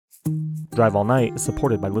Drive All Night is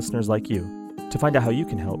supported by listeners like you. To find out how you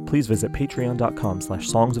can help, please visit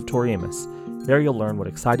patreon.com/Songs of Tori Amos. There you'll learn what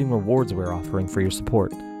exciting rewards we're offering for your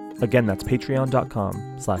support. Again, that's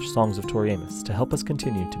patreon.com/Songs of Tori Amos to help us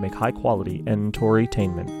continue to make high-quality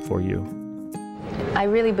N-Tori-tainment for you. I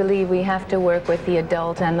really believe we have to work with the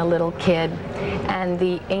adult and the little kid and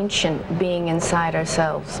the ancient being inside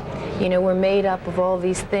ourselves. You know, we're made up of all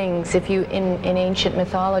these things. If you, in ancient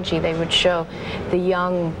mythology, they would show the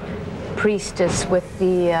young priestess with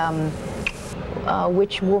the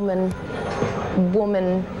witch woman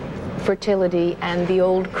fertility and the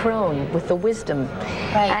old crone with the wisdom.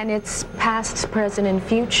 Right. And it's past, present, and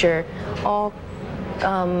future all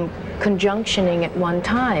conjunctioning at one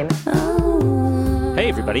time. Hey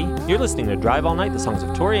everybody, you're listening to Drive All Night, the Songs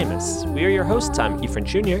of Tori Amos. We are your hosts. I'm Ephraim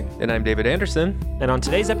Jr. And I'm David Anderson. And on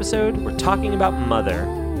today's episode, we're talking about Mother,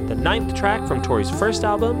 the 9th track from Tori's first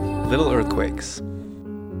album, Little Earthquakes.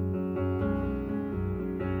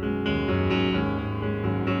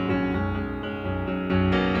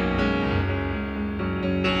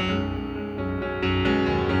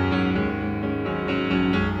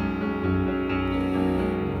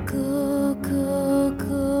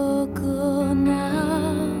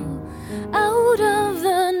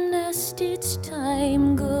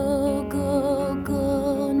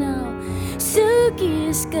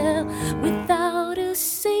 Without a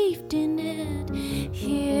safety net,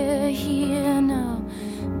 here now,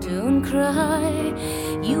 don't cry.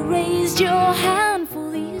 You raised your hand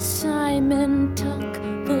for the assignment. Tuck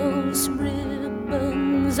those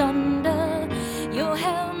ribbons under your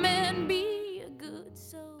helmet. Be a good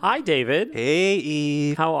soul. Hi, David. Hey,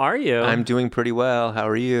 Eve. How are you? I'm doing pretty well. How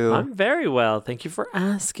are you? I'm very well. Thank you for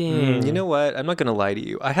asking. You know what? I'm not going to lie to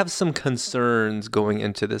you. I have some concerns going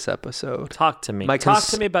into this episode. Talk to me. Talk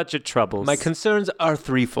to me about your troubles. My concerns are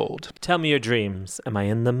threefold. Tell me your dreams. Am I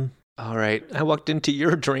in them? All right. I walked into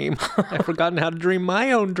your dream. I've forgotten how to dream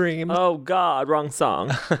my own dream. Oh, God. Wrong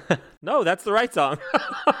song. No, that's the right song.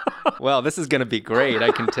 Well, this is going to be great.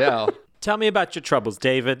 I can tell. Tell me about your troubles,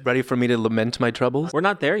 David. Ready for me to lament my troubles? We're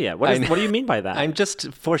not there yet. What do you mean by that? I'm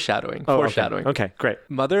just foreshadowing. Oh, foreshadowing. Okay, great.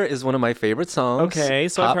 Mother is one of my favorite songs. Okay,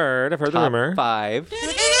 so I've heard the rumor. 5.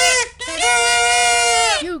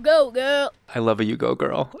 You go, girl. I love a You Go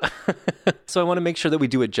Girl. So I want to make sure that we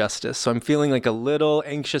do it justice. So I'm feeling like a little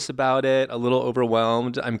anxious about it, a little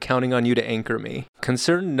overwhelmed. I'm counting on you to anchor me.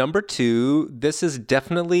 Concern number 2, this is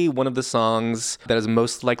definitely one of the songs that is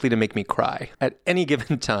most likely to make me cry at any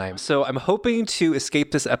given time. So I'm hoping to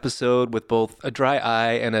escape this episode with both a dry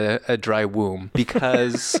eye and a dry womb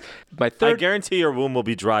because I guarantee your womb will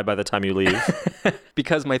be dry by the time you leave.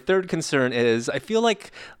 Because my third concern is I feel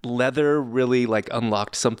like Leather really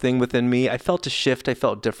unlocked something within me. I felt a shift. I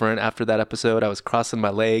felt different after that episode. I was crossing my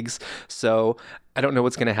legs. So I don't know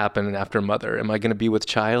what's going to happen after Mother. Am I going to be with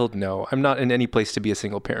child? No, I'm not in any place to be a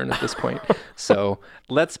single parent at this point. So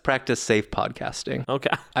let's practice safe podcasting. Okay.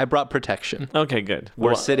 I brought protection. Okay, good.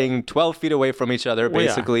 We're sitting 12 feet away from each other,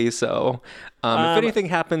 basically. Yeah. So if anything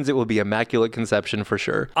happens, it will be immaculate conception for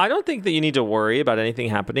sure. I don't think that you need to worry about anything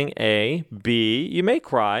happening. A. B. You may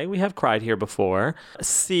cry. We have cried here before.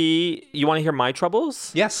 C. You want to hear my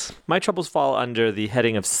troubles? Yes. My troubles fall under the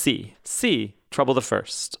heading of C. C. Trouble the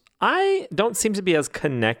first. I don't seem to be as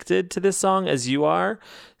connected to this song as you are.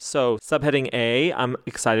 So subheading A, I'm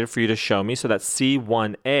excited for you to show me. So that's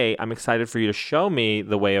C1A. I'm excited for you to show me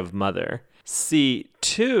the way of Mother.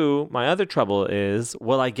 C2, my other trouble is,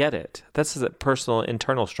 will I get it? This is a personal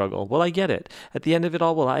internal struggle. Will I get it? At the end of it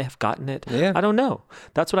all, will I have gotten it? Yeah. I don't know.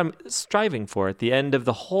 That's what I'm striving for at the end of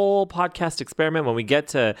the whole podcast experiment. When we get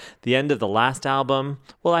to the end of the last album,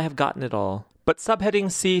 will I have gotten it all? But subheading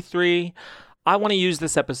C3, I want to use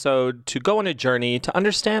this episode to go on a journey to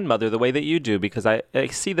understand Mother the way that you do, because I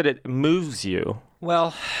see that it moves you.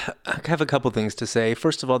 Well, I have a couple things to say.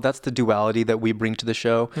 First of all, that's the duality that we bring to the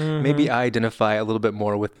show. Mm-hmm. Maybe I identify a little bit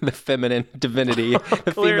more with the feminine divinity,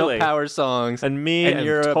 the female power songs. And me, and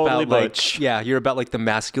you're totally about butch. You're about the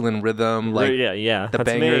masculine rhythm, the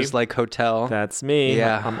bangers, me. Hotel. That's me.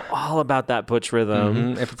 Yeah. I'm all about that butch rhythm.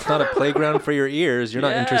 Mm-hmm. If it's not a playground for your ears, you're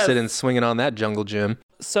not interested in swinging on that jungle gym.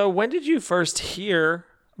 So when did you first hear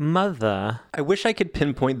Mother? I wish I could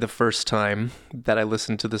pinpoint the first time that I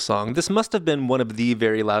listened to the song. This must have been one of the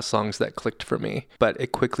very last songs that clicked for me, but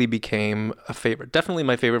it quickly became a favorite. Definitely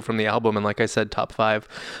my favorite from the album, and like I said, top 5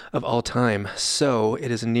 of all time. So it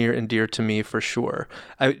is near and dear to me for sure.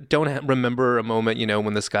 I don't remember a moment,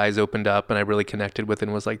 when the skies opened up and I really connected with it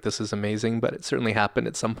and was like, this is amazing, but it certainly happened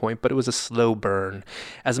at some point, but it was a slow burn.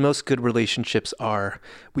 As most good relationships are,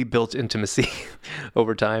 we built intimacy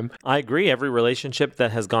over time. I agree. Every relationship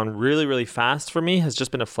that has gone really, really fast for me has just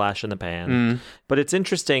been a flash in the pan. But it's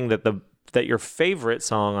interesting that your favorite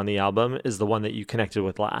song on the album is the one that you connected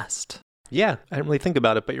with last. Yeah, I didn't really think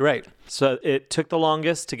about it, but you're right. So it took the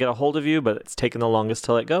longest to get a hold of you, but it's taken the longest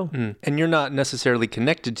to let go. And you're not necessarily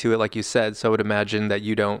connected to it, like you said, so I would imagine that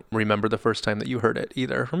you don't remember the first time that you heard it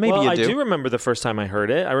either. Or maybe you do. I do remember the first time I heard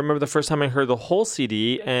it. I remember the first time I heard the whole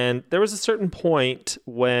CD, and there was a certain point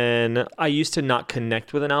when I used to not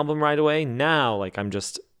connect with an album right away. Now, like,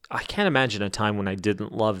 I can't imagine a time when I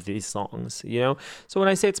didn't love these songs, you know? So when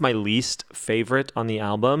I say it's my least favorite on the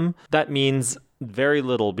album, that means very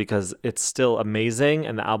little because it's still amazing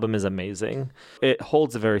and the album is amazing. It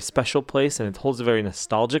holds a very special place and it holds a very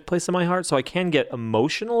nostalgic place in my heart, so I can get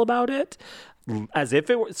emotional about it. As if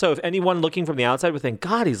it were, so if anyone looking from the outside would think,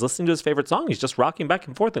 God, he's listening to his favorite song, he's just rocking back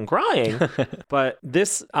and forth and crying. But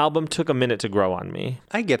this album took a minute to grow on me.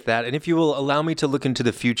 I get that. And if you will allow me to look into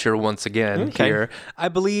the future once again here, I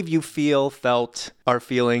believe you are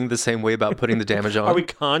feeling the same way about Putting the Damage On. Are we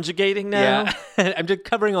conjugating now? Yeah. I'm just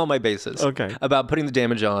covering all my bases. Okay. About Putting the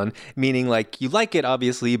Damage On, meaning like you like it,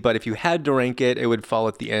 obviously, but if you had to rank it, it would fall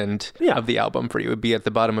at the end of the album for you. It would be at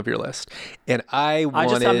the bottom of your list. And I'm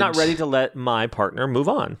not ready to let my partner move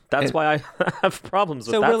on. That's why I have problems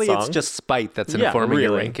with that song. So really, it's just spite that's informing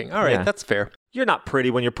your ranking. All right, that's fair. You're not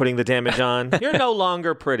pretty when you're putting the damage on. You're no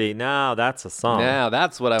longer pretty. Now that's a song. Now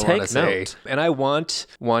that's what I want to say. And I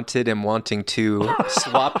wanted and wanting to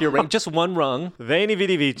swap your rank just one rung. Veni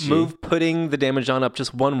Vidi Vici. Move Putting the Damage On up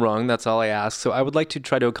just one rung. That's all I ask. So I would like to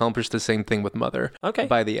try to accomplish the same thing with Mother. Okay.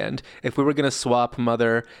 By the end. If we were going to swap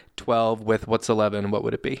Mother 12 with what's 11, what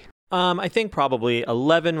would it be? I think probably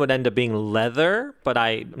 11 would end up being Leather, but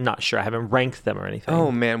I'm not sure. I haven't ranked them or anything.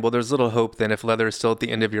 Oh, man. Well, there's little hope then if Leather is still at the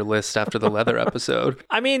end of your list after the Leather episode.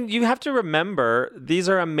 I mean, you have to remember, these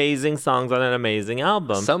are amazing songs on an amazing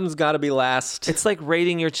album. Some's got to be last. It's like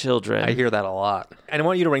rating your children. I hear that a lot. And I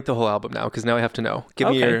want you to rank the whole album now, because now I have to know. Give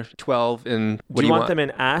me your 12 and what do you want? them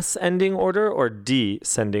in ascending order or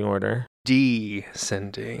descending order?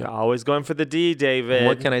 Descending. You're always going for the D, David.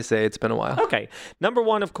 What can I say? It's been a while. Okay. Number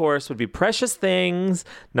 1, of course, would be Precious Things.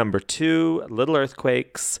 Number 2, Little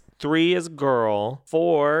Earthquakes. 3 is Girl.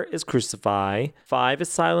 4 is Crucify. 5 is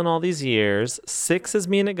Silent All These Years. 6 is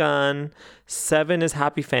Me and a Gun. 7 is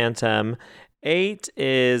Happy Phantom. 8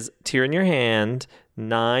 is Tear in Your Hand.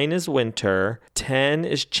 9 is Winter. 10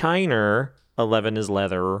 is China. 11 is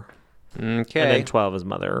Leather. Okay. And then 12 is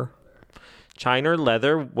Mother. China,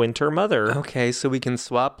 Leather, Winter, Mother. Okay, so we can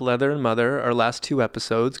swap Leather and Mother, our last 2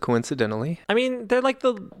 episodes, coincidentally. I mean, they're like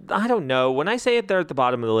I don't know. When I say they're at the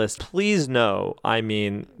bottom of the list, please know, I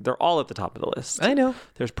mean, they're all at the top of the list. I know.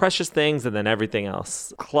 There's Precious Things and then everything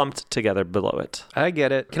else clumped together below it. I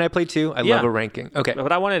get it. Can I play 2? I love a ranking. Okay.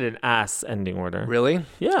 But I wanted an ass ending order. Really?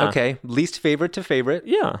 Yeah. Okay. Least favorite to favorite.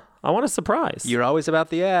 Yeah. I want a surprise. You're always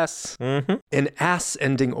about the ass. Mm-hmm. In ass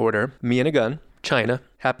ending order, Me and a Gun, China,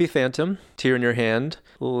 Happy Phantom, Tear in Your Hand,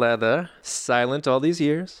 Leather, Silent All These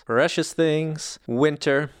Years, Precious Things,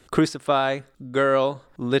 Winter, Crucify, Girl,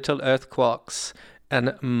 Little Earthquakes,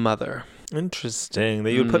 and Mother. Interesting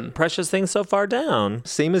that you would put Precious Things so far down.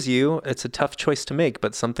 Same as you. It's a tough choice to make,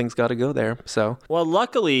 but something's got to go there. So, well,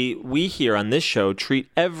 luckily, we here on this show treat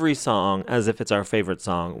every song as if it's our favorite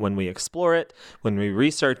song when we explore it, when we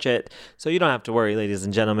research it. So you don't have to worry, ladies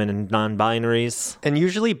and gentlemen and non-binaries. And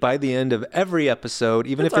usually by the end of every episode,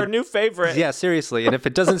 even it's if our new favorite. Yeah, seriously. And if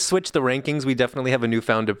it doesn't switch the rankings, we definitely have a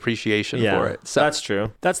newfound appreciation for it. So that's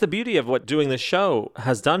true. That's the beauty of what doing the show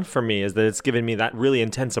has done for me, is that it's given me that really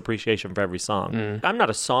intense appreciation for every song. I'm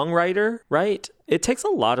not a songwriter, right? It takes a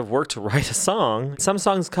lot of work to write a song. Some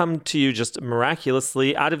songs come to you just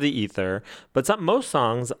miraculously out of the ether, but most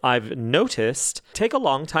songs I've noticed take a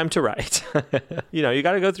long time to write. You know, you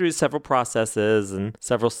got to go through several processes and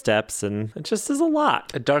several steps, and it just is a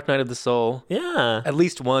lot. A Dark Night of the Soul. Yeah. At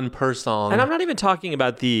least one per song. And I'm not even talking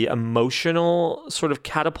about the emotional sort of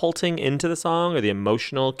catapulting into the song or the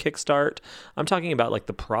emotional kickstart. I'm talking about like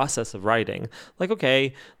the process of writing. Like,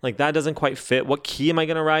 okay, like that doesn't quite fit. What key am I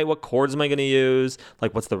going to write? What chords am I going to use?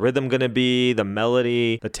 Like, what's the rhythm going to be? The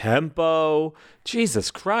melody, the tempo. Jesus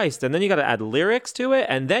Christ. And then you got to add lyrics to it.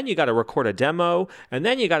 And then you got to record a demo. And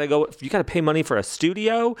then you got to pay money for a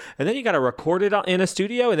studio. And then you got to record it in a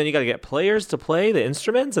studio. And then you got to get players to play the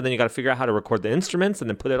instruments. And then you got to figure out how to record the instruments and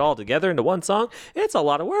then put it all together into one song. It's a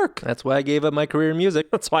lot of work. That's why I gave up my career in music.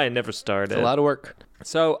 That's why I never started. It's a lot of work.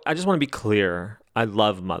 So I just want to be clear. I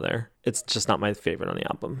love Mother. It's just not my favorite on the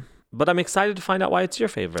album. But I'm excited to find out why it's your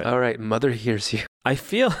favorite. All right, Mother hears you. I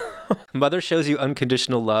feel Mother shows you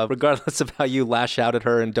unconditional love, regardless of how you lash out at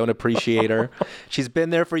her and don't appreciate her. She's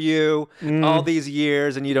been there for you all these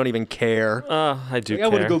years, and you don't even care. I do Like, care. I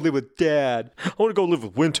want to go live with Dad. I want to go live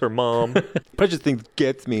with Winter, Mom. Precious Things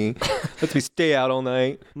gets me. Lets me stay out all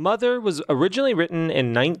night. Mother was originally written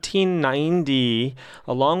in 1990,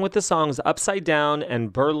 along with the songs Upside Down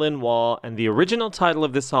and Berlin Wall, and the original title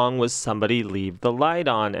of the song was Somebody Leave the Light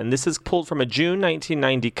On. And this is pulled from a June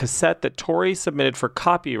 1990 cassette that Tori submitted for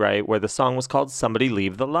copyright, where the song was called Somebody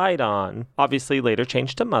Leave the Light On. Obviously later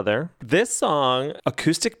changed to Mother. This song,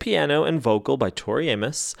 acoustic piano and vocal by Tori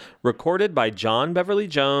Amos, recorded by John Beverly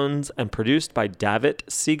Jones and produced by Davitt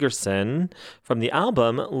Segerson, from the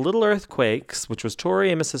album Little Earthquakes, which was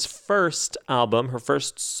Tori Amos's first album, her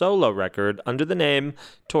first solo record under the name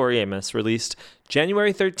Tori Amos, released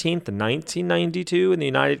January 13th, 1992 in the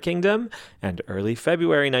United Kingdom and early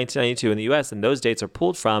February 1992 in the US. And those dates are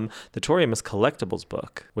pulled from the Tori Amos Collectibles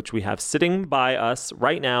book, which we have sitting by us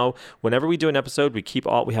right now. Whenever we do an episode,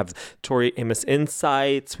 we have Tori Amos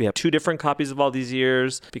Insights. We have 2 different copies of all these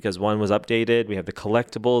years because one was updated. We have the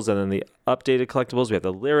collectibles and then the updated collectibles. We have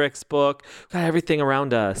the lyrics book. We've got everything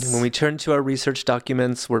around us. When we turn to our research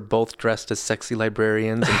documents, we're both dressed as sexy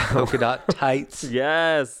librarians in polka dot tights.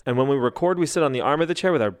 Yes. And when we record, we sit on the arm of the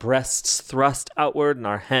chair with our breasts thrust outward and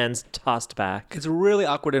our hands tossed back. It's really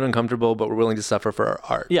awkward and uncomfortable, but we're willing to suffer for our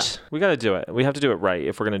art. Yeah, we got to do it. We have to do it right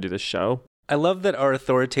if we're going to do this show. I love that our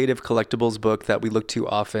authoritative collectibles book that we look to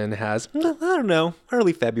often has, I don't know,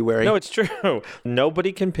 early February. No, it's true.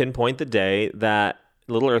 Nobody can pinpoint the day that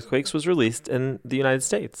Little Earthquakes was released in the United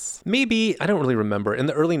States. Maybe, I don't really remember. In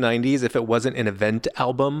the early 90s, if it wasn't an event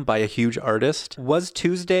album by a huge artist, was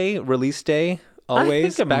Tuesday release day? Always I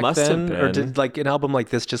think it back must then? have been. Or did like an album like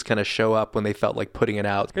this just kind of show up when they felt like putting it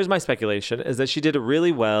out? Here's my speculation, is that she did it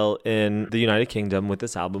really well in the United Kingdom with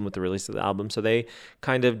this album, with the release of the album. So they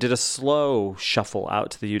kind of did a slow shuffle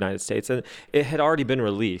out to the United States. And it had already been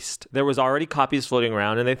released. There was already copies floating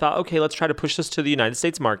around. And they thought, okay, let's try to push this to the United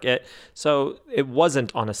States market. So it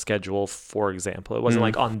wasn't on a schedule, for example. It wasn't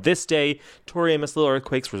like on this day, Tori Amos Little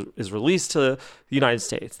Earthquakes is released to the United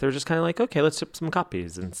States. They were just kind of like, okay, let's ship some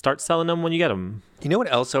copies and start selling them when you get them. You know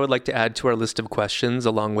what else I would like to add to our list of questions,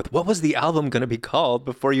 along with what was the album going to be called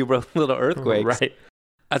before you wrote Little Earthquakes? Right.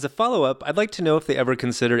 As a follow-up, I'd like to know if they ever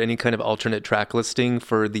considered any kind of alternate track listing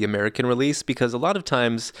for the American release, because a lot of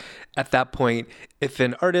times at that point, if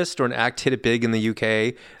an artist or an act hit it big in the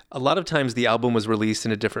UK, a lot of times the album was released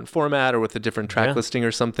in a different format or with a different track listing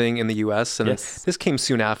or something in the US. And this came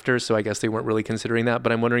soon after, so I guess they weren't really considering that.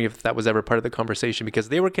 But I'm wondering if that was ever part of the conversation, because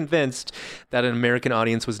they were convinced that an American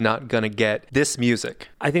audience was not going to get this music.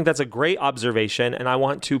 I think that's a great observation. And I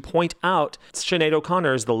want to point out Sinead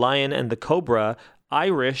O'Connor's The Lion and the Cobra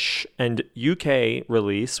Irish and UK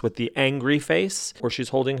release with the angry face where she's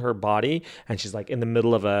holding her body and she's like in the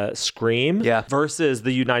middle of a scream versus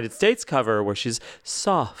the United States cover where she's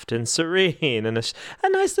soft and serene and a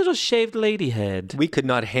nice little shaved lady head. We could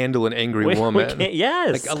not handle an angry woman.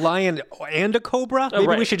 Yes. Like a lion and a cobra?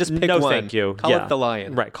 Maybe we should just pick one. No, thank you. Call it the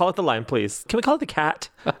lion. Right. Call it the lion, please. Can we call it the cat?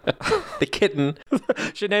 The kitten.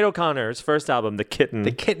 Sinead O'Connor's first album, The Kitten.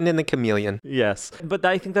 The Kitten and the Chameleon. Yes. But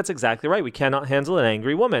I think that's exactly right. We cannot handle an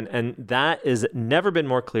angry woman. And that has never been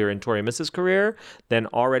more clear in Tori Amos's career than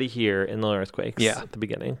already here in Little Earthquakes at the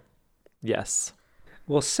beginning. Yes.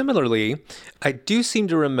 Well, similarly, I do seem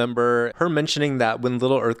to remember her mentioning that when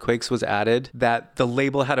Little Earthquakes was added, that the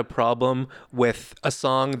label had a problem with a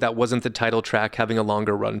song that wasn't the title track having a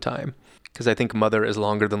longer runtime. Because I think Mother is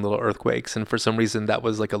longer than Little Earthquakes. And for some reason, that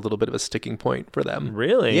was like a little bit of a sticking point for them.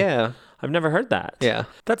 Really? Yeah. I've never heard that. Yeah.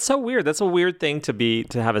 That's so weird. That's a weird thing to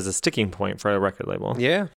have as a sticking point for a record label.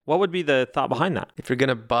 Yeah. What would be the thought behind that? If you're going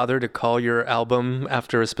to bother to call your album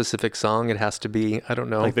after a specific song, it has to be, I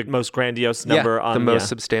don't know. Like the most grandiose number on... the most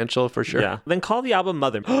substantial for sure. Yeah. Then call the album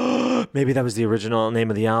Mother. Maybe that was the original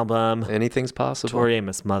name of the album. Anything's possible. Tori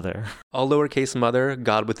Amos Mother. All lowercase Mother,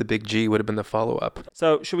 God with the big G would have been the follow-up.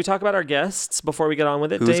 So should we talk about our guests before we get on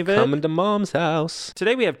with it, Who's David? Who's coming to Mom's house?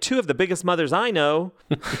 Today we have two of the biggest mothers I know.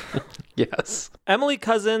 Yes. Emily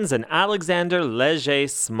Cousins and Alexander Leger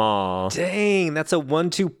Small. Dang, that's a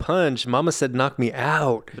 1-2 punch. Mama said knock me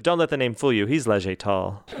out. But don't let the name fool you. He's Leger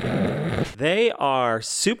Tall. They are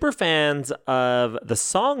super fans of the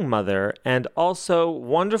song Mother and also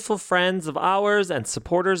wonderful friends of ours and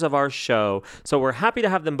supporters of our show. So we're happy to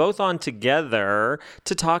have them both on together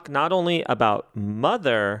to talk not only about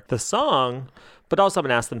Mother, the song, but also I'm going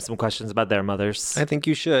to ask them some questions about their mothers. I think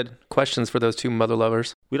you should. Questions for those two mother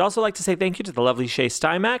lovers. We'd also like to say thank you to the lovely Shay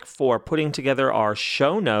Stymack for putting together our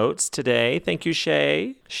show notes today. Thank you,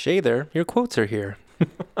 Shay. Shay there, your quotes are here.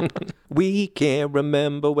 We can't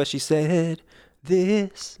remember what she said.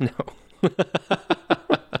 This. No.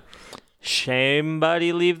 Shame,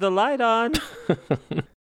 buddy, leave the light on.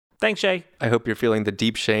 Thanks, Shay. I hope you're feeling the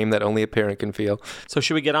deep shame that only a parent can feel. So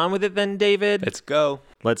should we get on with it then, David? Let's go.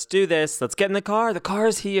 Let's do this. Let's get in the car. The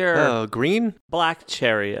car's here. Oh, green? Black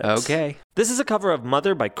Chariot. Okay. This is a cover of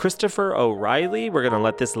Mother by Christopher O'Reilly. We're going to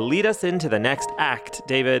let this lead us into the next act,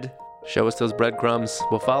 David. Show us those breadcrumbs.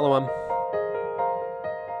 We'll follow them.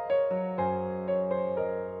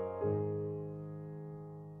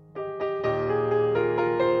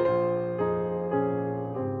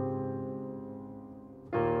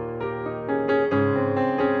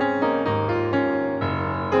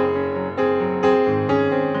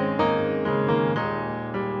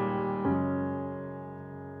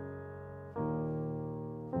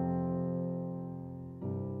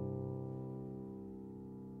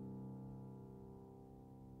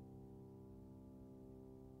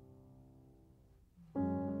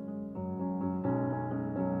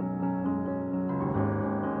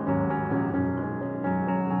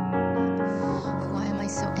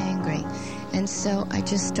 And so I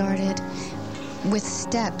just started with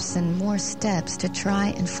steps and more steps to try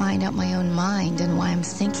and find out my own mind and why I'm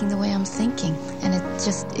thinking the way I'm thinking. And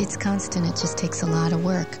it's constant. It just takes a lot of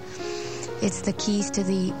work. It's the keys to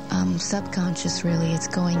the subconscious, really. It's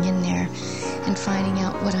going in there and finding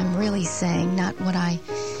out what I'm really saying, not what I'm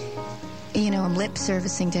lip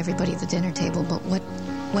servicing to everybody at the dinner table, but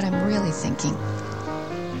what I'm really thinking.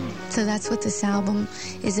 So that's what this album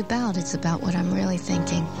is about. It's about what I'm really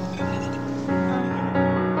thinking.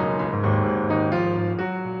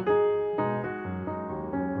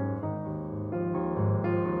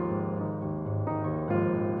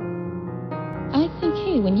 I think,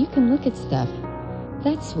 hey, when you can look at stuff,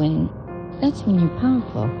 that's when you're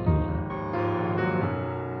powerful.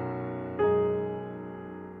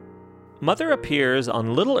 Mother appears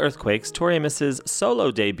on Little Earthquake's Tori Amos'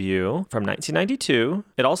 solo debut from 1992.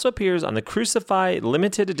 It also appears on the Crucify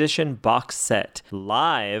limited edition box set,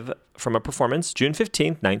 live from a performance June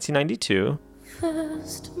 15th, 1992.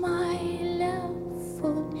 First my left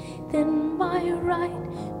foot, then my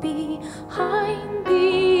right, behind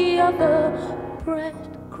the other,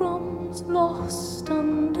 breadcrumbs lost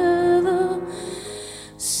under the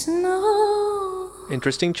snow.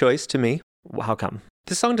 Interesting choice to me. How come?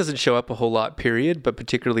 This song doesn't show up a whole lot, period, but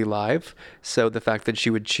particularly live. So the fact that she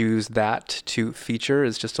would choose that to feature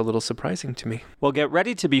is just a little surprising to me. Well, get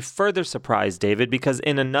ready to be further surprised, David, because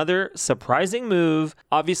in another surprising move,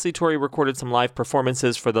 obviously Tori recorded some live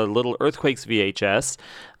performances for the Little Earthquakes VHS.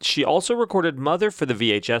 She also recorded Mother for the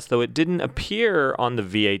VHS, though it didn't appear on the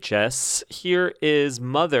VHS. Here is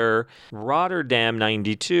Mother, Rotterdam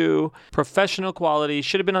 92. Professional quality.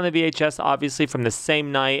 Should have been on the VHS, obviously, from the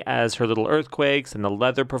same night as her Little Earthquakes and the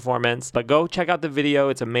leather performance. But go check out the video.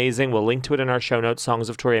 It's amazing. We'll link to it in our show notes,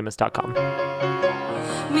 songsoftoriamos.com.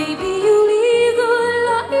 Maybe you leave the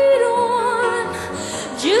light on,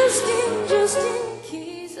 just in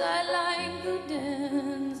case I like the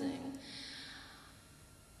dancing.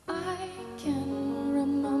 I can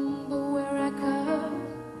remember where I come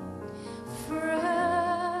from.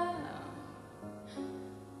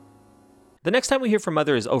 The next time we hear from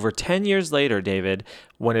Mother is over 10 years later, David,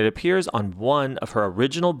 when it appears on one of her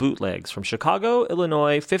original bootlegs from Chicago,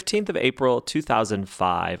 Illinois, 15th of April,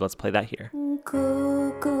 2005. Let's play that here.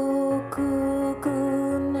 Go, go, go,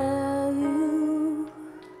 go now, you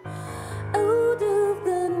out of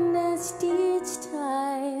the nest each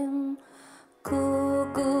time. Go,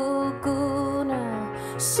 go, go now,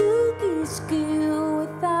 Suki skill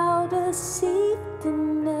without a safety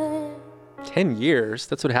net. 10 years?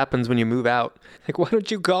 That's what happens when you move out. Like, why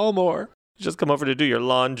don't you call more? Just come over to do your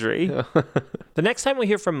laundry. The next time we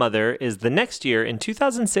hear from Mother is the next year in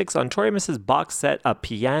 2006 on Tori Amos' box set, A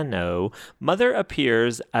Piano. Mother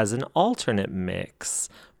appears as an alternate mix.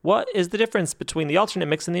 What is the difference between the alternate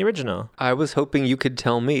mix and the original? I was hoping you could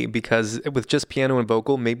tell me, because with just piano and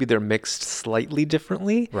vocal, maybe they're mixed slightly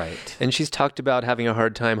differently. Right. And she's talked about having a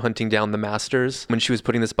hard time hunting down the masters when she was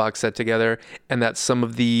putting this box set together, and that some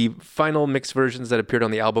of the final mixed versions that appeared on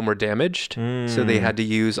the album were damaged. So they had to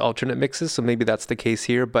use alternate mixes. So maybe that's the case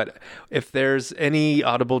here. But if there's any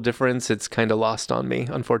audible difference, it's kind of lost on me,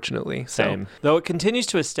 unfortunately. Same. Though it continues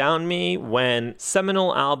to astound me when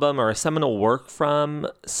seminal album or a seminal work from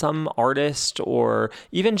some artist or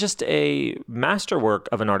even just a masterwork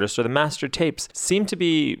of an artist or the master tapes seem to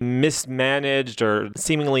be mismanaged or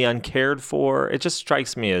seemingly uncared for. It just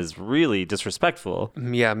strikes me as really disrespectful.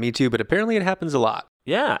 Yeah, me too. But apparently it happens a lot.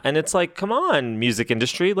 Yeah, and it's like, come on, music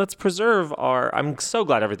industry, let's preserve our... I'm so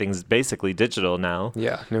glad everything's basically digital now.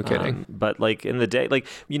 Yeah, no kidding. But like in the day, like,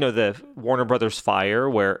 you know, the Warner Brothers fire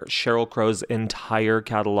where Sheryl Crow's entire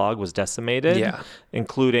catalog was decimated, Yeah.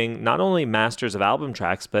 including not only masters of album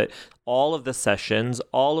tracks, but all of the sessions,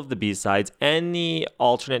 all of the B-sides, any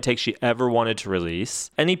alternate takes she ever wanted to release,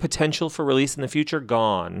 any potential for release in the future,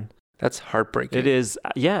 gone. That's heartbreaking. It is,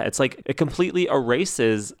 yeah, it's like it completely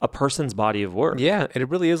erases a person's body of work. Yeah, and it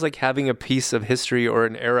really is like having a piece of history or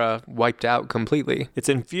an era wiped out completely. It's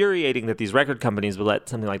infuriating that these record companies would let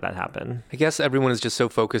something like that happen. I guess everyone is just so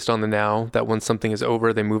focused on the now that once something is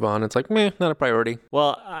over, they move on. It's like, meh, not a priority.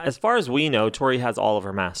 Well, as far as we know, Tori has all of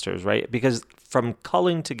her masters, right? Because from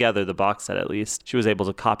culling together the box set, at least, she was able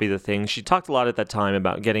to copy the thing. She talked a lot at that time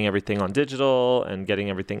about getting everything on digital and getting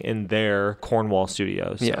everything in their Cornwall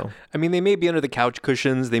studio. So. Yeah. I mean, they may be under the couch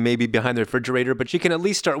cushions, they may be behind the refrigerator, but you can at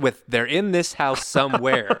least start with, they're in this house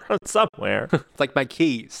somewhere. Somewhere. It's like my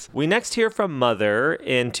keys. We next hear from Mother.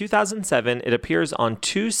 In 2007, it appears on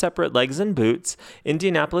 2 separate Legs and Boots,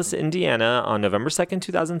 Indianapolis, Indiana on November 2nd,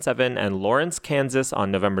 2007, and Lawrence, Kansas on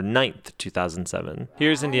November 9th, 2007.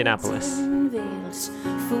 Here's Indianapolis. Veils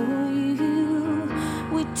for you.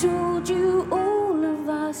 We told you all of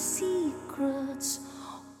our secrets,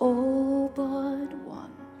 all but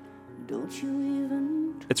one. Don't you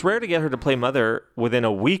even... It's rare to get her to play Mother within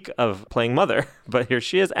a week of playing Mother, but here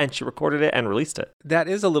she is, and she recorded it and released it. That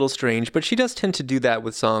is a little strange, but she does tend to do that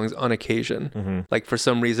with songs on occasion. Mm-hmm. Like for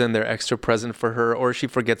some reason, they're extra present for her, or she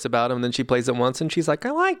forgets about them, and then she plays it once, and she's like,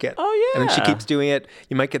 I like it. Oh, yeah. And then she keeps doing it.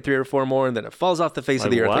 You might get 3 or 4 more, and then it falls off the face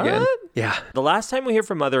of the earth again. Yeah. The last time we hear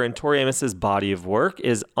from Mother in Tori Amos's body of work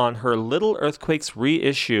is on her Little Earthquakes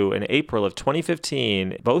reissue in April of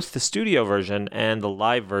 2015, both the studio version and the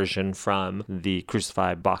live version from the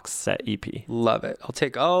Crucified box set EP. Love it. I'll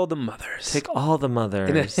take all the mothers. Take all the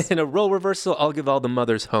mothers. In a role reversal, I'll give all the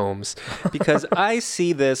mothers homes. Because I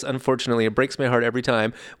see this, unfortunately, it breaks my heart every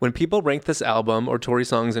time. When people rank this album, or Tori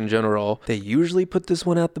songs in general, they usually put this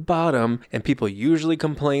one at the bottom, and people usually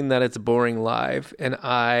complain that it's boring live. And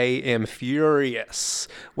I am furious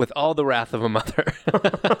with all the wrath of a mother.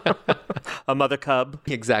 A mother cub.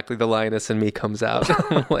 Exactly, the lioness in me comes out.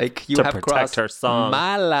 Like, you To have protect crossed her song.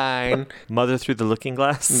 my line. Mother through the looking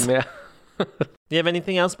glass. Yeah. You have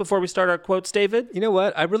anything else before we start our quotes, David? You know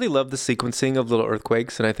what? I really love the sequencing of Little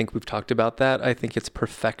Earthquakes, and I think we've talked about that. I think it's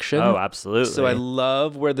perfection. Oh, absolutely. So I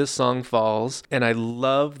love where this song falls, and I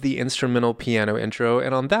love the instrumental piano intro.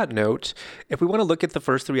 And on that note, if we want to look at the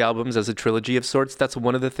first 3 albums as a trilogy of sorts, that's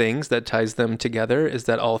one of the things that ties them together, is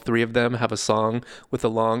that all 3 of them have a song with a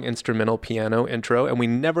long instrumental piano intro, and we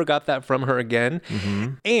never got that from her again.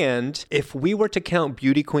 Mm-hmm. And if we were to count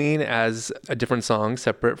Beauty Queen as a different song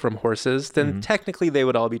separate from Horses, then technically they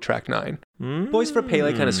would all be track 9. Boys for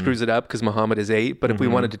Pele kind of screws it up because Muhammad is 8, but if we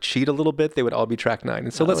wanted to cheat a little bit, they would all be track 9.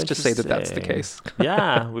 And so let's just say that that's the case.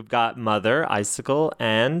 Yeah, we've got Mother, Icicle,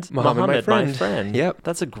 and Muhammad, my friend. my friend. Yep.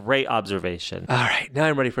 That's a great observation. All right, now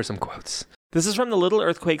I'm ready for some quotes. This is from the Little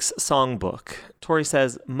Earthquakes songbook. Tori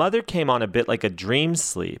says, Mother came on a bit like a dream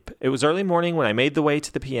sleep. It was early morning when I made the way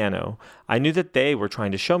to the piano. I knew that they were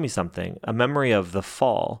trying to show me something, a memory of the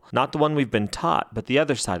fall, not the one we've been taught, but the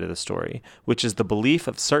other side of the story, which is the belief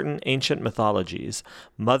of certain ancient mythologies.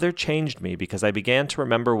 Mother changed me because I began to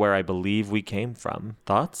remember where I believe we came from.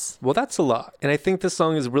 Thoughts? Well, that's a lot. And I think this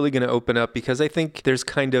song is really going to open up because I think there's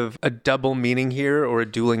kind of a double meaning here, or a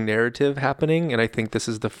dueling narrative happening. And I think this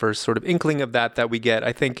is the first sort of inkling of that we get.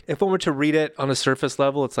 I think if one were to read it on a surface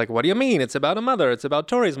level, it's like, what do you mean? It's about a mother. It's about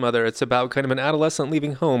Tori's mother. It's about kind of an adolescent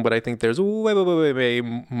leaving home. But I think there's way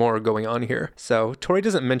more going on here. So Tori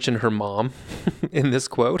doesn't mention her mom in this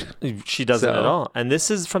quote. She doesn't at all. And this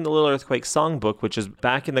is from the Little Earthquake songbook, which is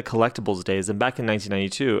back in the collectibles days and back in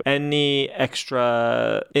 1992. Any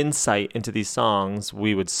extra insight into these songs,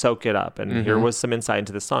 we would soak it up. And here was some insight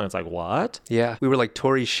into the song. It's like, what? Yeah. We were like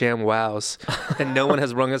Tori sham wows, and no one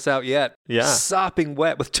has wrung us out yet. Yeah. Sopping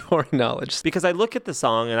wet with Tori knowledge. Because I look at the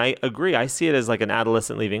song and I agree. I see it as like an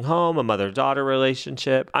adolescent leaving home, a mother-daughter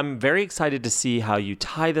relationship. I'm very excited to see how you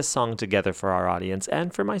tie this song together for our audience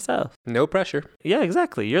and for myself. No pressure. Yeah,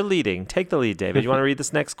 exactly. You're leading. Take the lead, David. You want to read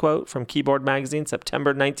this next quote from Keyboard Magazine,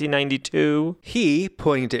 September 1992? He,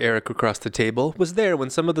 pointing to Eric across the table, was there when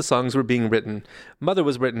some of the songs were being written. Mother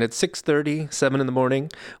was written at 6:30, 7 in the morning.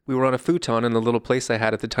 We were on a futon in the little place I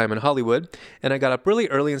had at the time in Hollywood, and I got up really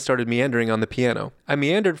early and started meandering meandering on the piano. I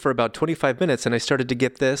meandered for about 25 minutes and I started to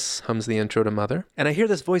get this, hums the intro to Mother, and I hear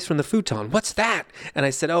this voice from the futon, "What's that?" And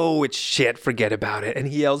I said, "Oh, it's shit, forget about it." And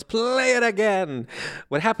he yells, "Play it again."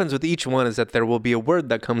 What happens with each one is that there will be a word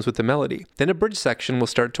that comes with the melody. Then a bridge section will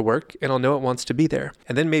start to work and I'll know it wants to be there.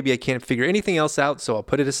 And then maybe I can't figure anything else out, so I'll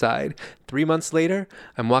put it aside. 3 months later,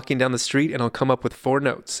 I'm walking down the street and I'll come up with 4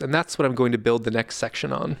 notes. And that's what I'm going to build the next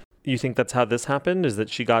section on. You think that's how this happened? Is that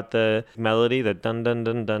she got the melody, the dun dun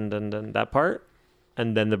dun dun dun dun, that part?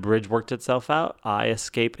 And then the bridge worked itself out. I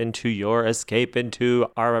escape into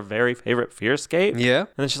our very favorite fearscape. Yeah. And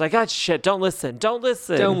then she's like, "Ah, shit, don't listen. Don't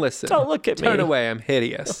listen. Don't listen. Don't look at me. Turn away, I'm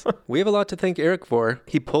hideous." We have a lot to thank Eric for.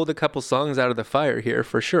 He pulled a couple songs out of the fire here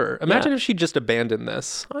for sure. Imagine if she just abandoned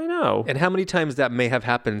this. I know. And how many times that may have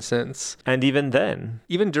happened since. And even then.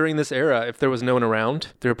 Even during this era, if there was no one around,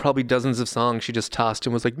 there were probably dozens of songs she just tossed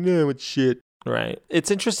and was like, "No, it's shit." Right.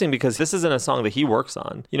 It's interesting because this isn't a song that he works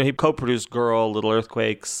on. You know, he co-produced Girl, Little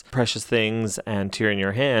Earthquakes, Precious Things, and Tear in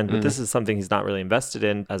Your Hand, but this is something he's not really invested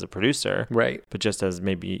in as a producer. Right. But just as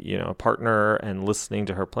maybe, you know, a partner and listening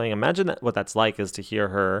to her playing. Imagine what that's like, is to hear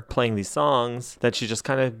her playing these songs that she just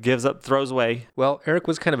kind of gives up, throws away. Well, Eric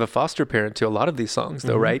was kind of a foster parent to a lot of these songs,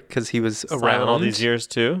 though, right? Because he was Silent around all these years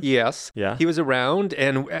too. Yes. Yeah. He was around,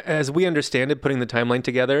 and as we understand it, putting the timeline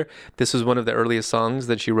together, this was one of the earliest songs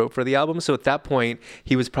that she wrote for the album. So at that point,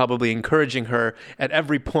 he was probably encouraging her at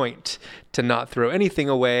every point to not throw anything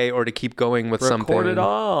away or to keep going with something. Record it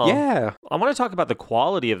all. Yeah. I want to talk about the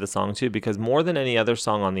quality of the song too, because more than any other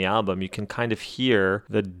song on the album, you can kind of hear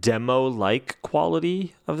the demo-like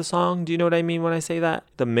quality of the song. Do you know what I mean when I say that?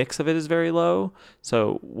 The mix of it is very low.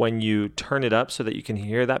 So when you turn it up so that you can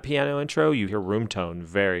hear that piano intro, you hear room tone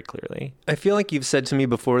very clearly. I feel like you've said to me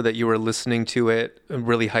before that you were listening to it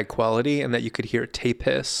really high quality and that you could hear tape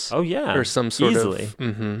hiss. Oh, yeah. Or some sort Easily.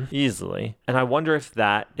 of... Easily. And I wonder if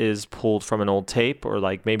that is pulled from an old tape, or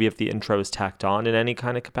like maybe if the intro is tacked on in any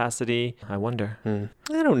kind of capacity. I wonder.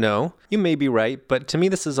 I don't know. You may be right, but to me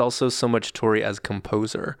this is also so much Tori as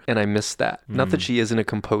composer, and I miss that. Not that she isn't a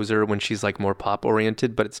composer when she's like more pop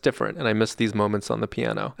oriented, but it's different, and I miss these moments on the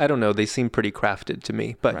piano. I don't know, they seem pretty crafted to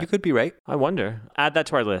me, but you could be right. I wonder. Add that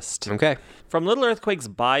to our list. Okay. From Little Earthquake's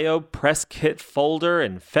bio press kit folder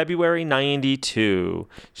in February 92,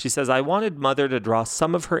 she says, "I wanted Mother to draw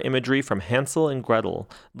some of her imagery from Hansel and Gretel.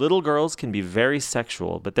 Little girls can be very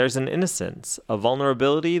sexual, but there's an innocence, a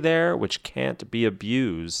vulnerability there which can't be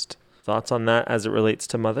abused." Thoughts on that as it relates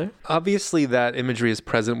to Mother? Obviously, that imagery is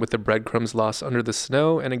present with the breadcrumbs lost under the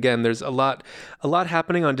snow. And again, there's a lot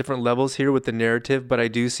happening on different levels here with the narrative, but I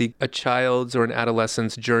do see a child's or an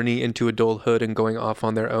adolescent's journey into adulthood and going off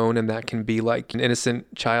on their own. And that can be like an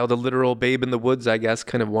innocent child, a literal babe in the woods, I guess,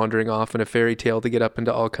 kind of wandering off in a fairy tale to get up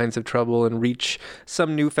into all kinds of trouble and reach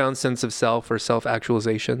some newfound sense of self or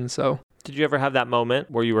self-actualization. So, did you ever have that moment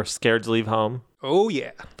where you were scared to leave home? oh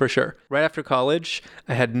yeah, for sure. Right after college,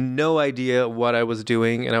 I had no idea what I was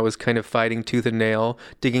doing, and I was kind of fighting tooth and nail,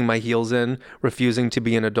 digging my heels in, refusing to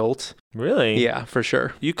be an adult. Really? Yeah, for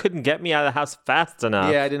sure. You couldn't get me out of the house fast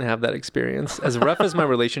enough. Yeah, I didn't have that experience. As rough as my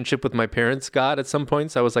relationship with my parents got at some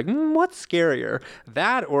points, I was like, what's scarier?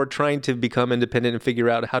 That or trying to become independent and figure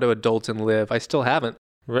out how to adult and live? I still haven't.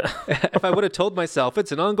 If I would have told myself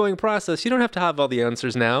it's an ongoing process, you don't have to have all the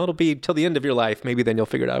answers now. It'll be till the end of your life. Maybe then you'll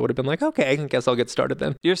figure it out. I would have been like, okay, I guess I'll get started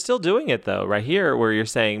then. You're still doing it though, right here, where you're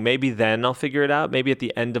saying maybe then I'll figure it out. Maybe at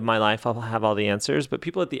the end of my life, I'll have all the answers. But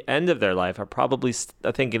people at the end of their life are probably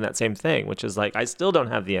thinking that same thing, which is like, I still don't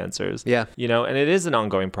have the answers. Yeah. You know, and it is an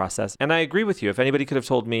ongoing process. And I agree with you. If anybody could have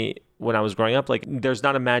told me when I was growing up, like there's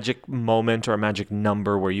not a magic moment or a magic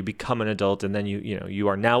number where you become an adult and then you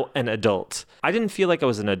are now an adult. I didn't feel like I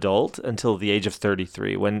was an adult until the age of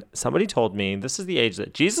 33 when somebody told me this is the age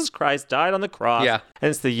that Jesus Christ died on the cross. Yeah. And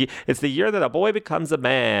it's the year that a boy becomes a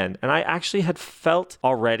man. And I actually had felt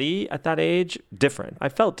already at that age different. I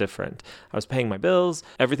felt different. I was paying my bills.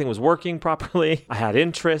 Everything was working properly. I had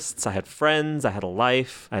interests. I had friends. I had a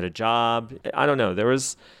life. I had a job. I don't know. There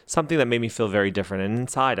was something that made me feel very different. And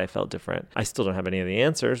inside I felt different. I still don't have any of the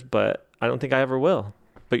answers, but I don't think I ever will.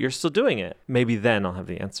 But you're still doing it. Maybe then I'll have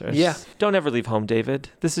the answers. Yeah. Don't ever leave home,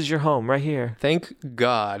 David. This is your home right here. Thank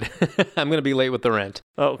God. I'm going to be late with the rent.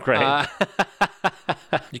 Oh, great.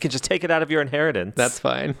 You can just take it out of your inheritance. That's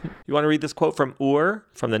fine. You want to read this quote from Ur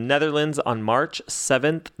from the Netherlands on March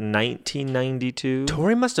 7th, 1992?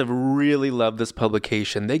 Tori must have really loved this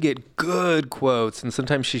publication. They get good quotes, and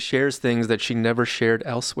sometimes she shares things that she never shared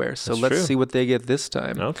elsewhere. So That's let's true. see what they get this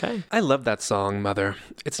time. Okay. I love that song, Mother.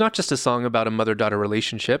 It's not just a song about a mother-daughter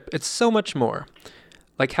relationship. It's so much more.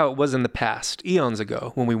 like how it was in the past, eons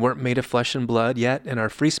ago, when we weren't made of flesh and blood yet, and our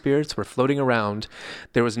free spirits were floating around.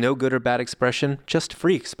 There was no good or bad expression, just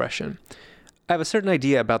free expression. I have a certain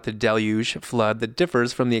idea about the deluge, flood, that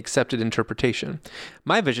differs from the accepted interpretation.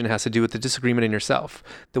 My vision has to do with the disagreement in yourself,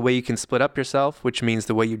 the way you can split up yourself, which means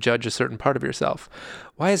the way you judge a certain part of yourself.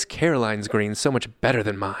 Why is Caroline's green so much better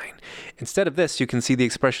than mine? Instead of this, you can see the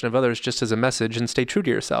expression of others just as a message and stay true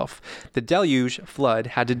to yourself. The deluge, flood,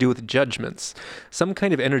 had to do with judgments. Some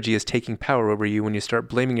kind of energy is taking power over you when you start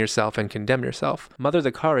blaming yourself and condemn yourself. Mother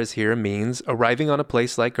the Car is here means arriving on a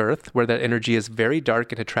place like Earth where that energy is very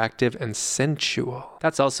dark and attractive and sensual.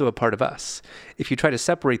 That's also a part of us. If you try to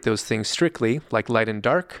separate those things strictly, like light and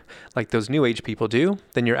dark, like those New Age people do,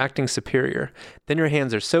 then you're acting superior. Then your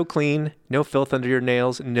hands are so clean, no filth under your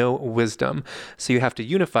nails, no wisdom. So you have to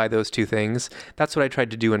unify those two things. That's what I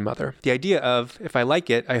tried to do in Mother. The idea of, if I like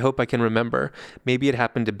it, I hope I can remember. Maybe it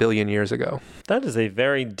happened a billion years ago. That is a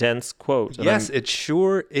very dense quote. Yes, it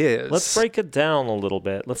sure is. Let's break it down a little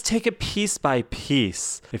bit. Let's take it piece by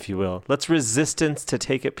piece, if you will. Let's resistance to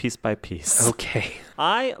take it piece by piece. Okay.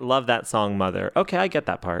 I love that song, Mother. Okay, I get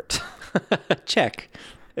that part. Check.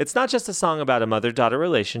 It's not just a song about a mother-daughter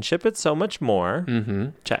relationship. It's so much more.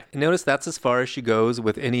 Mm-hmm. Check. Notice that's as far as she goes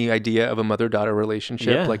with any idea of a mother-daughter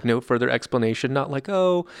relationship. Yeah. Like no further explanation. Not like,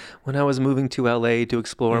 oh, when I was moving to LA to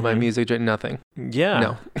explore my music, nothing. Yeah,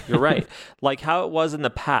 No. You're right. Like how it was in the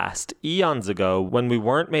past, eons ago, when we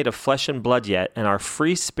weren't made of flesh and blood yet, and our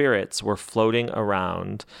free spirits were floating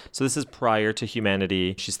around. So this is prior to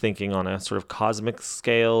humanity. She's thinking on a sort of cosmic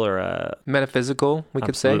scale or a... Metaphysical, we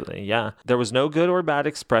could say. Absolutely, yeah. There was no good or bad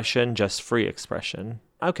expression, just free expression.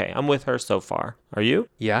 Okay, I'm with her so far. Are you?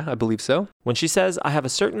 Yeah, I believe so. When she says, I have a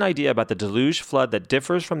certain idea about the deluge flood that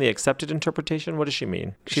differs from the accepted interpretation, what does she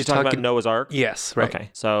mean? She's talking about Noah's Ark? Yes, right. Okay,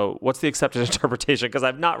 so what's the accepted interpretation? Because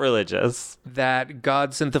I'm not religious. That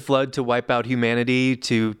God sent the flood to wipe out humanity,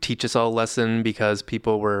 to teach us all a lesson because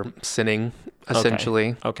people were sinning,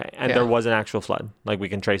 essentially. Okay, and Yeah. there was an actual flood. Like we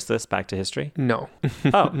can trace this back to history? No.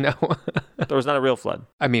 Oh. No. There was not a real flood.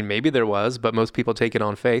 I mean, maybe there was, but most people take it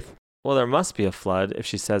on faith. Well, there must be a flood if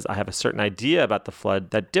she says, I have a certain idea about the flood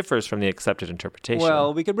that differs from the accepted interpretation.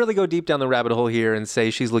 Well, we could really go deep down the rabbit hole here and say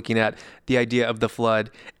she's looking at the idea of the flood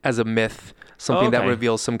as a myth, something that Okay.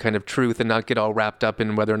 reveals some kind of truth and not get all wrapped up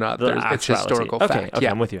in whether or not it's actuality. historical Okay, fact. okay, Yeah.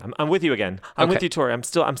 I'm with you. I'm with you again. I'm with Okay. you, Tori. I'm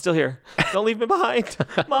still here. Don't leave me behind.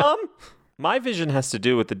 Mom! My vision has to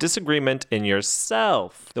do with the disagreement in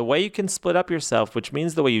yourself, the way you can split up yourself, which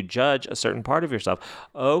means the way you judge a certain part of yourself.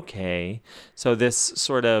 Okay, so this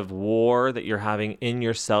sort of war that you're having in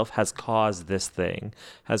yourself has caused this thing,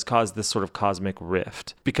 has caused this sort of cosmic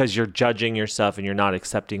rift because you're judging yourself and you're not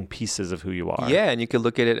accepting pieces of who you are. Yeah, and you could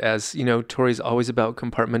look at it as, Tori's always about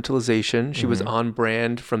compartmentalization. She was on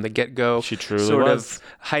brand from the get-go. She truly sort was. of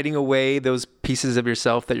hiding away those pieces of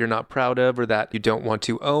yourself that you're not proud of or that you don't want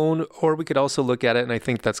to own. Or we could also look at it, and I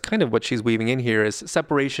think that's kind of what she's weaving in here, is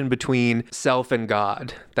separation between self and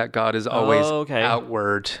God. That God is always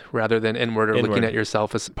outward rather than inward or looking at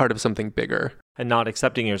yourself as part of something bigger. And not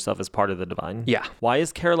accepting yourself as part of the divine. Yeah. Why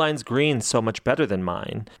is Caroline's green so much better than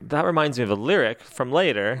mine? That reminds me of a lyric from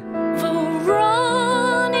later.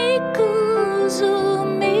 Veronica's a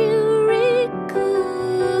miracle.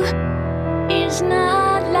 Is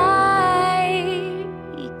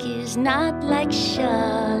not like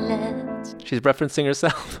Charlotte. She's referencing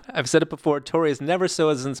herself. I've said it before, Tori is never so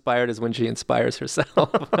as inspired as when she inspires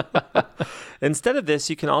herself. Instead of this,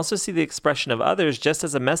 you can also see the expression of others just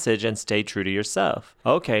as a message and stay true to yourself.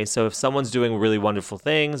 Okay, so if someone's doing really wonderful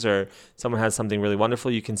things or someone has something really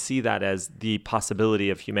wonderful, you can see that as the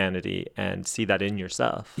possibility of humanity and see that in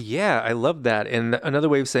yourself. Yeah, I love that. And another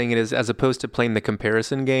way of saying it is, as opposed to playing the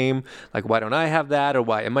comparison game, like why don't I have that or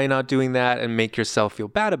why am I not doing that, and make yourself feel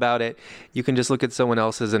bad about it, you can just look at someone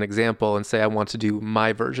else as an example and say, I want to do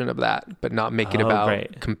my version of that, but not make it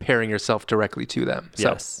about comparing yourself directly to them.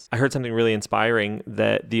 Yes. I heard something really inspiring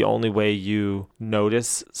that the only way you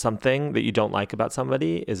notice something that you don't like about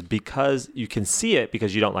somebody is because you can see it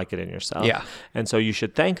because you don't like it in yourself. Yeah. And so you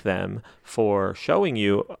should thank them for showing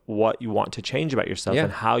you what you want to change about yourself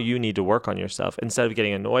and how you need to work on yourself. Instead of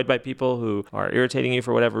getting annoyed by people who are irritating you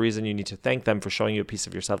for whatever reason, you need to thank them for showing you a piece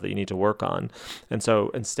of yourself that you need to work on. And so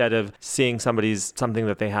instead of seeing something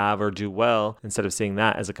that they have or do well, instead of seeing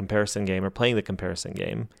that as a comparison game or playing the comparison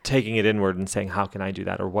game, taking it inward and saying, how can I do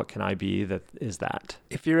that? Or what can I be that is that?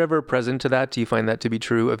 If you're ever present to that, do you find that to be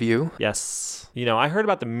true of you? Yes. I heard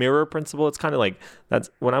about the mirror principle. It's kind of like, that's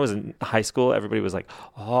when I was in high school, everybody was like,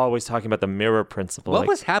 always talking about the mirror principle. What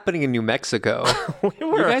was happening in New Mexico?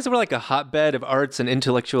 You guys were like a hotbed of arts and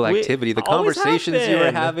intellectual activity. The conversations you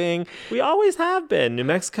were having. We always have been. New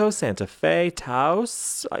Mexico, Santa Fe,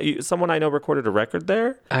 Taos. Someone I know recorded a record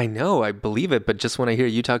there. I know, I believe it. But just when I hear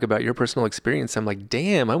you talk about your personal experience, I'm like,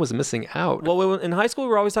 damn, I was missing out. Well, in high school,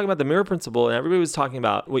 we were always talking about the mirror principle, and everybody was talking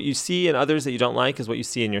about what you see in others that you don't like is what you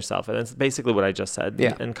see in yourself. And that's basically what I just said.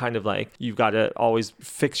 Yeah. And kind of like, you've got to always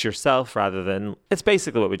fix yourself rather than, it's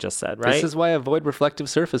basically what we just said, right? This is why I avoid reflective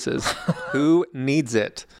surfaces. Who needs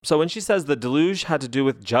it? So when she says the deluge had to do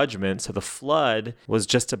with judgment, so the flood was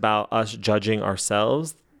just about us judging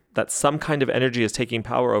ourselves, that some kind of energy is taking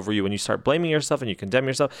power over you when you start blaming yourself and you condemn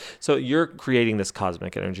yourself. So you're creating this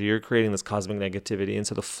cosmic energy. You're creating this cosmic negativity. And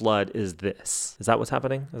so the flood is this. Is that what's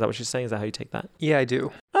happening? Is that what she's saying? Is that how you take that? Yeah, I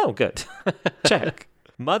do. Oh, good. Check.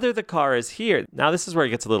 Mother the car is here. Now this is where it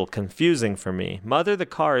gets a little confusing for me. Mother the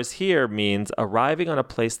car is here means arriving on a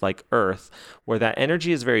place like Earth where that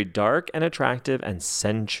energy is very dark and attractive and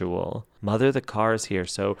sensual. Mother the car is here.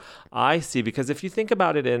 So I see, because if you think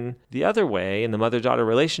about it in the other way, in the mother-daughter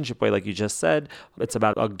relationship way, like you just said, it's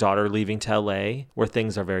about a daughter leaving to LA where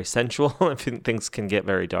things are very sensual and things can get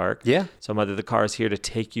very dark. Yeah. So Mother the car is here to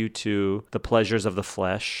take you to the pleasures of the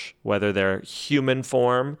flesh, whether they're human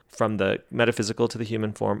form, from the metaphysical to the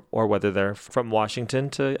human form, or whether they're from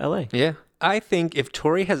Washington to LA. Yeah. I think if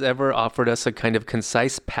Tori has ever offered us a kind of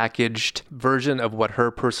concise, packaged version of what her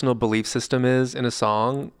personal belief system is in a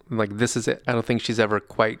song, like, this is it. I don't think she's ever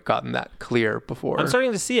quite gotten that clear before. I'm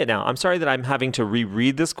starting to see it now. I'm sorry that I'm having to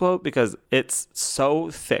reread this quote because it's so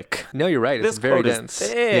thick. No, you're right. It's very dense. Is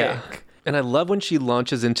thick. Yeah. And I love when she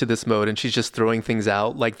launches into this mode and she's just throwing things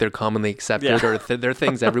out like they're commonly accepted, or they're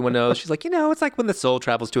things everyone knows. She's like, it's like when the soul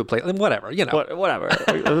travels to a place, whatever, Whatever.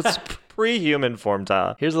 It's pre-human form,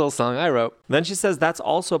 Tyler. Here's a little song I wrote. Then she says, that's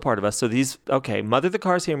also a part of us. So Mother the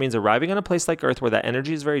Cars here means arriving on a place like Earth where that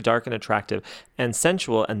energy is very dark and attractive and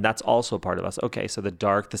sensual, and that's also a part of us. Okay, so the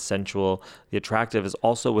dark, the sensual, the attractive is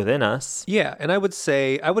also within us. Yeah, and I would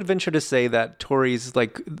venture to say that Tori's,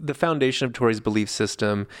 like, the foundation of Tori's belief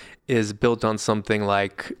system is built on something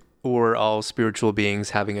like, or all spiritual beings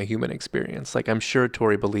having a human experience. Like, I'm sure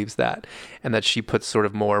Tori believes that, and that she puts sort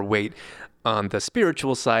of more weight on the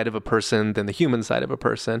spiritual side of a person than the human side of a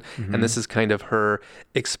person. Mm-hmm. And this is kind of her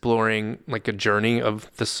exploring like a journey of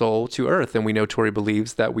the soul to Earth. And we know Tori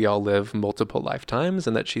believes that we all live multiple lifetimes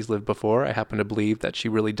and that she's lived before. I happen to believe that she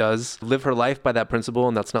really does live her life by that principle.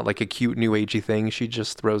 And that's not like a cute new agey thing she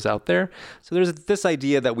just throws out there. So there's this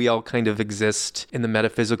idea that we all kind of exist in the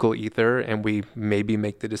metaphysical ether, and we maybe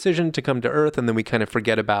make the decision to come to Earth, and then we kind of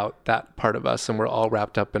forget about that part of us, and we're all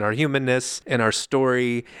wrapped up in our humanness and our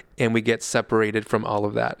story, and we get separated from all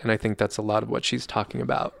of that. And I think that's a lot of what she's talking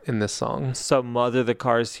about in this song. So Mother the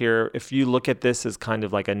Cars here, if you look at this as kind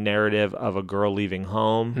of like a narrative of a girl leaving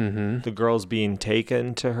home, mm-hmm. the girl's being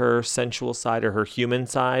taken to her sensual side or her human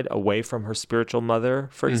side away from her spiritual mother,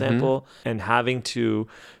 for example, and having to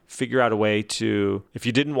figure out a way to, if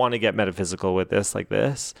you didn't want to get metaphysical with this, like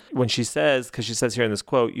this, when she says, because she says here in this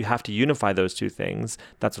quote, you have to unify those two things.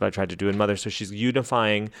 That's what I tried to do in Mother. So she's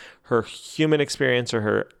unifying her human experience or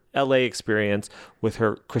her LA experience with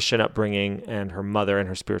her Christian upbringing and her mother and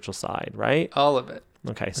her spiritual side, right? All of it.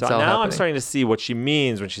 Okay, so now I'm starting to see what she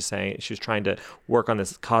means when she's saying she's trying to work on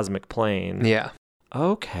this cosmic plane. Yeah.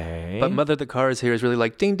 Okay. But Mother the Cars here is really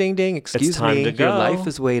like, ding, ding, ding, excuse time me, to go. Your life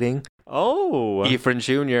is waiting. Oh. Ephraim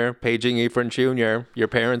Jr., paging Ephraim Jr., your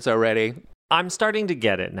parents are ready. I'm starting to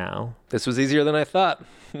get it now. This was easier than I thought.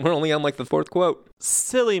 We're only on like the fourth quote.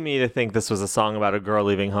 Silly me to think this was a song about a girl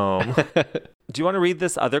leaving home. Do you want to read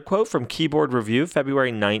this other quote from Keyboard Review,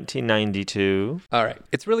 February 1992? All right.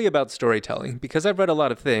 It's really about storytelling. Because I've read a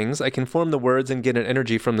lot of things, I can form the words and get an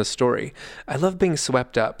energy from the story. I love being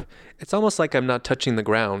swept up. It's almost like I'm not touching the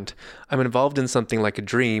ground. I'm involved in something like a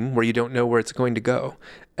dream where you don't know where it's going to go.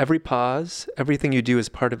 Every pause, everything you do is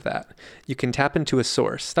part of that. You can tap into a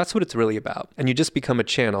source. That's what it's really about. And you just become a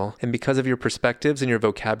channel. And because of your perspectives and your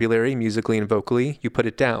vocabulary, musically and vocally, you put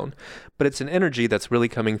it down. But it's an energy that's really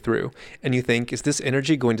coming through. And you think, is this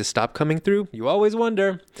energy going to stop coming through? You always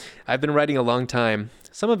wonder. I've been writing a long time.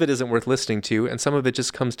 Some of it isn't worth listening to, and some of it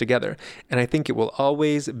just comes together. And I think it will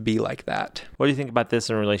always be like that. What do you think about this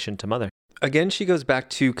in relation to Mother? Again, she goes back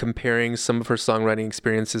to comparing some of her songwriting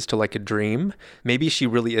experiences to like a dream. Maybe she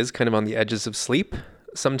really is kind of on the edges of sleep.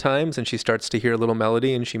 sometimes, and she starts to hear a little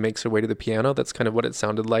melody and she makes her way to the piano. That's kind of what it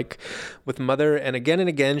sounded like with Mother. And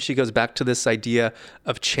again, she goes back to this idea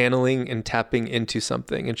of channeling and tapping into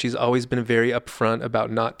something. And she's always been very upfront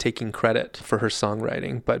about not taking credit for her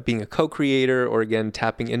songwriting, but being a co-creator or again,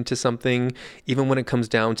 tapping into something, even when it comes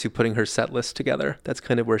down to putting her set list together. That's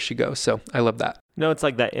kind of where she goes. So I love that. No, it's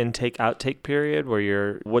like that intake outtake period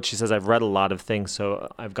where what she says, I've read a lot of things,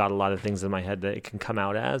 so I've got a lot of things in my head that it can come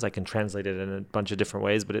out as. I can translate it in a bunch of different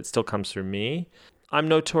ways, but it still comes through me. I'm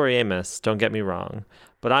no Tori Amos, don't get me wrong,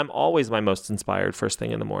 but I'm always my most inspired first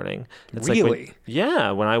thing in the morning. It's really?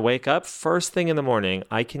 Like when I wake up first thing in the morning,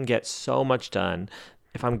 I can get so much done.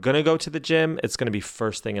 If I'm going to go to the gym, it's going to be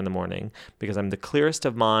first thing in the morning because I'm the clearest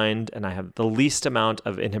of mind and I have the least amount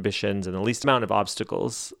of inhibitions and the least amount of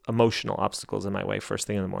obstacles, emotional obstacles in my way first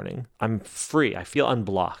thing in the morning. I'm free. I feel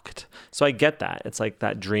unblocked. So I get that. It's like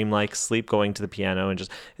that dreamlike sleep going to the piano and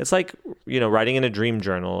just, it's like, writing in a dream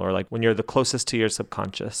journal or like when you're the closest to your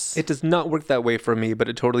subconscious. It does not work that way for me, but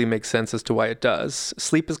it totally makes sense as to why it does.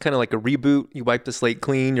 Sleep is kind of like a reboot. You wipe the slate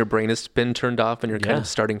clean, your brain has been turned off and you're kind of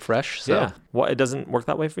starting fresh. So. Yeah. What, it doesn't work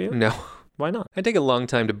that way for you? No. Why not? I take a long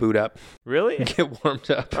time to boot up. Really? Get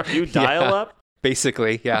warmed up. Are you dial up?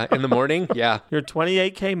 Basically, yeah. In the morning, yeah. Your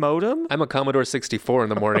 28K modem? I'm a Commodore 64 in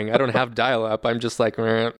the morning. I don't have dial up. I'm just like,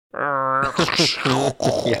 yeah.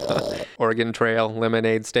 Oregon Trail,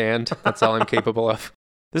 lemonade stand. That's all I'm capable of.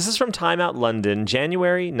 This is from Time Out London,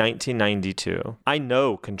 January 1992. I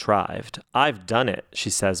know contrived. I've done it, she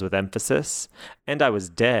says with emphasis. And I was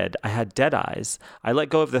dead. I had dead eyes. I let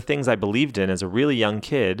go of the things I believed in as a really young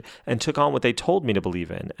kid and took on what they told me to believe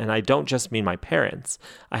in. And I don't just mean my parents.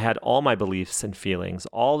 I had all my beliefs and feelings,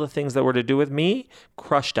 all the things that were to do with me,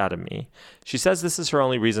 crushed out of me. She says this is her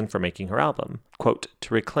only reason for making her album. Quote,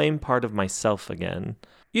 to reclaim part of myself again.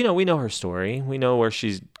 We know her story. We know where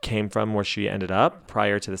she came from, where she ended up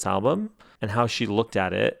prior to this album, and how she looked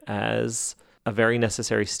at it as a very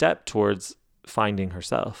necessary step towards finding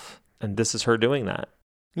herself. And this is her doing that.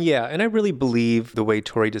 Yeah, and I really believe the way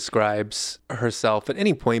Tori describes herself at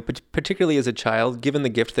any point, but particularly as a child, given the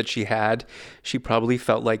gift that she had, she probably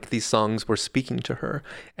felt like these songs were speaking to her.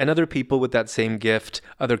 And other people with that same gift,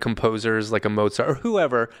 other composers like a Mozart or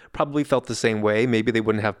whoever, probably felt the same way. Maybe they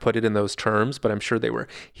wouldn't have put it in those terms, but I'm sure they were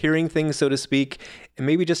hearing things, so to speak. And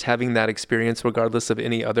maybe just having that experience, regardless of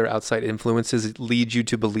any other outside influences, leads you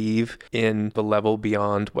to believe in the level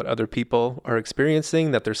beyond what other people are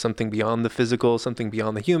experiencing, that there's something beyond the physical, something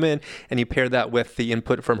beyond the human. And you pair that with the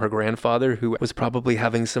input from her grandfather, who was probably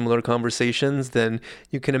having similar conversations, then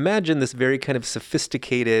you can imagine this very kind of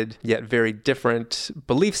sophisticated yet very different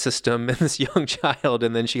belief system in this young child.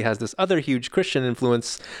 And then she has this other huge Christian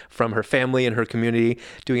influence from her family and her community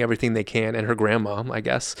doing everything they can, and her grandma, I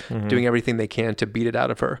guess, doing everything they can to beat it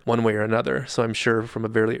out of her one way or another. So I'm sure from a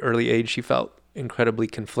very early age she felt incredibly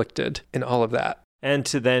conflicted in all of that. And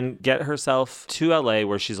to then get herself to LA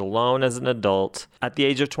where she's alone as an adult at the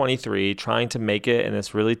age of 23, trying to make it in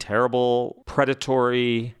this really terrible,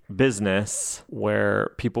 predatory business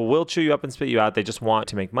where people will chew you up and spit you out. They just want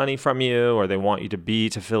to make money from you, or they want you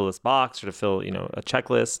to fill this box or to fill, a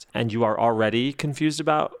checklist. And you are already confused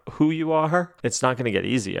about who you are. It's not going to get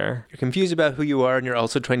easier. You're confused about who you are, and you're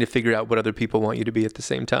also trying to figure out what other people want you to be at the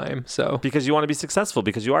same time. So because you want to be successful,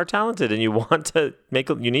 because you are talented and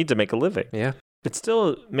you need to make a living. Yeah. It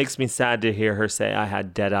still makes me sad to hear her say, I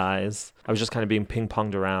had dead eyes. I was just kind of being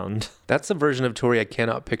ping-ponged around. That's a version of Tori I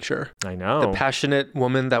cannot picture. I know. The passionate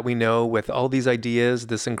woman that we know with all these ideas,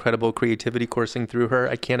 this incredible creativity coursing through her.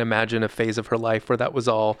 I can't imagine a phase of her life where that was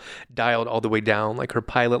all dialed all the way down. Like her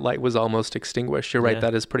pilot light was almost extinguished. You're right.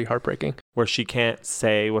 That is pretty heartbreaking. Where she can't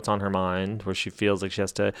say what's on her mind, where she feels like she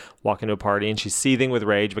has to walk into a party and she's seething with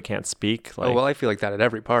rage but can't speak. I feel like that at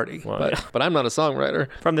every party. But I'm not a songwriter.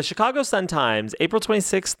 From the Chicago Sun-Times, April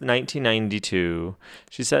 26th, 1992,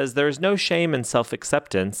 she says, there is no shame in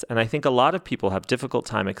self-acceptance, and I think a lot of people have difficult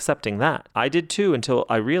time accepting that. I did too, until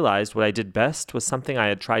I realized what I did best was something I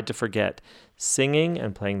had tried to forget, singing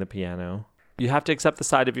and playing the piano. You have to accept the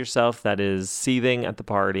side of yourself that is seething at the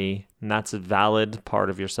party, and that's a valid part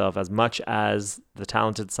of yourself as much as the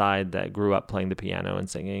talented side that grew up playing the piano and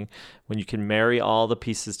singing. When you can marry all the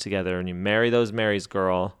pieces together and you marry those Marys,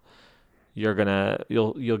 girl, you'll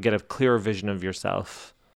get a clearer vision of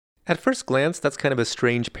yourself. At first glance, that's kind of a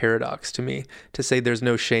strange paradox to me, to say there's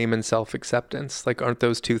no shame in self-acceptance. Like, aren't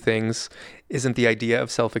those two things? Isn't the idea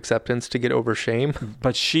of self-acceptance to get over shame?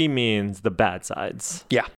 But she means the bad sides.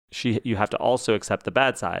 Yeah. you have to also accept the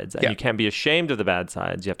bad sides, and you can't be ashamed of the bad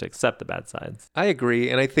sides. You have to accept the bad sides. I agree.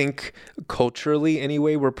 And I think culturally,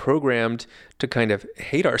 anyway, we're programmed to kind of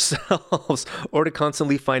hate ourselves or to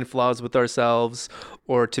constantly find flaws with ourselves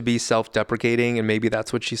or to be self-deprecating. And maybe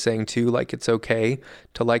that's what she's saying too. Like, it's okay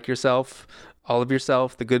to like yourself, all of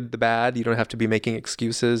yourself, the good, the bad. You don't have to be making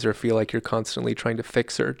excuses or feel like you're constantly trying to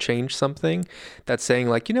fix or change something. That's saying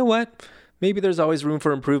like, you know what? Maybe there's always room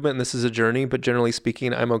for improvement and this is a journey, but generally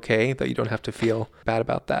speaking, I'm okay that you don't have to feel bad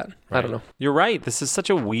about that. Right. I don't know. You're right. This is such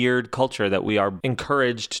a weird culture that we are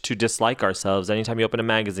encouraged to dislike ourselves. Anytime you open a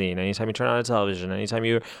magazine, anytime you turn on a television, anytime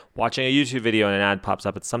you're watching a YouTube video and an ad pops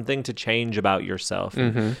up, it's something to change about yourself.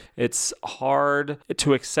 Mm-hmm. It's hard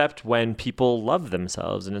to accept when people love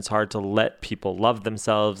themselves, and it's hard to let people love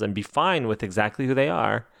themselves and be fine with exactly who they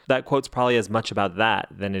are. That quote's probably as much about that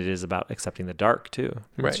than it is about accepting the dark too.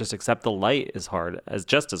 Right. It's just accept the light is hard, as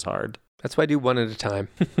just as hard. That's why I do one at a time.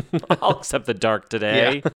 I'll accept the dark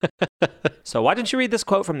today. Yeah. So why don't you read this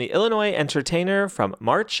quote from the Illinois Entertainer from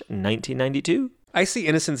March 1992? I see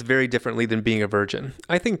innocence very differently than being a virgin.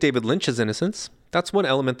 I think David Lynch is innocence. That's one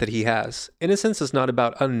element that he has. Innocence is not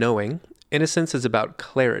about unknowing. Innocence is about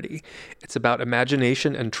clarity. It's about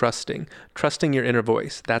imagination and trusting your inner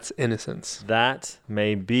voice. That's innocence. That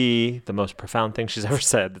may be the most profound thing she's ever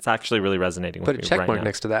said. It's actually really resonating with me right now. Put a check mark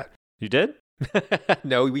next to that. You did?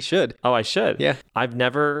 No, we should. Oh, I should? Yeah. I've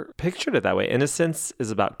never pictured it that way. Innocence is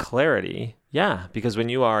about clarity. Yeah, because when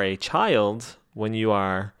you are a child, when you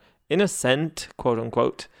are innocent, quote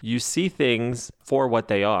unquote, you see things for what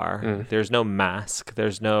they are. There's no mask.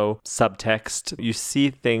 There's no subtext. You see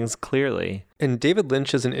things clearly. And David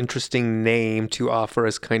Lynch is an interesting name to offer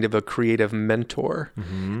as kind of a creative mentor.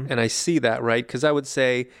 Mm-hmm. And I see that, right? Because I would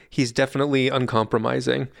say he's definitely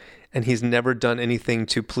uncompromising and he's never done anything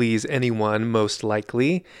to please anyone, most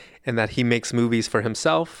likely, and that he makes movies for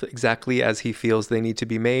himself exactly as he feels they need to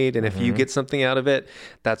be made. And if you get something out of it,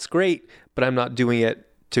 that's great, but I'm not doing it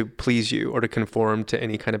to please you or to conform to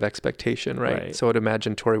any kind of expectation, right? So I'd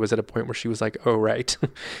imagine Tori was at a point where she was like, oh, right,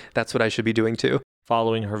 that's what I should be doing too.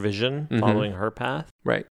 Following her vision, following her path.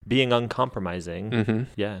 Right. Being uncompromising.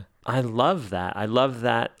 Yeah. I love that. I love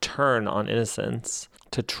that turn on innocence.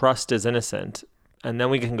 To trust is innocent. And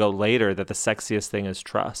then we can go later that the sexiest thing is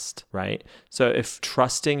trust, right? So if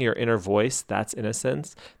trusting your inner voice, that's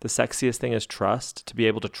innocence, the sexiest thing is trust, to be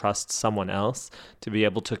able to trust someone else, to be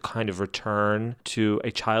able to kind of return to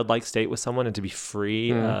a childlike state with someone and to be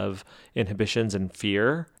free of inhibitions and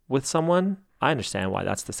fear with someone. I understand why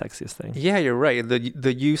that's the sexiest thing. Yeah, you're right.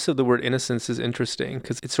 The use of the word innocence is interesting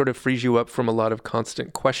because it sort of frees you up from a lot of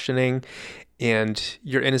constant questioning, and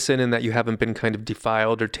you're innocent in that you haven't been kind of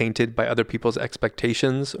defiled or tainted by other people's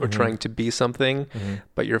expectations or trying to be something,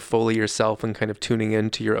 but you're fully yourself and kind of tuning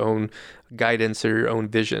into your own guidance or your own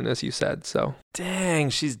vision, as you said. So,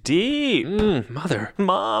 dang, she's deep. Mother.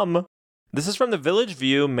 Mom. This is from the Village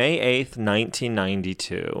View, May 8th,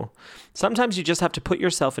 1992. Sometimes you just have to put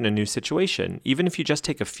yourself in a new situation, even if you just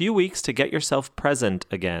take a few weeks to get yourself present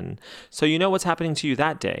again. So you know what's happening to you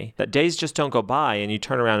that day. That days just don't go by and you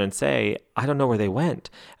turn around and say, I don't know where they went.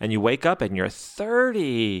 And you wake up and you're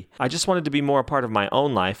 30. I just wanted to be more a part of my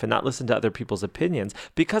own life and not listen to other people's opinions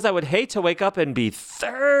because I would hate to wake up and be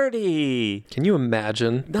 30. Can you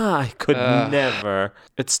imagine? Nah, I could never.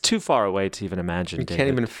 It's too far away to even imagine, You David. can't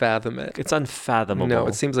even fathom it. It's unfathomable. No,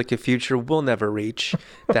 it seems like a future we'll never reach.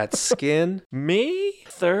 That skin. Me?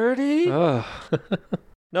 30? Oh.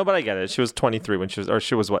 No, but I get it. She was 23 when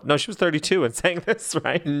she was what? No, she was 32 and saying this,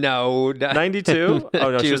 right? No. 92?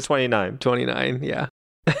 Oh, no, she was 29. 29, yeah.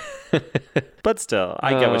 But still,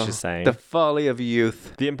 I get what she's saying. The folly of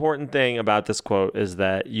youth. The important thing about this quote is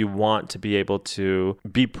that you want to be able to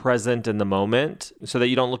be present in the moment so that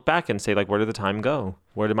you don't look back and say, like, where did the time go?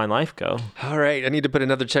 Where did my life go? All right, I need to put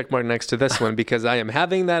another check mark next to this one because I am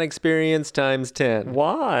having that experience times 10.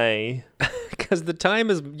 Why? Because the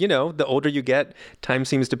time is, the older you get, time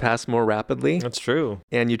seems to pass more rapidly. That's true.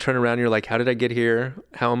 And you turn around and you're like, how did I get here?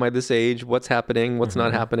 How am I this age? What's happening? What's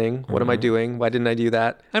not happening? What am I doing? Why didn't I do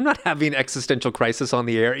that? I'm not having existential crisis on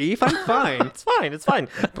the air, Eve. I'm fine. It's fine.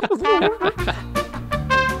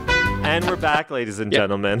 And we're back, ladies and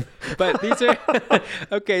gentlemen. But these are...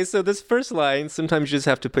 Okay, so this first line, sometimes you just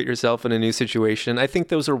have to put yourself in a new situation. I think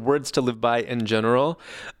those are words to live by in general,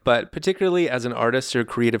 but particularly as an artist or a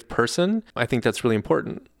creative person, I think that's really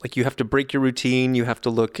important. Like, you have to break your routine. You have to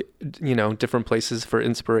look, different places for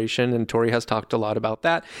inspiration. And Tori has talked a lot about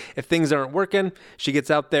that. If things aren't working, she gets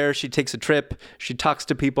out there, she takes a trip, she talks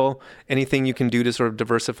to people. Anything you can do to sort of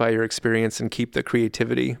diversify your experience and keep the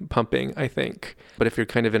creativity pumping, I think. But if you're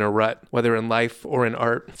kind of in a rut, that, whether in life or in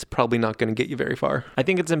art, it's probably not going to get you very far. I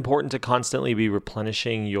think it's important to constantly be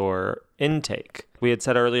replenishing your intake. We had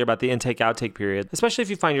said earlier about the intake-outtake period, especially if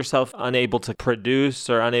you find yourself unable to produce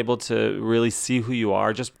or unable to really see who you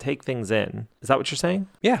are, just take things in. Is that what you're saying?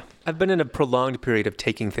 Yeah, I've been in a prolonged period of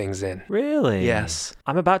taking things in. Really? Yes.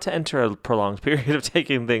 I'm about to enter a prolonged period of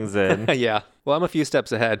taking things in. Yeah. Well, I'm a few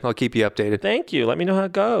steps ahead. I'll keep you updated. Thank you. Let me know how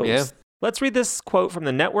it goes. Yeah. Let's read this quote from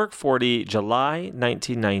the Network 40, July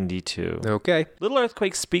 1992. Okay. Little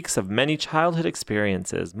Earthquake speaks of many childhood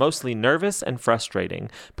experiences, mostly nervous and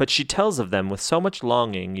frustrating, but she tells of them with so much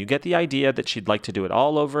longing, you get the idea that she'd like to do it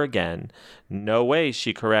all over again. No way,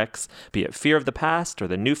 she corrects, be it fear of the past or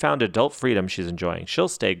the newfound adult freedom she's enjoying. She'll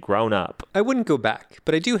stay grown up. I wouldn't go back,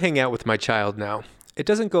 but I do hang out with my child now. It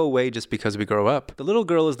doesn't go away just because we grow up. The little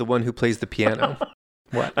girl is the one who plays the piano.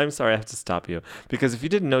 What? I'm sorry, I have to stop you. Because if you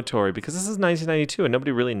didn't know Tori, because this is 1992 and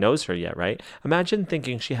nobody really knows her yet, right? Imagine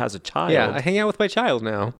thinking she has a child. Yeah, I hang out with my child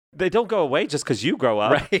now. They don't go away just because you grow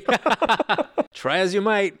up. Right. Try as you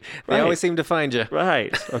might. They Right. always seem to find you.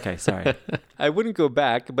 Right. Okay, sorry. I wouldn't go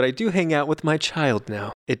back, but I do hang out with my child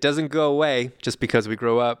now. It doesn't go away just because we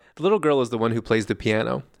grow up. The little girl is the one who plays the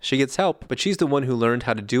piano. She gets help, but she's the one who learned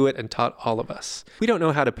how to do it and taught all of us. We don't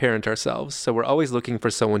know how to parent ourselves, so we're always looking for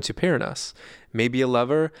someone to parent us. Maybe a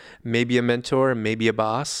lover, maybe a mentor, maybe a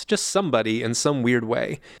boss, just somebody in some weird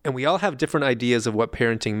way. And we all have different ideas of what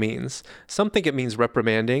parenting means. Some think it means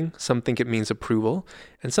reprimanding, some think it means approval,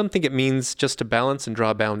 and some think it means just to balance and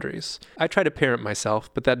draw boundaries. I try to parent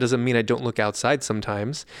myself, but that doesn't mean I don't look outside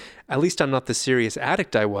sometimes. At least I'm not the serious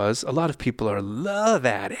addict I was. A lot of people are love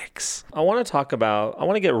addicts. I want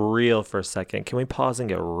to get real for a second. Can we pause and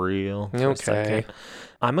get real for a second?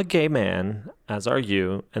 I'm a gay man, as are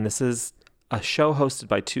you, and this is a show hosted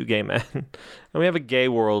by two gay men, and we have a gay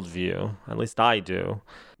worldview. At least I do.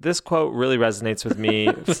 This quote really resonates with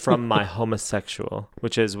me from my homosexual,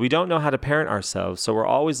 which is, we don't know how to parent ourselves, so we're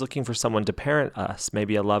always looking for someone to parent us,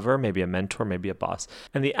 maybe a lover, maybe a mentor, maybe a boss.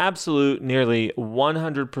 And the absolute nearly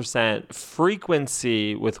 100%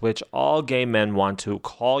 frequency with which all gay men want to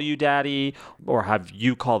call you daddy or have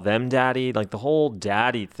you call them daddy, like the whole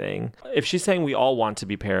daddy thing. If she's saying we all want to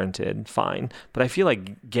be parented, fine, but I feel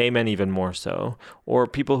like gay men even more so, or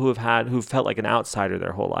people who've felt like an outsider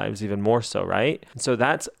their whole lives even more so, right? So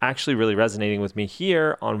that's actually really resonating with me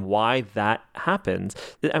here on why that happens.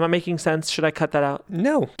 Am I making sense? Should I cut that out?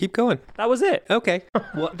 No, keep going. That was it. Okay.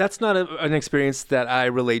 Well, that's not an experience that I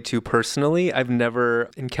relate to personally. I've never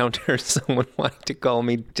encountered someone wanting to call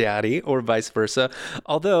me daddy or vice versa.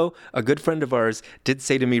 Although a good friend of ours did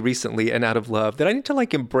say to me recently and out of love that I need to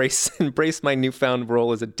like embrace my newfound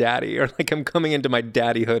role as a daddy, or like I'm coming into my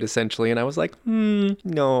daddyhood essentially. And I was like,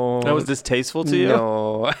 no. That was distasteful to you?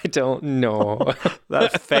 No, I don't know.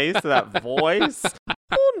 That face, that voice.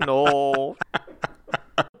 Oh, no.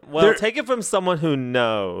 Well, take it from someone who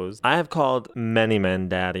knows. I have called many men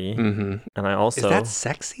daddy. Mm-hmm. And I also... Is that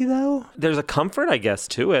sexy, though? There's a comfort, I guess,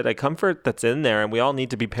 to it. A comfort that's in there. And we all need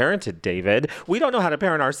to be parented, David. We don't know how to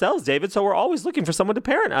parent ourselves, David. So we're always looking for someone to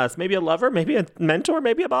parent us. Maybe a lover, maybe a mentor,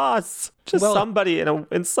 maybe a boss. Just somebody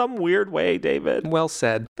in some weird way, David. Well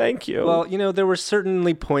said. Thank you. Well, there were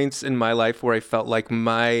certainly points in my life where I felt like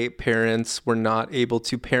my parents were not able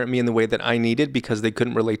to parent me in the way that I needed because they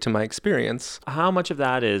couldn't relate to my experience. How much of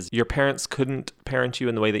that is your parents couldn't parent you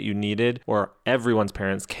in the way that you needed, or everyone's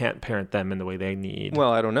parents can't parent them in the way they need?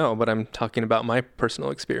 Well, I don't know, but I'm talking about my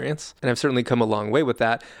personal experience. And I've certainly come a long way with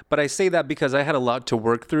that. But I say that because I had a lot to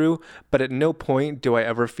work through, but at no point do I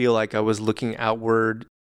ever feel like I was looking outward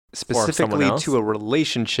specifically to a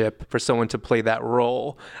relationship for someone to play that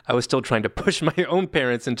role. I was still trying to push my own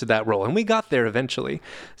parents into that role, and we got there eventually.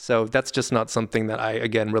 So that's just not something that I,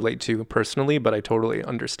 again, relate to personally, but I totally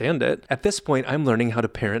understand it. At this point, I'm learning how to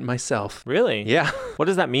parent myself. Really? Yeah. What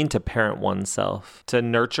does that mean to parent oneself? To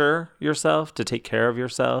nurture yourself, to take care of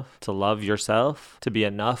yourself, to love yourself, to be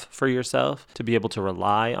enough for yourself, to be able to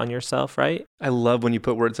rely on yourself, right? I love when you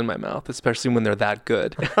put words in my mouth, especially when they're that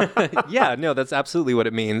good. Yeah, no, that's absolutely what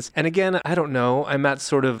it means. And again, I don't know. I'm at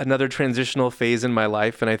sort of another transitional phase in my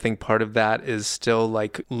life. And I think part of that is still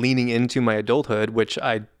like leaning into my adulthood, which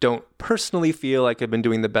I don't personally feel like I've been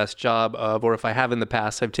doing the best job of, or if I have in the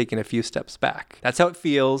past, I've taken a few steps back. That's how it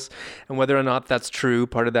feels. And whether or not that's true,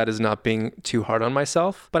 part of that is not being too hard on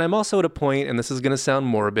myself. But I'm also at a point, and this is going to sound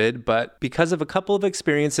morbid, but because of a couple of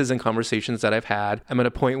experiences and conversations that I've had, I'm at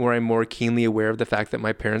a point where I'm more keenly aware of the fact that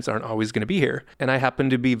my parents aren't always going to be here. And I happen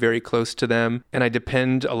to be very close to them, and I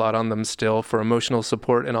depend a lot on them still for emotional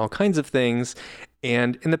support and all kinds of things.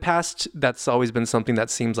 And in the past, that's always been something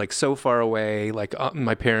that seems like so far away, like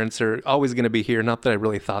my parents are always going to be here. Not that I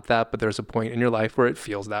really thought that, but there's a point in your life where it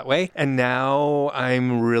feels that way. And now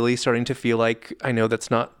I'm really starting to feel like I know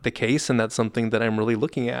that's not the case, and that's something that I'm really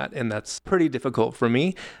looking at. And that's pretty difficult for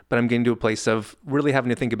me, but I'm getting to a place of really having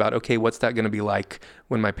to think about, okay, what's that going to be like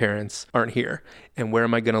when my parents aren't here? And where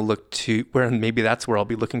am I going to look to, where maybe that's where I'll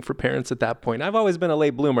be looking for parents at that point. I've always been a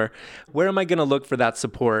late bloomer. Where am I going to look for that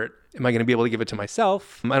support? Am I going to be able to give it to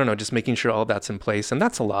myself? I don't know, just making sure all that's in place. And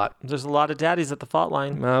that's a lot. There's a lot of daddies at the fault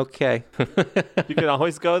line. Okay. You can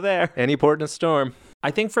always go there. Any port in a storm. I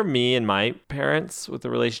think for me and my parents, with the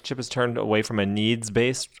relationship has turned away from a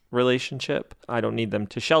needs-based relationship. I don't need them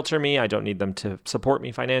to shelter me. I don't need them to support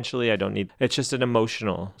me financially. It's just an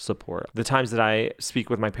emotional support. The times that I speak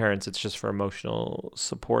with my parents, it's just for emotional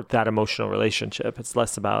support, that emotional relationship. It's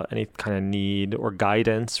less about any kind of need or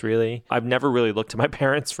guidance, really. I've never really looked to my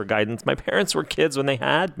parents for guidance. My parents were kids when they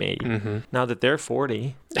had me. Mm-hmm. Now that they're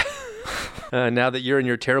 40... Now that you're in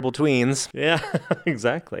your terrible tweens. Yeah,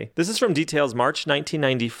 exactly. This is from Details, March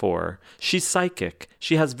 1994. She's psychic.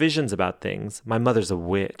 She has visions about things. My mother's a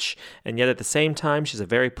witch. And yet at the same time, she's a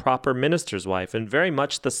very proper minister's wife and very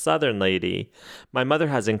much the Southern lady. My mother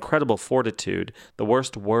has incredible fortitude. The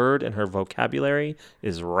worst word in her vocabulary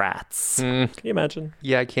is rats. Can you imagine?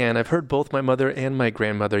 Yeah, I can. I've heard both my mother and my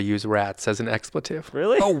grandmother use rats as an expletive.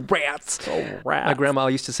 Really? Oh, rats. Oh, rats. My grandma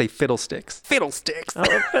used to say fiddlesticks. Fiddlesticks.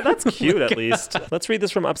 Oh, that's cute, at least. Let's read this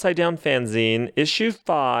from Upside Down Fanzine, issue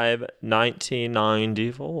 5,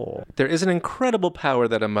 1994. There is an incredible power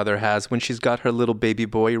that a mother has when she's got her little baby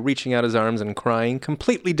boy reaching out his arms and crying,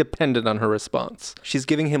 completely dependent on her response. She's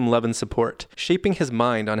giving him love and support, shaping his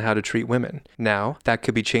mind on how to treat women. Now, that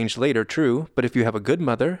could be changed later, true, but if you have a good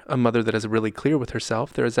mother, a mother that is really clear with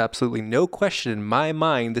herself, there is absolutely no question in my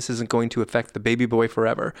mind this isn't going to affect the baby boy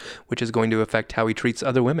forever, which is going to affect how he treats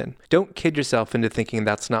other women. Don't kid yourself into thinking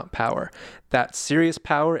that's not power. That's serious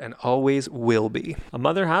power and always will be. A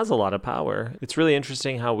mother has a lot of power. It's really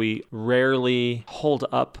interesting how we rarely hold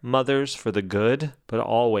up mothers for the good, but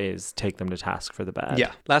always take them to task for the bad.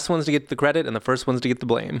 Yeah. Last ones to get the credit and the first ones to get the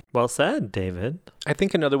blame. Well said, David. I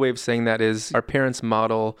think another way of saying that is our parents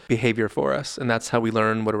model behavior for us, and that's how we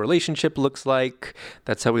learn what a relationship looks like.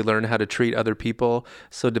 That's how we learn how to treat other people.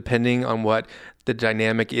 So depending on what the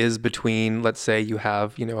dynamic is between, let's say you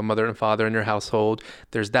have, a mother and father in your household,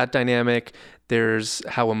 there's that dynamic. There's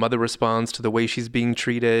how a mother responds to the way she's being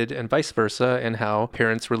treated and vice versa, and how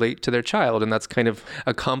parents relate to their child. And that's kind of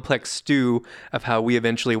a complex stew of how we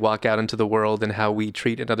eventually walk out into the world and how we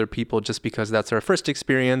treat other people, just because that's our first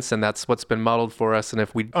experience and that's what's been modeled for us. And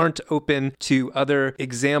if we aren't open to other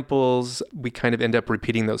examples, we kind of end up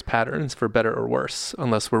repeating those patterns for better or worse,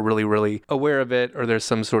 unless we're really, really aware of it or there's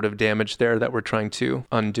some sort of damage there that we're trying to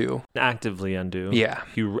undo. Actively undo. Yeah.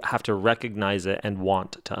 You have to recognize it and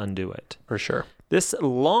want to undo it. For sure. This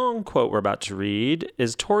long quote we're about to read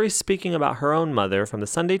is Tori speaking about her own mother from the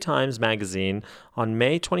Sunday Times Magazine on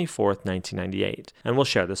May 24th, 1998. And we'll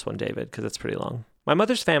share this one, David, because it's pretty long. My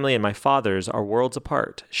mother's family and my father's are worlds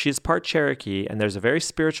apart. She is part Cherokee, and there's a very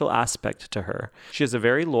spiritual aspect to her. She is a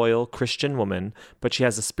very loyal Christian woman, but she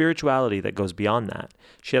has a spirituality that goes beyond that.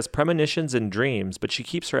 She has premonitions and dreams, but she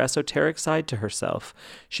keeps her esoteric side to herself.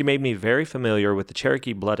 She made me very familiar with the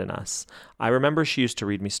Cherokee blood in us. I remember she used to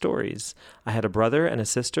read me stories. I had a brother and a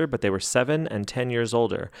sister, but they were 7 and 10 years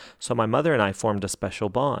older, so my mother and I formed a special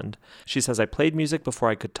bond. She says I played music before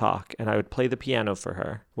I could talk, and I would play the piano for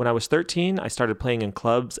her. When I was 13, I started playing in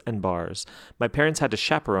clubs and bars. My parents had to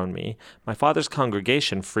chaperone me. My father's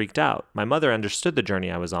congregation freaked out. My mother understood the journey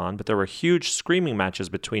I was on, but there were huge screaming matches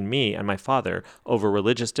between me and my father over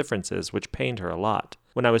religious differences, which pained her a lot.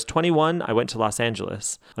 When I was 21, I went to Los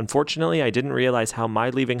Angeles. Unfortunately, I didn't realize how my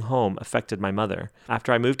leaving home affected my mother.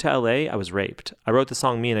 After I moved to LA, I was raped. I wrote the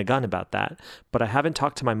song Me and a Gun about that, but I haven't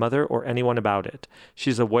talked to my mother or anyone about it.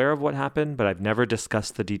 She's aware of what happened, but I've never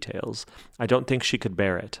discussed the details. I don't think she could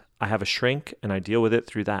bear it. I have a shrink, and I deal with it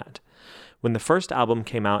through that. When the first album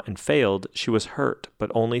came out and failed, she was hurt, but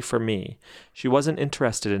only for me. She wasn't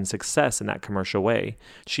interested in success in that commercial way.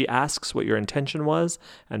 She asks what your intention was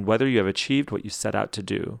and whether you have achieved what you set out to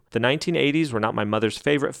do. The 1980s were not my mother's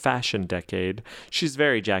favorite fashion decade. She's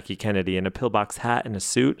very Jackie Kennedy in a pillbox hat and a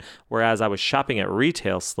suit, whereas I was shopping at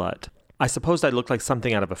retail slut. I supposed I looked like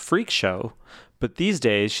something out of a freak show, But these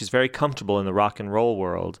days, she's very comfortable in the rock and roll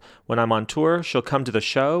world. When I'm on tour, she'll come to the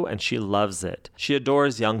show and she loves it. She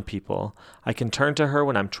adores young people. I can turn to her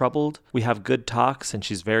when I'm troubled. We have good talks and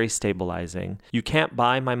she's very stabilizing. You can't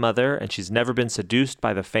buy my mother, and she's never been seduced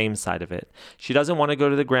by the fame side of it. She doesn't want to go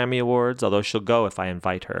to the Grammy Awards, although she'll go if I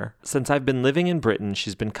invite her. Since I've been living in Britain,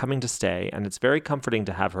 she's been coming to stay, and it's very comforting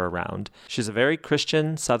to have her around. She's a very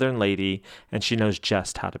Christian, Southern lady, and she knows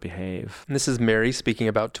just how to behave. And this is Mary speaking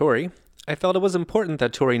about Tori. I felt it was important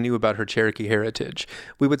that Tori knew about her Cherokee heritage.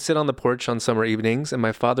 We would sit on the porch on summer evenings, and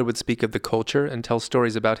my father would speak of the culture and tell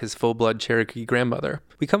stories about his full-blood Cherokee grandmother.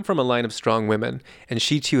 We come from a line of strong women, and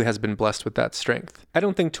she too has been blessed with that strength. I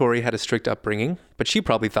don't think Tori had a strict upbringing, but she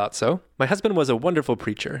probably thought so. My husband was a wonderful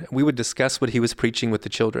preacher, and we would discuss what he was preaching with the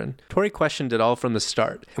children. Tori questioned it all from the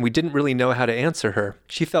start, and we didn't really know how to answer her.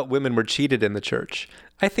 She felt women were cheated in the church.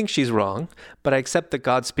 I think she's wrong, but I accept that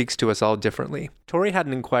God speaks to us all differently. Tori had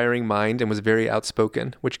an inquiring mind and was very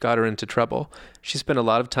outspoken, which got her into trouble. She spent a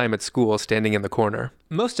lot of time at school standing in the corner.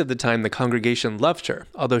 Most of the time, the congregation loved her,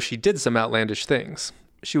 although she did some outlandish things.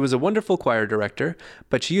 She was a wonderful choir director,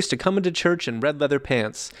 but she used to come into church in red leather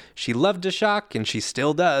pants. She loved to shock, and she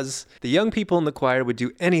still does. The young people in the choir would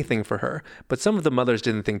do anything for her, but some of the mothers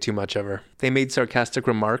didn't think too much of her. They made sarcastic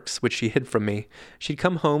remarks, which she hid from me. She'd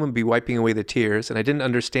come home and be wiping away the tears, and I didn't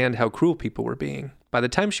understand how cruel people were being. By the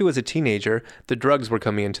time she was a teenager, the drugs were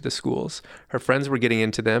coming into the schools. Her friends were getting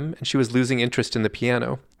into them, and she was losing interest in the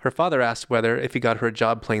piano. Her father asked whether, if he got her a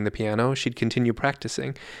job playing the piano, she'd continue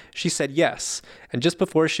practicing. She said yes, and just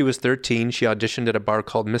before she was 13, she auditioned at a bar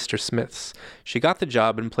called Mr. Smith's. She got the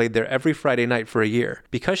job and played there every Friday night for a year.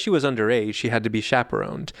 Because she was underage, she had to be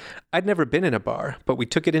chaperoned. I'd never been in a bar, but we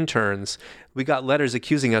took it in turns. We got letters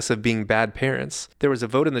accusing us of being bad parents. There was a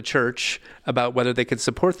vote in the church about whether they could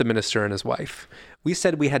support the minister and his wife. We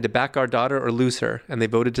said we had to back our daughter or lose her, and they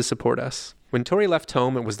voted to support us. When Tori left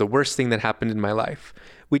home, it was the worst thing that happened in my life.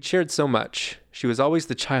 We'd shared so much. She was always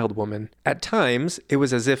the child woman. At times, it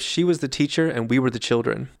was as if she was the teacher and we were the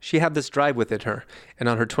children. She had this drive within her, and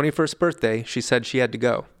on her 21st birthday, she said she had to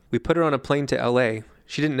go. We put her on a plane to LA.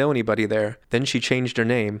 She didn't know anybody there. Then she changed her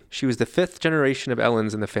name. She was the 5th generation of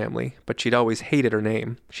Ellens in the family, but she'd always hated her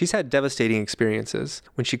name. She's had devastating experiences.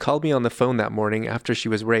 When she called me on the phone that morning after she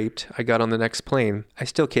was raped, I got on the next plane. I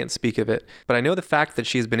still can't speak of it, but I know the fact that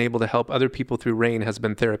she has been able to help other people through rain has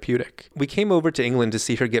been therapeutic. We came over to England to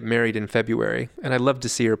see her get married in February, and I love to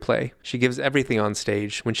see her play. She gives everything on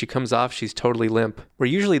stage. When she comes off, she's totally limp. We're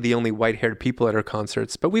usually the only white-haired people at her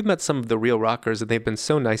concerts, but we've met some of the real rockers and they've been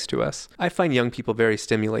so nice to us. I find young people very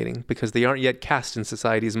stimulating because they aren't yet cast in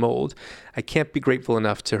society's mold. I can't be grateful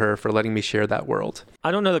enough to her for letting me share that world. I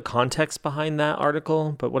don't know the context behind that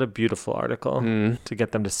article, but what a beautiful article to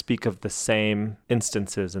get them to speak of the same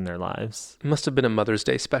instances in their lives. It must have been a Mother's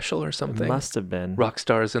Day special or something. It must have been. Rock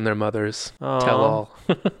stars and their mothers. Aww. Tell all.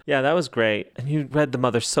 Yeah, that was great. And you read the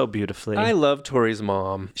mother so beautifully. I love Tori's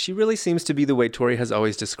mom. She really seems to be the way Tori has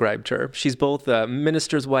always described her. She's both a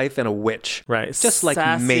minister's wife and a witch. Right. Just like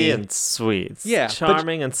sassy me. And sweet. Yeah.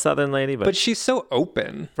 Charming and Southern lady. But she's so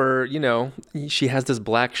open for, she has this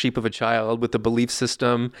black sheep of a child with a belief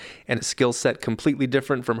system and a skill set completely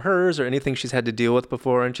different from hers or anything she's had to deal with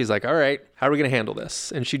before. And she's like, all right, how are we going to handle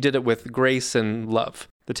this? And she did it with grace and love.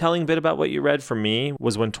 The telling bit about what you read for me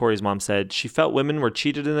was when Tori's mom said, she felt women were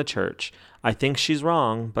cheated in the church. I think she's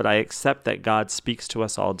wrong, but I accept that God speaks to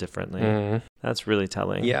us all differently. That's really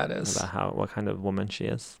telling. Yeah, it is. About what kind of woman she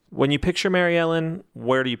is. When you picture Mary Ellen,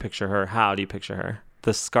 where do you picture her? How do you picture her?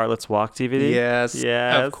 The Scarlet's Walk DVD? Yes,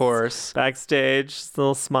 of course. Backstage,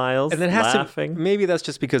 little smiles, and then laughing. Maybe that's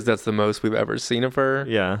just because that's the most we've ever seen of her.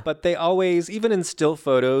 Yeah. But they always, even in still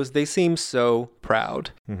photos, they seem so proud.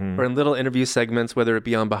 Or in little interview segments, whether it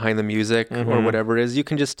be on Behind the Music or whatever it is, you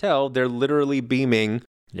can just tell they're literally beaming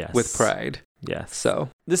with pride. Yes. So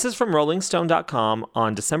this is from RollingStone.com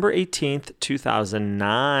on December 18th,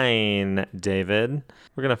 2009, David.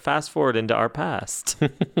 We're going to fast forward into our past.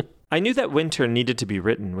 I knew that winter needed to be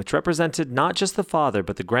written, which represented not just the father,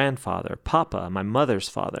 but the grandfather, Papa, my mother's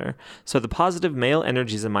father. So the positive male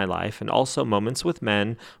energies in my life, and also moments with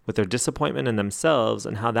men, with their disappointment in themselves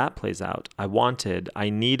and how that plays out. I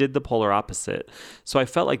needed the polar opposite. So I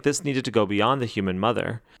felt like this needed to go beyond the human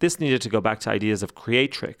mother. This needed to go back to ideas of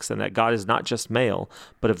creatrix, and that God is not just male,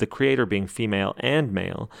 but of the creator being female and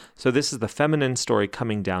male. So this is the feminine story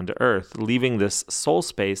coming down to earth, leaving this soul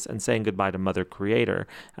space and saying goodbye to Mother Creator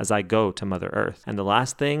as I go to Mother Earth. And the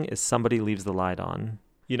last thing is somebody leaves the light on.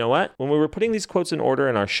 You know what? When we were putting these quotes in order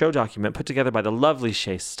in our show document put together by the lovely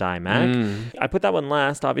Shay Stymack, I put that one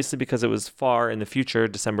last, obviously because it was far in the future,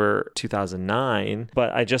 December 2009.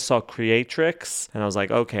 But I just saw Creatrix and I was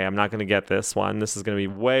like, okay, I'm not going to get this one. This is going to be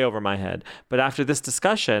way over my head. But after this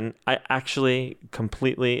discussion, I actually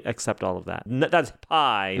completely accept all of that. That's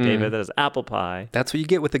pie, David. That is apple pie. That's what you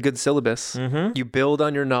get with a good syllabus. You build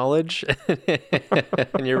on your knowledge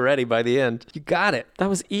and you're ready by the end. You got it. That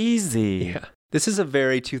was easy. Yeah. This is a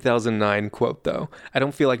very 2009 quote, though. I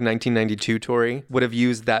don't feel like 1992 Tori would have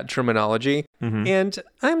used that terminology. And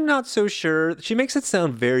I'm not so sure. She makes it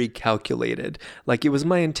sound very calculated. Like it was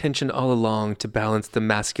my intention all along to balance the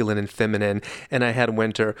masculine and feminine, and I had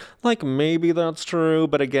winter. Like maybe that's true,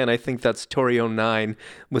 but again, I think that's Tori 09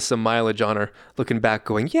 with some mileage on her, looking back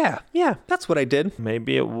going, yeah, that's what I did.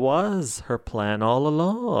 Maybe it was her plan all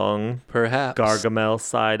along. Perhaps. Gargamel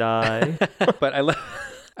side-eye. But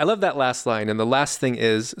I love that last line, and the last thing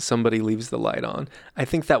is somebody leaves the light on. I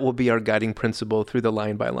think that will be our guiding principle through the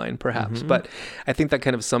line by line, perhaps. But I think that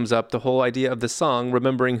kind of sums up the whole idea of the song,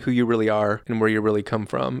 remembering who you really are and where you really come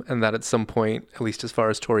from, and that at some point, at least as far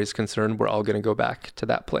as Tori is concerned, we're all going to go back to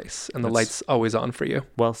that place, and the light's always on for you.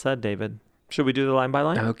 Well said, David. Should we do the line by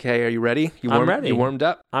line? Okay, are you ready? I'm ready. You warmed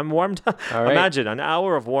up? I'm warmed up. All right. Imagine an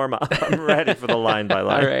hour of warm-up. I'm ready for the line by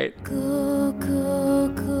line. All right. Go, go,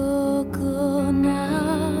 go, go now.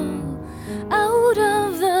 Out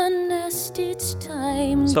of the nest, it's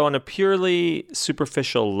time. So on a purely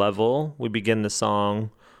superficial level, we begin the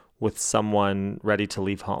song with someone ready to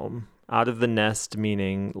leave home. Out of the nest,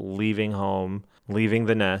 meaning leaving home, leaving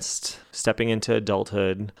the nest, stepping into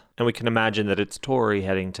adulthood. And we can imagine that it's Tori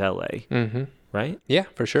heading to LA, right? Yeah,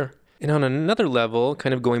 for sure. And on another level,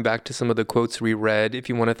 kind of going back to some of the quotes we read, if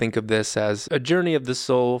you want to think of this as a journey of the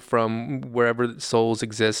soul from wherever souls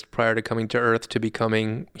exist prior to coming to Earth to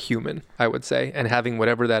becoming human, I would say, and having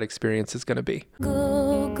whatever that experience is going to be.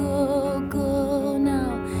 Go, go, go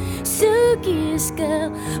now. Silky's girl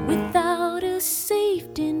without a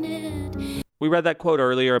safety net. We read that quote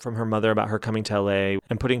earlier from her mother about her coming to LA,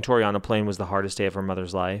 and putting Tori on a plane was the hardest day of her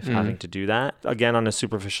mother's life, having to do that. Again, on a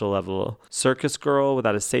superficial level, circus girl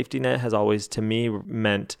without a safety net has always, to me,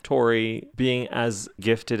 meant Tori being as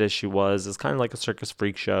gifted as she was, is kind of like a circus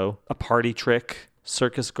freak show, a party trick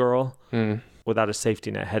circus girl. Without a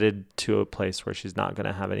safety net, headed to a place where she's not going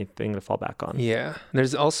to have anything to fall back on. Yeah.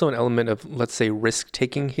 There's also an element of, let's say,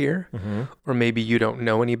 risk-taking here. Or maybe you don't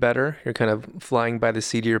know any better. You're kind of flying by the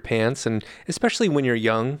seat of your pants. And especially when you're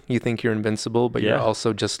young, you think you're invincible, but you're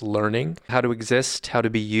also just learning how to exist, how to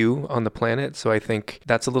be you on the planet. So I think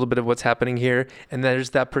that's a little bit of what's happening here. And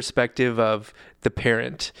there's that perspective of the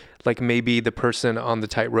parent. Like maybe the person on the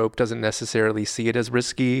tightrope doesn't necessarily see it as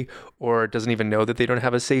risky or doesn't even know that they don't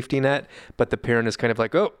have a safety net, but the parent is kind of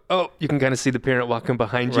like, oh, you can kind of see the parent walking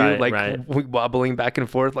behind you, wobbling back and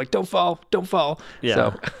forth, like, don't fall. Yeah.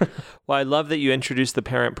 So. Well, I love that you introduced the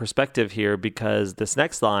parent perspective here, because this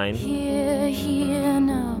next line, Here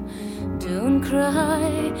now, don't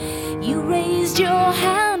cry. You raised your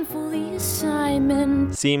hand for the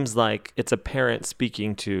assignment. seems like it's a parent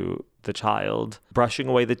speaking to the child, brushing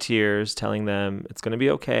away the tears, telling them it's going to be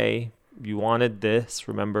okay. You wanted this,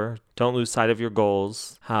 remember? Don't lose sight of your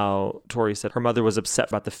goals. How Tori said her mother was upset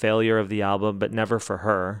about the failure of the album, but never for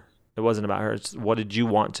her. It wasn't about her. It's what did you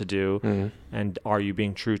want to do? And are you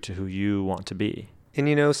being true to who you want to be? And,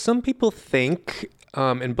 you know, some people think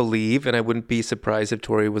and believe, and I wouldn't be surprised if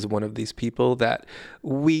Tori was one of these people, that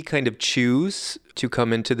we kind of choose to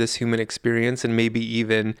come into this human experience and maybe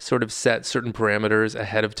even sort of set certain parameters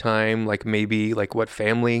ahead of time, like maybe like what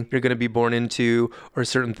family you're going to be born into or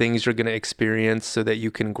certain things you're going to experience so that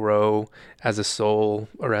you can grow as a soul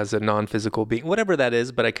or as a non-physical being, whatever that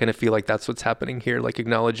is. But I kind of feel like that's what's happening here, like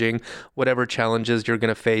acknowledging whatever challenges you're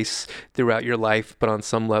going to face throughout your life, but on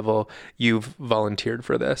some level you've volunteered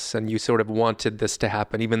for this and you sort of wanted this to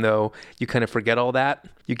happen, even though you kind of forget all that.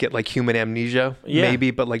 You get like human amnesia,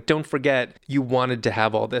 maybe, but like don't forget you wanted to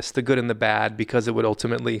have all this, the good and the bad, because it would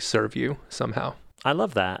ultimately serve you somehow. I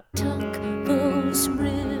love that. Tuck those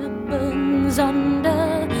ribbons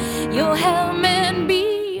under your helmet,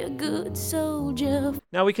 be a good soldier.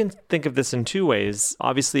 Now we can think of this in two ways.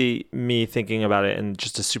 Obviously, me thinking about it in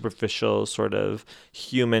just a superficial sort of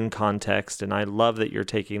human context, and I love that you're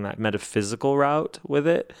taking that metaphysical route with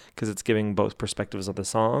it because it's giving both perspectives of the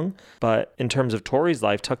song. But in terms of Tori's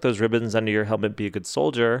life, tuck those ribbons under your helmet, be a good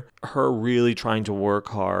soldier, her really trying to work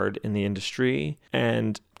hard in the industry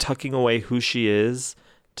and tucking away who she is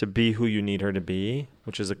to be who you need her to be,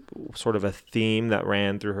 which is a sort of a theme that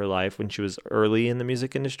ran through her life when she was early in the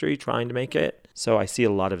music industry trying to make it. So I see a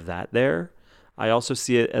lot of that there. I also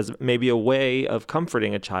see it as maybe a way of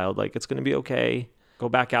comforting a child. Like, it's going to be okay. Go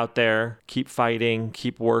back out there, keep fighting,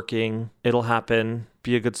 keep working. It'll happen.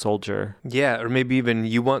 Be a good soldier. Yeah, or maybe even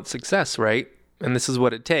you want success, right? And this is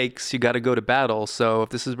what it takes. You got to go to battle. So if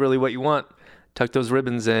this is really what you want, tuck those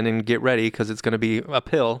ribbons in and get ready because it's going to be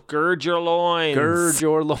uphill. Gird your loins. Gird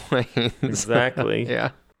your loins. Exactly. Yeah.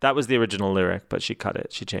 That was the original lyric, but she cut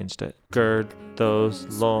it. She changed it. Gird those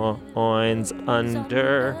loins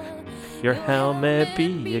under your helmet.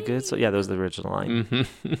 Be a good soldier. Yeah, that was the original line.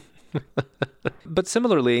 Mm-hmm. But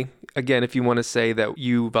similarly, again, if you want to say that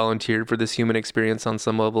you volunteered for this human experience on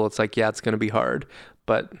some level, it's like, yeah, it's going to be hard,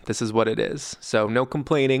 but this is what it is. So no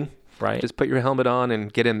complaining. Right. Just put your helmet on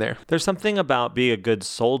and get in there. There's something about being a good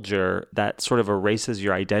soldier that sort of erases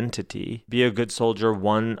your identity. Be a good soldier,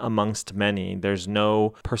 one amongst many. There's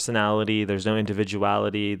no personality. There's no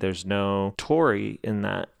individuality. There's no Tory in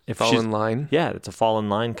that. If fall in line. Yeah, it's a fall in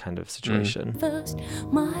line kind of situation. First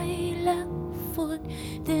my left foot,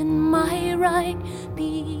 then my right,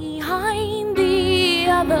 behind the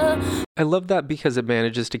other. I love that because it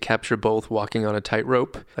manages to capture both walking on a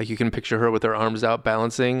tightrope. Like you can picture her with her arms out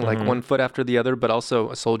balancing, like one foot after the other, but also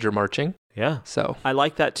a soldier marching. Yeah. So I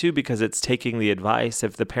like that too because it's taking the advice.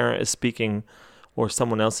 If the parent is speaking or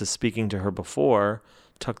someone else is speaking to her before,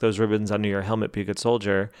 tuck those ribbons under your helmet, be a good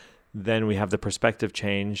soldier. Then we have the perspective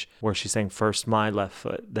change where she's saying first my left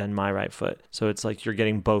foot, then my right foot. So it's like you're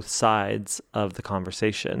getting both sides of the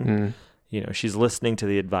conversation. You know, she's listening to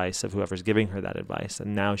the advice of whoever's giving her that advice,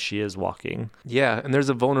 and now she is walking. Yeah, and there's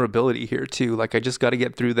a vulnerability here too. Like, I just got to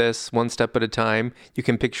get through this one step at a time. You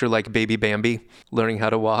can picture like baby Bambi learning how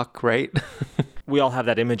to walk, right? We all have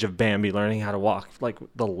that image of Bambi learning how to walk, like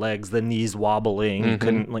the legs, the knees wobbling. He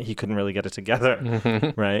couldn't really get it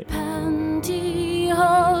together, right?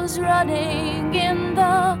 Pantyhose running in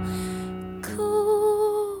the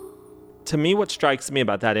cool. To me, what strikes me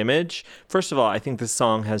about that image, first of all, I think this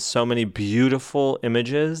song has so many beautiful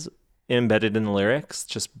images embedded in the lyrics.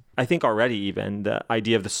 Just, I think already even the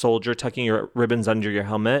idea of the soldier tucking your ribbons under your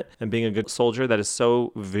helmet and being a good soldier, that is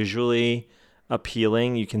so visually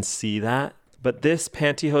appealing. You can see that. But this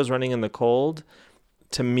pantyhose running in the cold,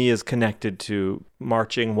 to me, is connected to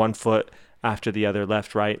marching one foot after the other,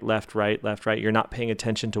 left, right, left, right, left, right. You're not paying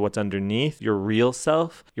attention to what's underneath your real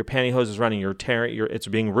self. Your pantyhose is running, you're tearing, it's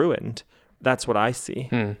being ruined. That's what I see.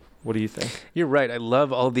 What do you think? You're right. I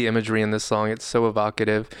love all the imagery in this song. It's so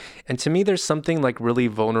evocative. And to me, there's something like really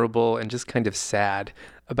vulnerable and just kind of sad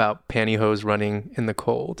about pantyhose running in the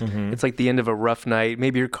cold. It's like the end of a rough night.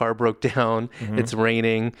 Maybe your car broke down. It's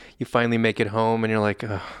raining. You finally make it home and you're like,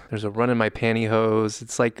 oh, there's a run in my pantyhose.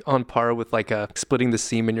 It's like on par with like a splitting the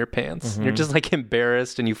seam in your pants. You're just like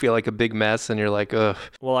embarrassed and you feel like a big mess and you're like, ugh.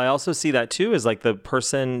 Well, I also see that too, is like the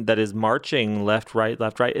person that is marching left, right,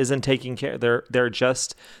 isn't taking care.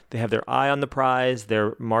 They have their eye on the prize.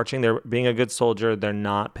 They're marching. They're being a good soldier. They're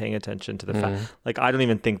not paying attention to the fact. Like, I don't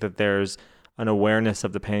even think that there's an awareness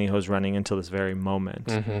of the pantyhose running until this very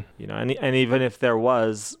moment, you know, and even if there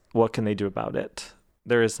was, what can they do about it?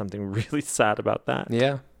 There is something really sad about that.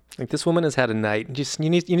 Yeah. Like, this woman has had a night. You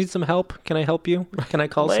need some help? Can I help you? Can I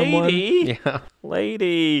call Lady. someone? Yeah.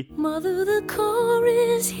 Lady. Mother, the car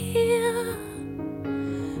is here.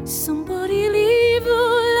 Somebody leave the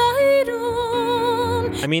light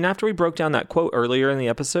on. I mean, after we broke down that quote earlier in the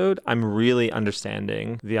episode, I'm really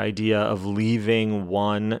understanding the idea of leaving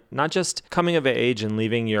one, not just coming of age and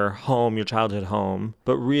leaving your home, your childhood home,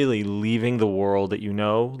 but really leaving the world that you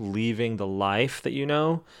know, leaving the life that you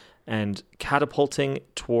know, and catapulting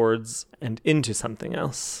towards and into something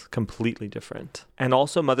else completely different. And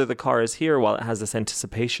also, Mother, the car is here, while it has this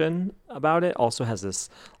anticipation about it, also has this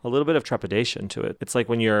a little bit of trepidation to it. It's like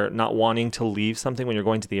when you're not wanting to leave something when you're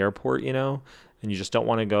going to the airport, you know, and you just don't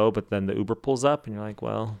want to go, but then the Uber pulls up and you're like,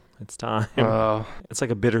 well, it's time. It's like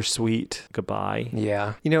a bittersweet goodbye.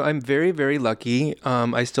 Yeah. You know, I'm very, very lucky.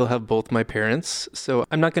 I still have both my parents. So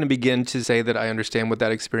I'm not going to begin to say that I understand what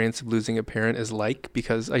that experience of losing a parent is like,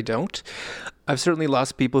 because I don't. I've certainly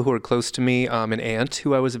lost people who are close to me. An aunt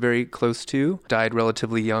who I was very close to died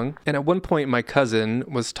relatively young. And at one point, my cousin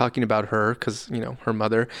was talking about her, because, you know, her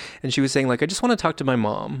mother, and she was saying, like, I just want to talk to my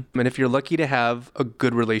mom. And if you're lucky to have a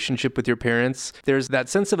good relationship with your parents, there's that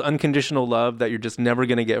sense of unconditional love that you're just never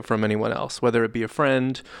going to get from anyone else, whether it be a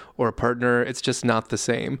friend or a partner. It's just not the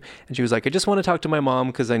same. And she was like, I just want to talk to my mom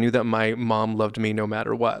because I knew that my mom loved me no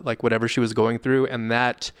matter what, like whatever she was going through. And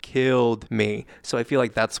that killed me. So I feel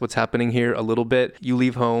like that's what's happening here a little bit. You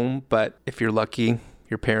leave home, but if you're lucky,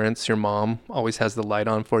 your parents, your mom always has the light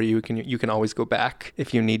on for you. You can always go back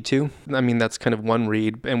if you need to. I mean, that's kind of one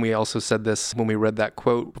read. And we also said this when we read that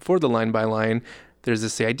quote before the line by line. There's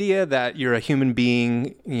this idea that you're a human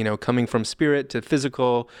being, coming from spirit to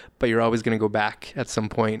physical, but you're always going to go back at some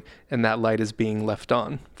point, and that light is being left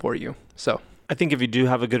on for you. So I think if you do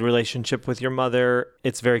have a good relationship with your mother,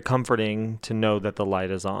 it's very comforting to know that the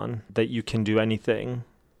light is on, that you can do anything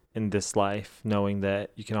in this life, knowing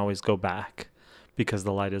that you can always go back because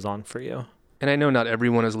the light is on for you. And I know not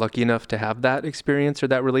everyone is lucky enough to have that experience or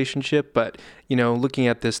that relationship, but, looking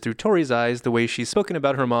at this through Tori's eyes, the way she's spoken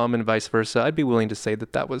about her mom and vice versa, I'd be willing to say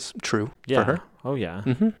that that was true for her. Oh, yeah.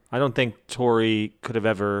 Mm-hmm. I don't think Tori could have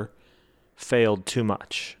ever failed too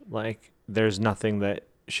much. Like, there's nothing that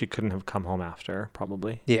she couldn't have come home after,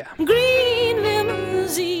 probably. Yeah. Green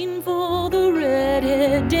limousine for the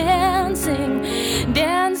redhead dancing,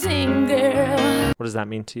 dancing girl. What does that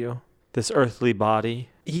mean to you? This earthly body?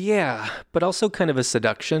 Yeah, but also kind of a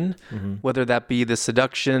seduction, whether that be the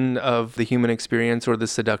seduction of the human experience or the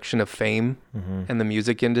seduction of fame and the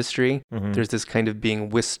music industry. There's this kind of being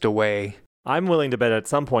whisked away. I'm willing to bet at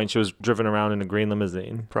some point she was driven around in a green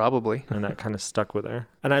limousine. Probably. And that kind of stuck with her.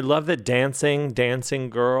 And I love that dancing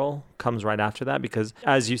girl comes right after that because,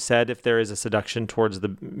 as you said, if there is a seduction towards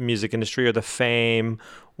the music industry or the fame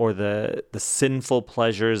or the sinful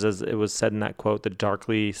pleasures, as it was said in that quote, the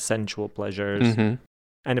darkly sensual pleasures,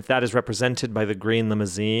 and if that is represented by the green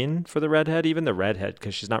limousine for the redhead, even the redhead,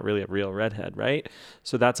 because she's not really a real redhead, right?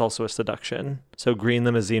 So that's also a seduction. So green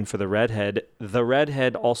limousine for the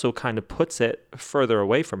redhead also kind of puts it further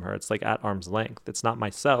away from her. It's like at arm's length. It's not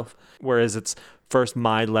myself. Whereas it's first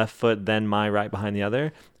my left foot, then my right behind the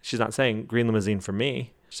other. She's not saying green limousine for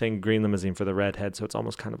me. She's saying green limousine for the redhead. So it's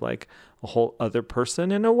almost kind of like a whole other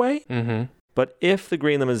person in a way. But if the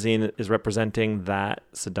green limousine is representing that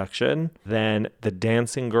seduction, then the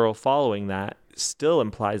dancing girl following that still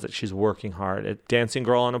implies that she's working hard. A dancing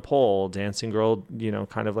girl on a pole, dancing girl,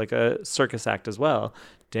 kind of like a circus act as well.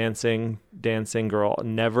 Dancing girl,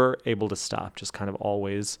 never able to stop, just kind of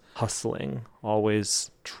always hustling,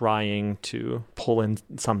 always trying to pull in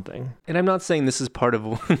something. And I'm not saying this is part of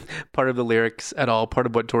the lyrics at all, part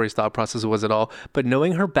of what Tori's thought process was at all, but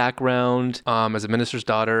knowing her background as a minister's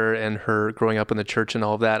daughter and her growing up in the church and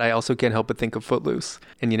all of that, I also can't help but think of Footloose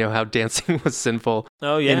and how dancing was sinful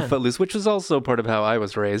in Footloose, which was also part of how I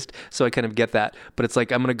was raised. So I kind of get that, but it's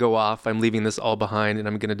like, I'm going to go off, I'm leaving this all behind, and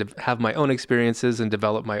I'm going to have my own experiences and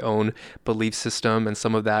develop my own belief system, and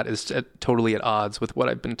some of that is totally at odds with what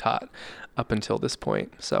I've been taught up until this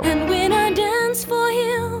point. So And when I dance for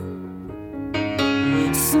him,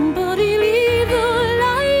 somebody leave the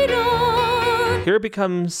light on. Here it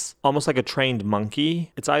becomes almost like a trained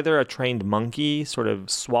monkey. It's either a trained monkey sort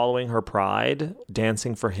of swallowing her pride,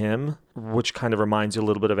 dancing for him, which kind of reminds you a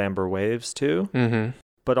little bit of Amber Waves too.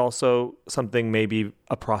 But also something maybe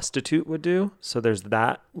a prostitute would do. So there's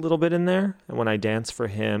that little bit in there. And when I dance for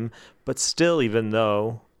him, but still, even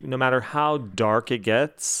though, no matter how dark it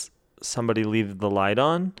gets, somebody leave the light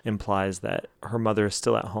on implies that her mother is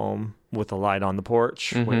still at home with the light on the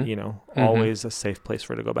porch, always a safe place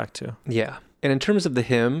for her to go back to. Yeah. And in terms of the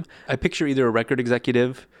hymn, I picture either a record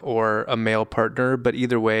executive or a male partner, but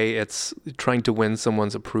either way, it's trying to win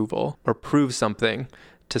someone's approval or prove something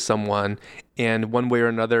to someone, and one way or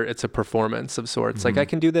another it's a performance of sorts. Like, I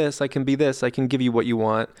can do this, I can be this, I can give you what you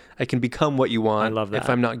want, I can become what you want. I love that. If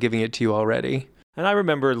I'm not giving it to you already. And I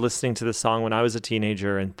remember listening to the song when I was a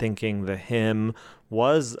teenager and thinking the hymn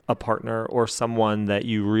was a partner or someone that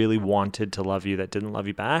you really wanted to love you that didn't love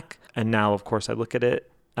you back. And now, of course, I look at it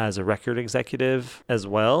as a record executive as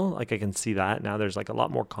well. Like, I can see that now. There's like a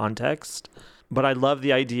lot more context. But I love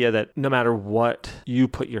the idea that no matter what you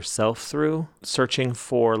put yourself through, searching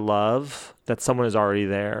for love, that someone is already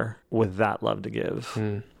there with that love to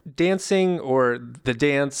give. Dancing, or the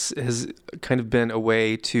dance, has kind of been a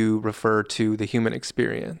way to refer to the human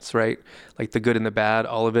experience, right? Like the good and the bad,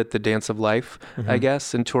 all of it, the dance of life, I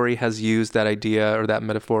guess. And Tori has used that idea or that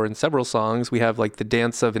metaphor in several songs. We have like the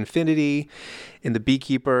dance of infinity in The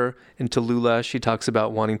Beekeeper. In Tallulah, she talks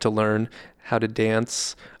about wanting to learn how to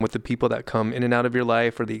dance with the people that come in and out of your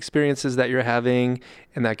life or the experiences that you're having.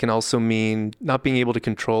 And that can also mean not being able to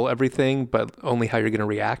control everything, but only how you're going to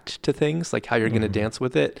react to things, like how you're going to dance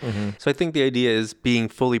with it. So I think the idea is being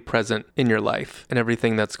fully present in your life and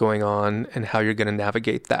everything that's going on and how you're going to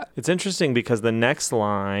navigate that. It's interesting because the next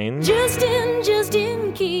line... Just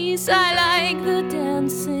in case I like the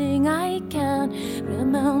dancing, I can't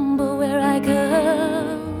remember where I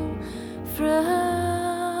come from.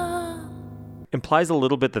 implies a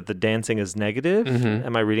little bit that the dancing is negative.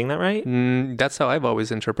 Am I reading that right? That's how I've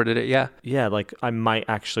always interpreted it, yeah. Yeah, like I might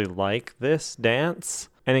actually like this dance.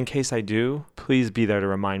 And in case I do, please be there to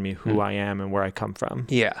remind me who I am and where I come from.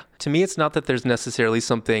 Yeah. To me, it's not that there's necessarily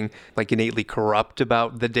something like innately corrupt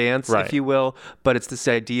about the dance, Right. if you will, but it's this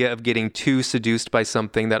idea of getting too seduced by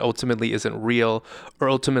something that ultimately isn't real or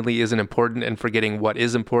ultimately isn't important and forgetting what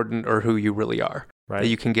is important or who you really are. Right. That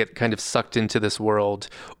you can get kind of sucked into this world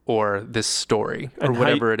or this story or And how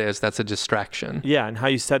whatever it is that's a distraction. Yeah, and how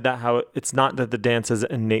you said that, how it's not that the dance is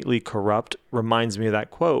innately corrupt, reminds me of that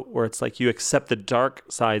quote where it's like you accept the dark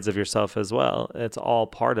sides of yourself as well. It's all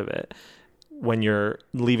part of it. When you're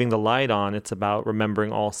leaving the light on, it's about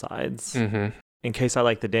remembering all sides. Mm-hmm. In case I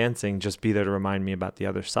like the dancing, just be there to remind me about the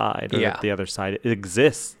other side, or Yeah. that the other side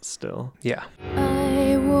exists still. Yeah.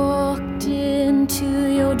 I walked into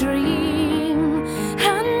your dream,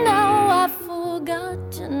 and now I've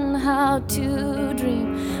forgotten how to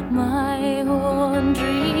dream my own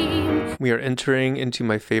dream. We are entering into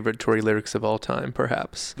my favorite Tori lyrics of all time,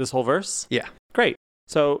 perhaps. This whole verse? Yeah. Great.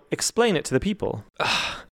 So explain it to the people.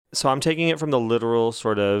 So I'm taking it from the literal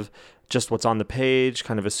sort of just what's on the page,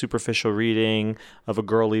 kind of a superficial reading of a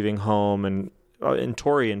girl leaving home and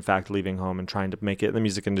Tori, in fact, leaving home and trying to make it in the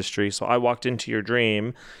music industry. So I walked into your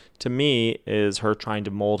dream, to me, is her trying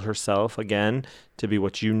to mold herself again to be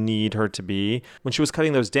what you need her to be. When she was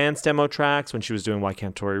cutting those dance demo tracks, when she was doing Why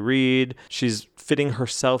Can't Tori Read, she's fitting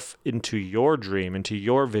herself into your dream, into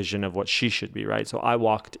your vision of what she should be, right? So I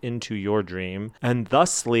walked into your dream, and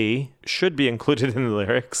thusly should be included in the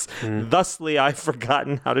lyrics. Thusly, I've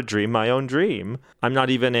forgotten how to dream my own dream. I'm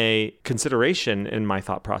not even a consideration in my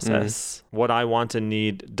thought process. What I want and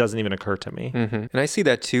need doesn't even occur to me. And I see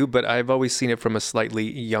that too, but I've always seen it from a slightly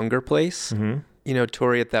younger place. You know,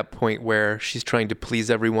 Tori at that point where she's trying to please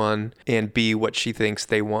everyone and be what she thinks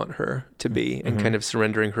they want her to be and kind of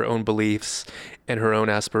surrendering her own beliefs and her own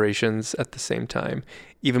aspirations at the same time,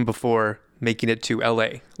 even before making it to LA,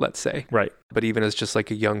 let's say. Right. But even as just like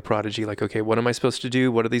a young prodigy, like, okay, what am I supposed to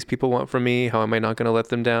do? What do these people want from me? How am I not going to let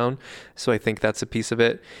them down? So I think that's a piece of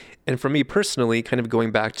it. And for me personally, kind of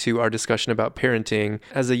going back to our discussion about parenting,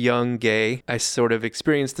 as a young gay, I sort of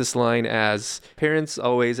experienced this line as parents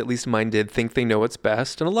always, at least mine did, think they know what's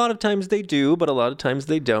best. And a lot of times they do, but a lot of times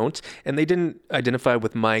they don't. And they didn't identify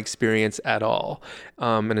with my experience at all.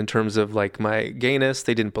 And in terms of like my gayness,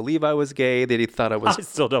 they didn't believe I was gay. They thought I was I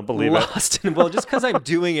still don't believe it. lost. Well, just because I'm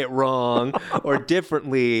doing it wrong or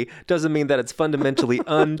differently doesn't mean that it's fundamentally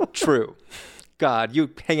untrue. God, you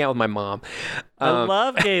hang out with my mom. I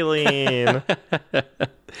love Gayleen.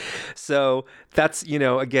 So that's, you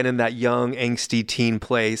know, again, in that young, angsty teen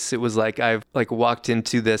place, it was like I've like walked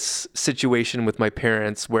into this situation with my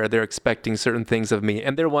parents where they're expecting certain things of me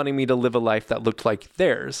and they're wanting me to live a life that looked like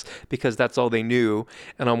theirs because that's all they knew.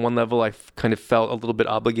 And on one level, I kind of felt a little bit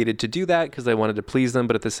obligated to do that because I wanted to please them.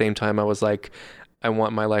 But at the same time, I was like, I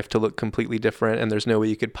want my life to look completely different and there's no way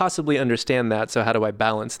you could possibly understand that. So how do I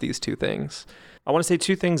balance these two things? I want to say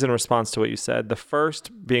two things in response to what you said. The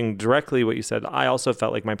first being directly what you said. I also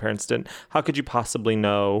felt like my parents didn't. How could you possibly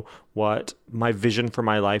know what my vision for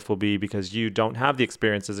my life will be because you don't have the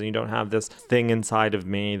experiences and you don't have this thing inside of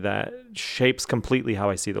me that shapes completely how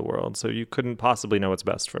I see the world. So you couldn't possibly know what's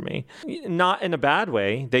best for me. Not in a bad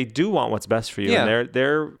way. They do want what's best for you. Yeah. And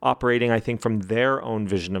they're operating, I think, from their own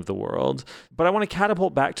vision of the world. But I want to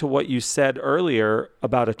catapult back to what you said earlier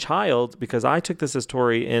about a child, because I took this as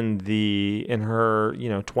Tori in her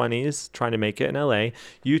 20s trying to make it in LA.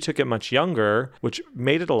 You took it much younger, which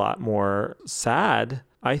made it a lot more sad,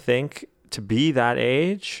 I think, to be that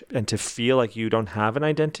age and to feel like you don't have an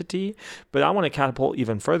identity. But I want to catapult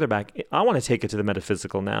even further back. I want to take it to the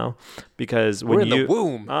metaphysical now, because when We're in the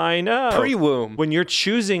womb. I know. Pre-womb. When you're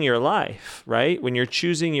choosing your life, right? When you're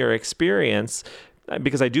choosing your experience,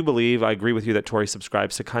 because I do believe, I agree with you that Tori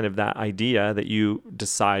subscribes to kind of that idea that you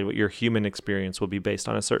decide what your human experience will be based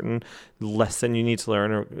on a certain lesson you need to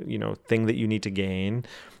learn or, thing that you need to gain.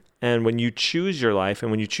 And when you choose your life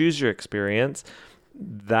and when you choose your experience,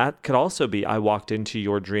 that could also be, I walked into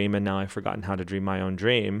your dream and now I've forgotten how to dream my own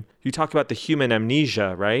dream. You talk about the human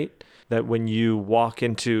amnesia, right? That when you walk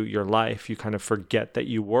into your life, you kind of forget that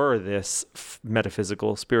you were this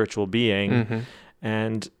metaphysical, spiritual being. Mm-hmm.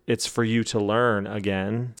 And it's for you to learn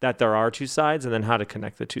again that there are two sides and then how to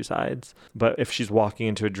connect the two sides. But if she's walking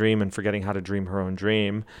into a dream and forgetting how to dream her own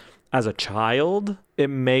dream, as a child, it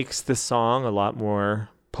makes the song a lot more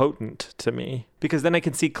potent to me, because then I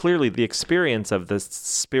can see clearly the experience of this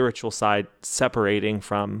spiritual side separating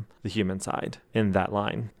from the human side in that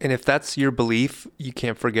line. And if that's your belief, you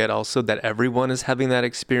can't forget also that everyone is having that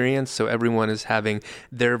experience. So everyone is having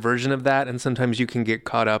their version of that. And sometimes you can get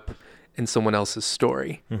caught up in someone else's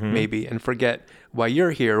story, maybe, and forget why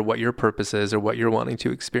you're here, what your purpose is, or what you're wanting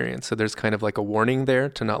to experience. So there's kind of like a warning there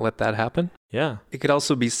to not let that happen. Yeah. It could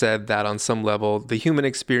also be said that on some level, the human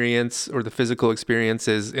experience or the physical experience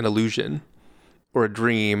is an illusion or a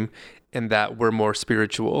dream, and that we're more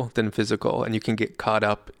spiritual than physical. And you can get caught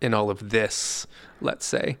up in all of this, let's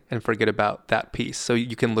say, and forget about that piece. So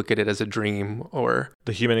you can look at it as a dream or...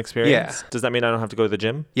 The human experience? Yeah. Does that mean I don't have to go to the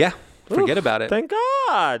gym? Yeah. Forget about it. Thank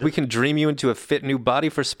God. We can dream you into a fit new body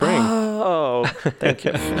for spring. Oh, thank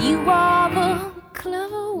you. You are the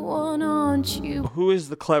clever one, aren't you? Who is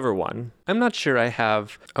the clever one? I'm not sure I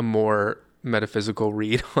have a more metaphysical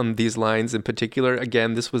read on these lines in particular.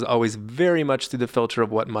 Again, this was always very much through the filter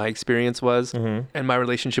of what my experience was and my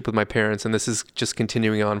relationship with my parents. And this is just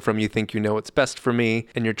continuing on from you think you know what's best for me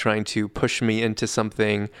and you're trying to push me into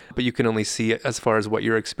something, but you can only see it as far as what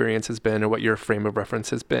your experience has been or what your frame of reference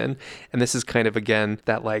has been. And this is kind of, again,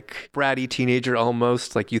 that like bratty teenager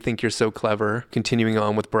almost, like you think you're so clever, continuing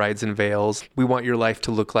on with Brides and Veils. We want your life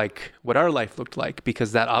to look like what our life looked like,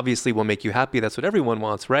 because that obviously will make you happy. That's what everyone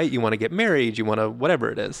wants, right? You want to get married. You want to, whatever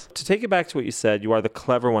it is. To take it back to what you said, you are the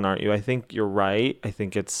clever one, aren't you? I think you're right. I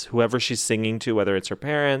think it's whoever she's singing to, whether it's her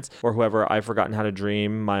parents or whoever I've forgotten how to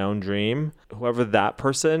dream my own dream, whoever that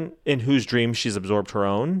person in whose dream she's absorbed her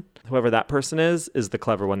own, whoever that person is the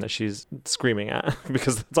clever one that she's screaming at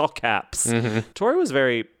because it's all caps. Tori was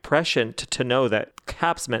very prescient to know that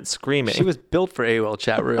caps meant screaming. She was built for AOL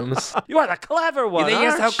chat rooms. You are the clever one, You think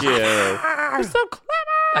you're aren't so you? clever? You're so clever.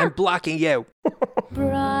 I'm blocking you.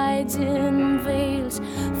 Brides in veils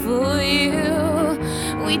for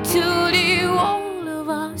you. We told you all of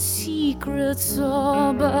our secrets,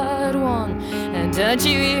 all but one. And did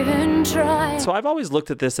you even try? So I've always looked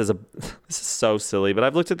at this as this is so silly, but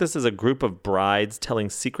I've looked at this as a group of brides telling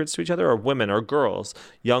secrets to each other, or women or girls,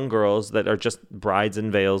 young girls that are just brides in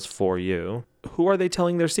veils for you. Who are they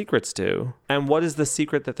telling their secrets to? And what is the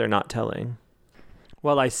secret that they're not telling?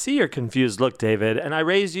 Well, I see your confused look, David, and I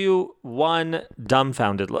raise you one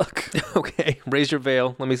dumbfounded look. Okay, raise your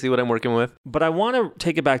veil. Let me see what I'm working with. But I want to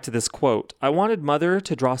take it back to this quote. I wanted Mother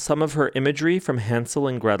to draw some of her imagery from Hansel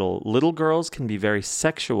and Gretel. Little girls can be very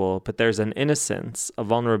sexual, but there's an innocence, a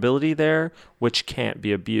vulnerability there, which can't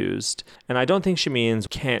be abused. And I don't think she means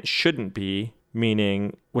shouldn't be,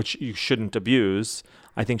 meaning which you shouldn't abuse.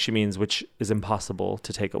 I think she means which is impossible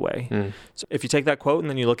to take away. So if you take that quote and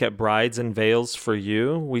then you look at Brides and Veils for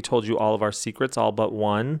you, we told you all of our secrets, all but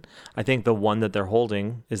one. I think the one that they're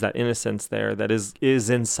holding is that innocence there that is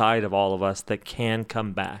inside of all of us that can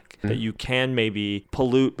come back, that you can maybe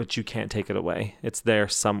pollute, but you can't take it away. It's there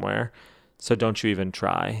somewhere. So don't you even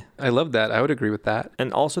try. I love that. I would agree with that.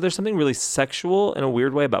 And also there's something really sexual in a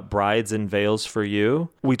weird way about Brides and Veils for you.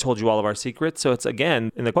 We told you all of our secrets. So it's,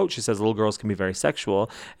 again, in the quote, she says little girls can be very sexual.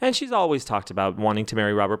 And she's always talked about wanting to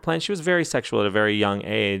marry Robert Plant. She was very sexual at a very young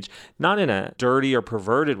age, not in a dirty or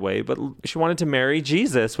perverted way, but she wanted to marry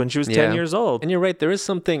Jesus when she was 10 years old. And you're right. There is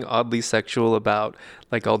something oddly sexual about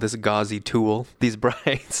like all this gauzy tulle, these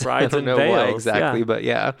brides. I don't and know veils, why exactly, but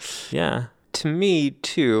yeah. Yeah. To me,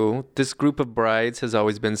 too, this group of brides has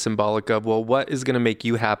always been symbolic of, well, what is going to make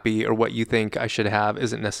you happy or what you think I should have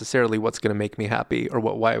isn't necessarily what's going to make me happy or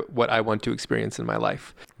what I want to experience in my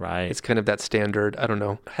life. Right. It's kind of that standard, I don't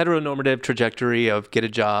know, heteronormative trajectory of get a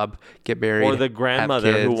job, get married, or the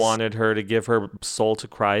grandmother have who kids. wanted her to give her soul to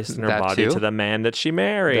Christ and her That body too. to the man that she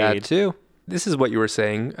married. That too. This is what you were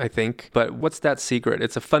saying, I think. But what's that secret?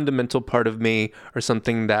 It's a fundamental part of me or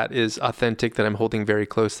something that is authentic that I'm holding very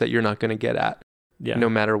close that you're not going to get at. Yeah. No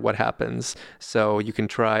matter what happens. So you can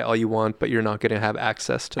try all you want, but you're not going to have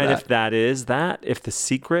access to And that. if that is that, if the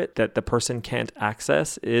secret that the person can't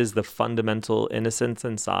access is the fundamental innocence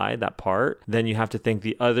inside, that part, then you have to think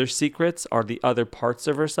the other secrets are the other parts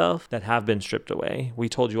of herself that have been stripped away. We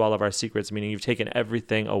told you all of our secrets, meaning you've taken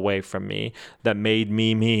everything away from me that made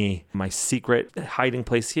me. My secret hiding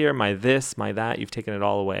place here, my this, my that, you've taken it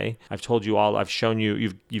all away. I've told you all, I've shown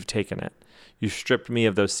you, you've taken it. You've stripped me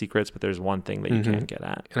of those secrets, but there's one thing that you can't get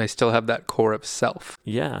at. And I still have that core of self.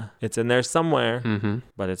 Yeah, it's in there somewhere,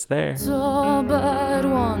 but it's there. All but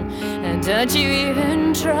one. And did you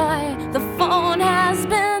even try? The phone has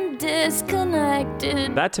been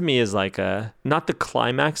disconnected. That to me is like not the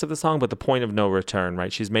climax of the song, but the point of no return,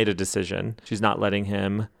 right? She's made a decision. She's not letting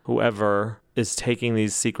him, whoever is taking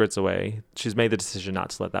these secrets away, she's made the decision not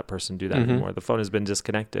to let that person do that anymore. The phone has been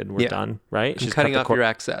disconnected. We're done, right? She's cutting off your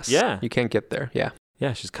access. Yeah. You can't get there. Yeah.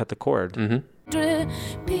 Yeah, she's cut the cord.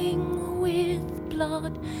 Dripping with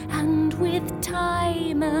blood and with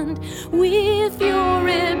time and with your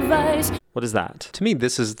advice. What is that? To me,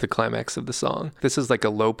 this is the climax of the song. This is like a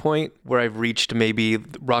low point where I've reached maybe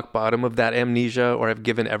rock bottom of that amnesia, or I've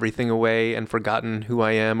given everything away and forgotten who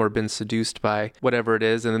I am or been seduced by whatever it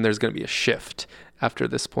is. And then there's going to be a shift after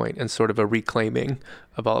this point and sort of a reclaiming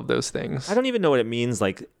of all of those things. I don't even know what it means,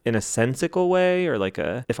 like in a sensical way, or like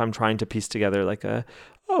if I'm trying to piece together like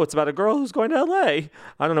oh, it's about a girl who's going to LA. I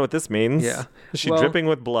don't know what this means. Yeah. Is she dripping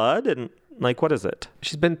with blood? And like, what is it?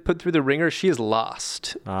 She's been put through the ringer. She is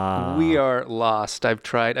lost. We are lost. I've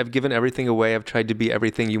given everything away. I've tried to be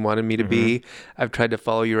everything you wanted me to be. I've tried to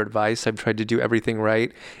follow your advice. I've tried to do everything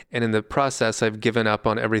right. And in the process, I've given up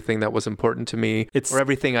on everything that was important to me, or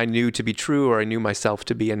everything I knew to be true, or I knew myself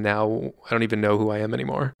to be. And now I don't even know who I am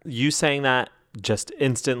anymore. You saying that just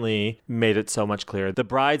instantly made it so much clearer. The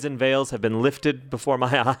brides and veils have been lifted before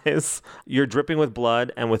my eyes. You're dripping with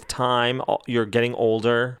blood, and with time, you're getting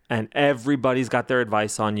older, and everybody's got their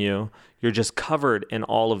advice on you. You're just covered in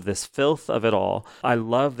all of this filth of it all. I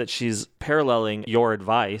love that she's paralleling your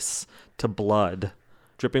advice to blood.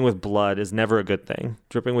 Dripping with blood is never a good thing.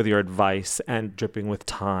 Dripping with your advice and dripping with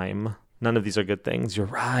time. None of these are good things. You're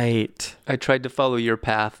right. I tried to follow your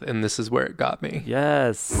path, and this is where it got me.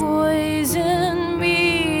 Yes. Poison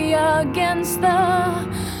me against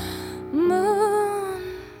the moon.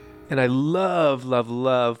 And I love, love,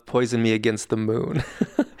 love Poison Me Against the Moon.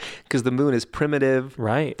 Because the moon is primitive.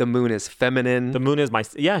 Right. The moon is feminine. The moon is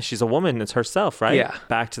she's a woman. It's herself, right? Yeah.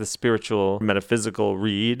 Back to the spiritual, metaphysical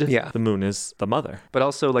read. Yeah. The moon is the mother. But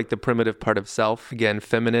also like the primitive part of self, again,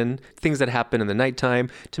 feminine. Things that happen in the nighttime.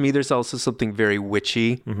 To me, there's also something very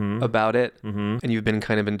witchy about it. And you've been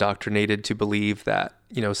kind of indoctrinated to believe that,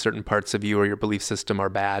 certain parts of you or your belief system are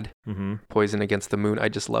bad. Poison Against the Moon. I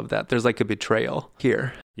just love that. There's like a betrayal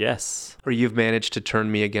here. Yes. Or you've managed to turn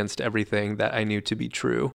me against everything that I knew to be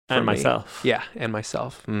true. And myself. Yeah, and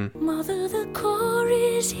myself. Mother, the car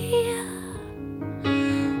is here.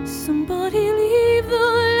 Somebody leave the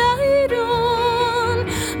light on.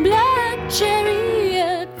 Black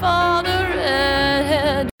chariot for the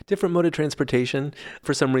redhead. Different mode of transportation.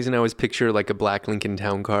 For some reason, I always picture like a black Lincoln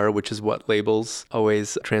Town Car, which is what labels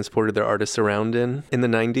always transported their artists around in the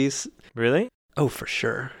 90s. Really? Oh, for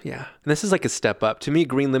sure. Yeah. And this is like a step up. To me,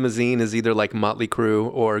 Green Limousine is either like Motley Crue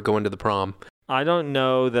or Going to the Prom. I don't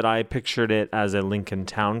know that I pictured it as a Lincoln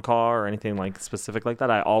Town Car or anything like specific like that.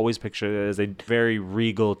 I always pictured it as a very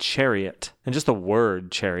regal chariot, and just the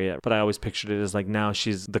word chariot. But I always pictured it as like, now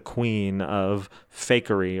she's the queen of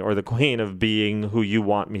fakery, or the queen of being who you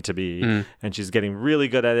want me to be. And she's getting really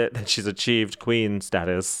good at it, and she's achieved queen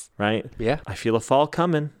status, right? Yeah. I feel a fall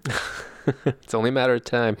coming. It's only a matter of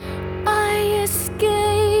time. I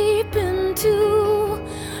escape into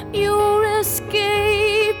your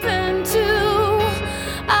escape into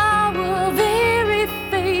our very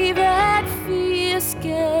favorite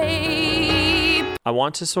escape. I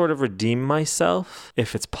want to sort of redeem myself,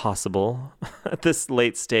 if it's possible, at this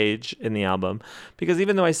late stage in the album. Because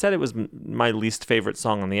even though I said it was my least favorite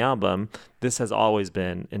song on the album, this has always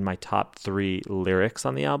been in my top 3 lyrics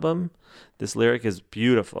on the album. This lyric is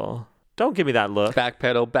beautiful. Don't give me that look.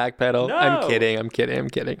 Backpedal. No. I'm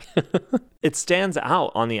kidding. It stands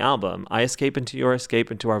out on the album. I escape into your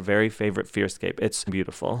escape into our very favorite fearscape. It's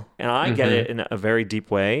beautiful. And I get it in a very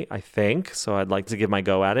deep way, I think. So I'd like to give my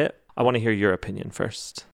go at it. I want to hear your opinion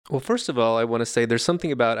first. Well, first of all, I want to say there's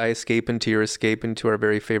something about I escape into your escape into our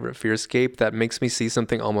very favorite fearscape that makes me see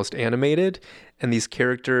something almost animated. And these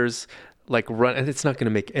characters like run, and it's not going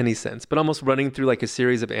to make any sense, but almost running through like a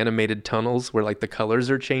series of animated tunnels where like the colors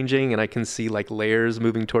are changing and I can see like layers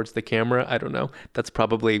moving towards the camera. I don't know. That's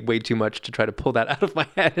probably way too much to try to pull that out of my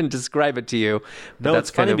head and describe it to you. But No, that's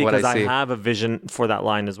it's funny kind of what because I see. I have a vision for that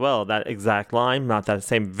line as well. That exact line, not that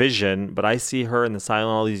same vision, but I see her in the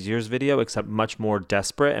Silent All These Years video, except much more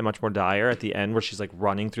desperate and much more dire at the end, where she's like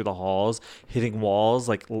running through the halls, hitting walls,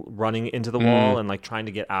 like running into the wall and like trying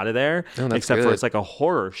to get out of there. Oh, that's except for good. it's like a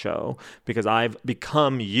horror show, because I've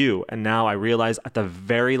become you. And now I realize at the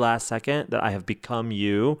very last second that I have become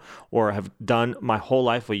you, or have done my whole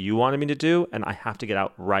life what you wanted me to do. And I have to get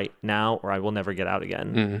out right now, or I will never get out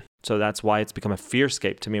again. So that's why it's become a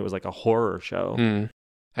fearscape. To me, it was like a horror show.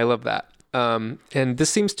 I love that. And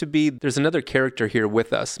this seems to be, there's another character here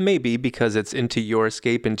with us, maybe because it's into your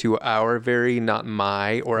escape, into our very, not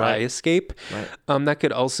my or I escape. Right. That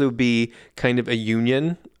could also be kind of a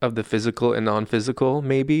union of the physical and non-physical,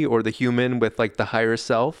 maybe, or the human with like the higher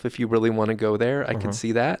self, if you really want to go there. I could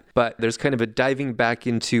see that. But there's kind of a diving back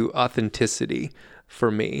into authenticity for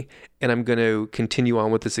me. And I'm going to continue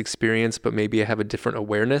on with this experience, but maybe I have a different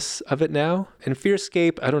awareness of it now. And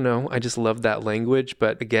Fearscape, I don't know. I just love that language.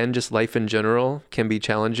 But again, just life in general can be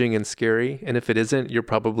challenging and scary. And if it isn't, you're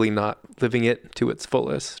probably not living it to its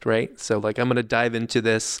fullest, right? So like, I'm going to dive into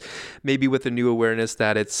this maybe with a new awareness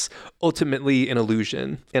that it's ultimately an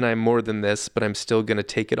illusion. And I'm more than this, but I'm still going to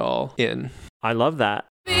take it all in. I love that.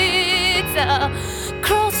 It's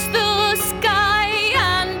across the sky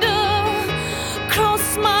and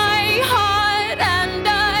across my heart, and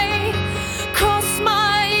I cross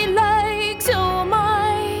my legs, oh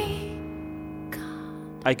my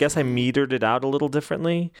God. I guess I metered it out a little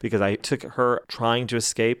differently because I took her trying to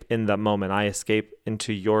escape in the moment. I escape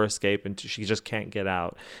into your escape, and she just can't get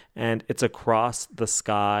out. And it's across the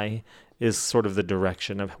sky is sort of the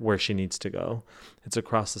direction of where she needs to go. It's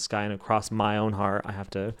across the sky and across my own heart. I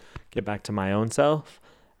have to get back to my own self.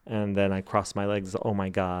 And then I cross my legs. Oh my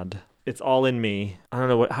God. It's all in me. I don't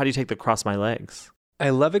know. How do you take the cross my legs?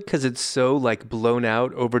 I love it because it's so like blown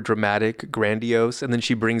out, over dramatic, grandiose. And then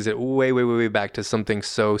she brings it way back to something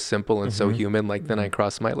so simple and so human. Like, then I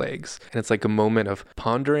cross my legs. And it's like a moment of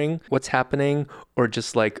pondering what's happening, or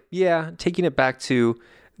just like, yeah, taking it back to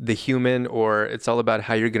the human, or it's all about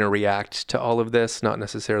how you're going to react to all of this, not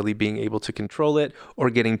necessarily being able to control it or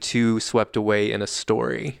getting too swept away in a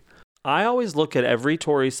story. I always look at every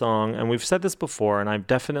Tori song, and we've said this before, and I've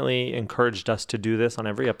definitely encouraged us to do this on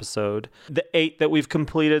every episode. The 8 that we've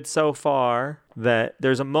completed so far, that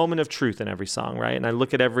there's a moment of truth in every song, right? And I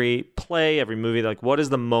look at every play, every movie, like, what is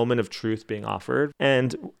the moment of truth being offered?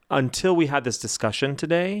 And until we had this discussion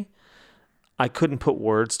today, I couldn't put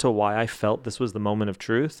words to why I felt this was the moment of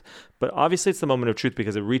truth. But obviously it's the moment of truth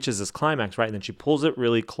because it reaches this climax, right? And then she pulls it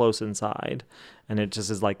really close inside. And it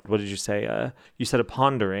just is like, what did you say? You said a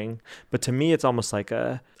pondering. But to me, it's almost like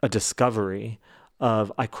a discovery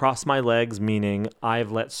of I cross my legs, meaning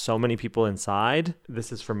I've let so many people inside.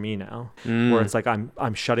 This is for me now. Where it's like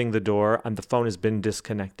I'm shutting the door. The phone has been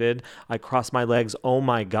disconnected. I cross my legs. Oh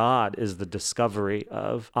my God, is the discovery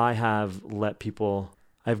of I have let people...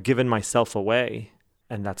 I've given myself away,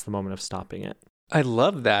 and that's the moment of stopping it. I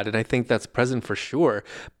love that, and I think that's present for sure.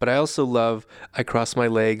 But I also love I cross my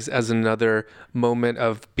legs as another moment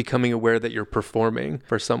of becoming aware that you're performing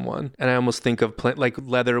for someone. And I almost think of like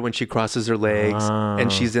Leather when she crosses her legs,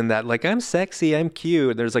 and she's in that, like, I'm sexy, I'm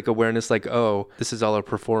cute. And there's like awareness like, oh, this is all a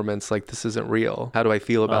performance. Like, this isn't real. How do I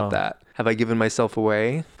feel about that? Have I given myself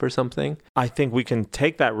away for something? I think we can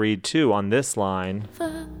take that read, too, on this line.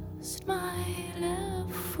 First my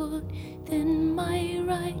left foot, then my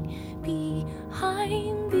right,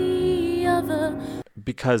 behind the other.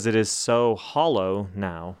 Because it is so hollow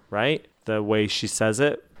now, right? The way she says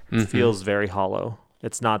it feels very hollow.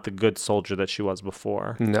 It's not the good soldier that she was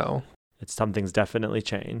before. No. It's something's definitely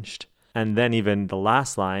changed. And then even the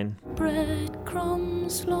last line.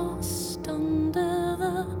 Breadcrumbs lost under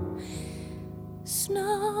the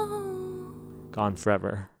snow. Gone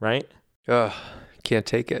forever, right? Ugh. Can't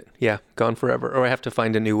take it. Yeah, gone forever. Or I have to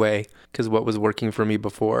find a new way because what was working for me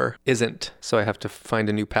before isn't. So I have to find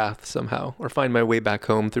a new path somehow or find my way back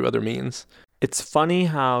home through other means. It's funny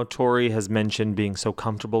how Tori has mentioned being so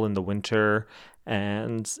comfortable in the winter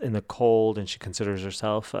and in the cold, and she considers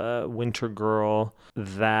herself a winter girl,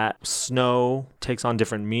 that snow takes on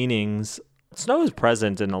different meanings. Snow is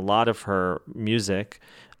present in a lot of her music.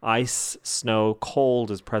 Ice, snow, cold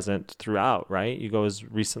is present throughout, right? You go as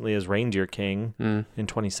recently as Reindeer King in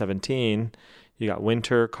 2017. You got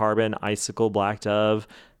Winter, Carbon, Icicle, Black Dove,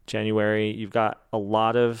 January. You've got a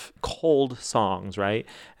lot of cold songs, right?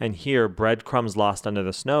 And here, Breadcrumbs Lost Under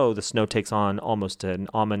the snow takes on almost an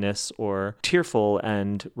ominous or tearful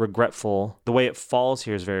and regretful. The way it falls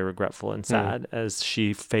here is very regretful and sad as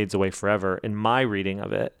she fades away forever in my reading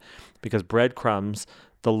of it, because breadcrumbs,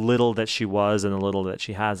 the little that she was and the little that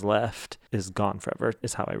she has left, is gone forever,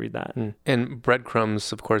 is how I read that. And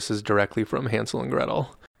breadcrumbs, of course, is directly from Hansel and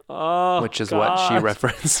Gretel, which is God. what she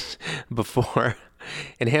referenced before.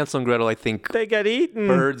 In Hansel and Gretel, I think they get eaten.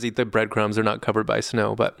 Birds eat the breadcrumbs. They're not covered by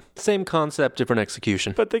snow, but same concept, different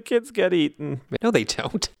execution. But the kids get eaten. No, they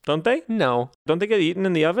don't. Don't they? No. Don't they get eaten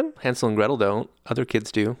in the oven? Hansel and Gretel don't. Other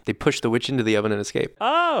kids do. They push the witch into the oven and escape.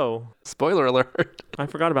 Oh. Spoiler alert. I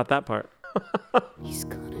forgot about that part. He's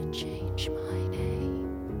gonna change my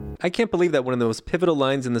name. I can't believe that one of the most pivotal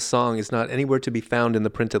lines in the song is not anywhere to be found in the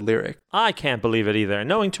printed lyric. I can't believe it either.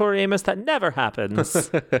 Knowing Tori Amos, that never happens.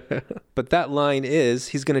 But that line is,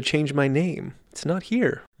 he's going to change my name. It's not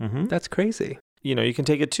here. That's crazy. you know, you can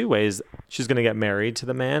take it two ways. She's going to get married to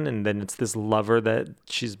the man, and then it's this lover that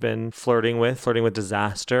she's been flirting with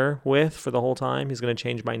disaster with for the whole time. He's going to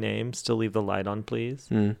change my name, still leave the light on, please.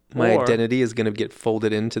 My identity is going to get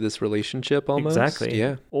folded into this relationship almost. Exactly.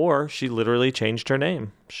 Yeah. Or she literally changed her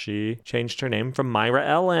name. She changed her name from Myra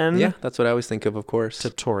Ellen. Yeah, that's what I always think of course. To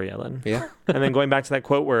Tori Ellen. Yeah. And then going back to that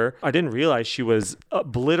quote where I didn't realize she was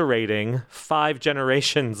obliterating 5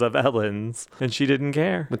 generations of Ellens, and she didn't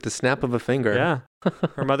care. With the snap of a finger. Yeah.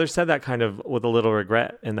 Her mother said that kind of with a little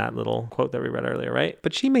regret in that little quote that we read earlier, right?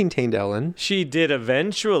 But she maintained Ellen. She did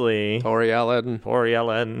eventually. Tori Ellen. Tori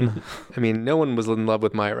Ellen. I mean, no one was in love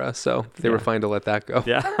with Myra, so they were fine to let that go.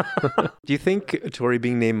 Yeah. Do you think Tori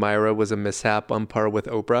being named Myra was a mishap on par with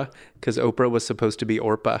Oprah? Because Oprah was supposed to be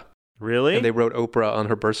Orpah. Really? And they wrote Oprah on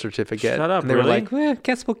her birth certificate. Shut up, and they really? were like,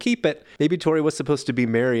 guess we'll keep it. Maybe Tori was supposed to be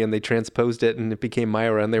Mary and they transposed it and it became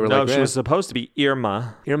Myra. And they were no, like, she was supposed to be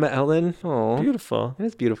Irma. Irma Ellen? Oh, Beautiful. it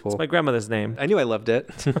is beautiful. It's my grandmother's name. I knew I loved it.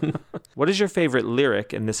 What is your favorite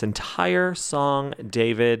lyric in this entire song,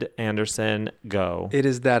 David Anderson? Go. It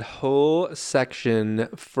is that whole section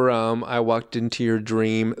from I Walked Into Your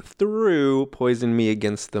Dream through Poison Me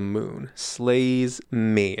Against the Moon. Slays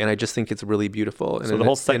me. And I just think it's really beautiful. And So the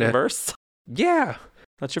whole second verse? Yeah.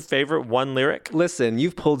 That's your favorite one lyric? Listen,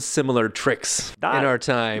 you've pulled similar tricks in our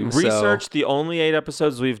time. Researched the only 8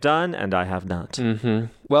 episodes we've done, and I have not.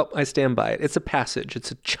 Well, I stand by it. It's a passage. It's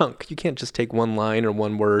a chunk. You can't just take one line or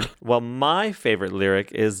one word. Well, my favorite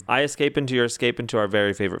lyric is, I escape into your escape into our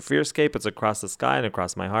very favorite fearscape. It's across the sky and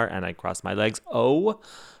across my heart, and I cross my legs. Oh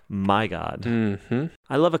my God.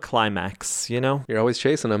 I love a climax, you know? You're always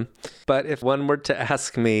chasing them. But if one were to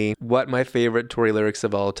ask me what my favorite Tori lyrics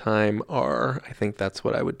of all time are, I think that's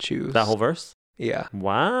what I would choose. That whole verse? Yeah.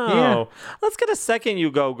 Wow. Yeah. Let's get a second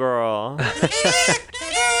You Go Girl.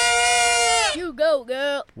 You go,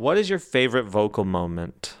 girl. What is your favorite vocal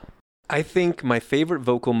moment? I think my favorite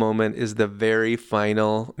vocal moment is the very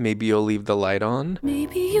final, Maybe You'll Leave the Light On,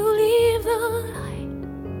 Maybe you leave the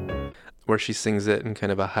light. where she sings it in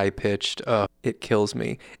kind of a high-pitched, it kills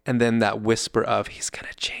me. And then that whisper of, he's going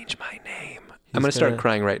to change my name. I'm going to start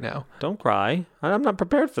crying right now. Don't cry. I'm not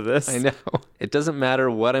prepared for this. I know. It doesn't matter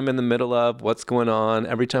what I'm in the middle of, what's going on.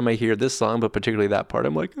 Every time I hear this song, but particularly that part,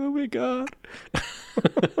 I'm like, oh my God.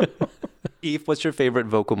 Eve, what's your favorite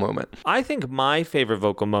vocal moment? I think my favorite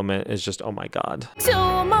vocal moment is just, oh my God.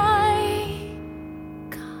 Oh my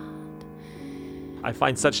God. I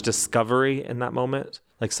find such discovery in that moment,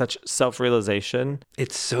 like such self-realization.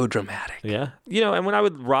 It's so dramatic. Yeah. You know, and when I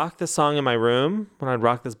would rock this song in my room, when I'd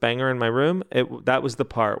rock this banger in my room, that was the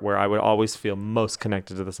part where I would always feel most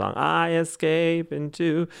connected to the song. I escape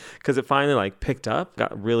into, because it finally like picked up,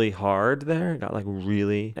 got really hard there, got like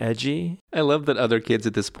really edgy. I love that other kids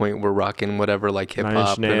at this point were rocking whatever like hip Nine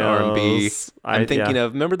hop Inch and R&B. Nails. I'm thinking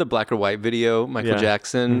of, remember the Black or White video, Michael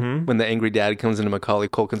Jackson, when the angry dad comes into Macaulay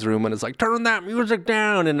Culkin's room and is like, turn that music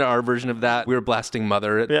down. And our version of that, we were blasting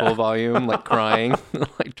Mother at full volume, like crying,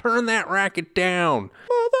 like, turn that racket down.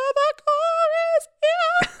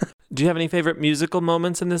 Do you have any favorite musical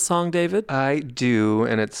moments in this song, David? I do,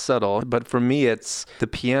 and it's subtle, but for me, it's the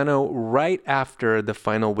piano right after the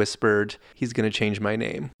final whispered, he's going to change my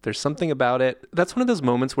name. There's something about it. That's one of those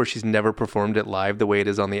moments where she's never performed it live the way it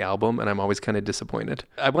is on the album, and I'm always kind of disappointed.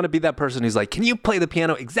 I want to be that person who's like, can you play the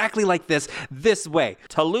piano exactly like this way?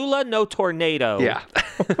 Tallulah, no tornado. Yeah.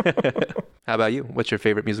 How about you? What's your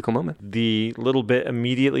favorite musical moment? The little bit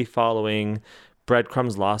immediately following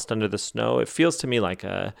Breadcrumbs Lost Under the Snow. It feels to me like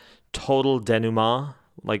a total denouement.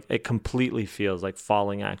 Like it completely feels like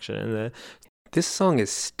falling action. And this song is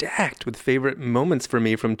stacked with favorite moments for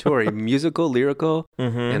me from Tori. Musical, lyrical,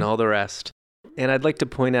 and all the rest. And I'd like to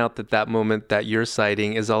point out that moment that you're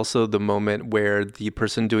citing is also the moment where the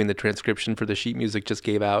person doing the transcription for the sheet music just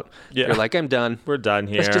gave out. Yeah. They're like, I'm done. We're done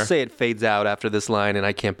here. Let's just say it fades out after this line and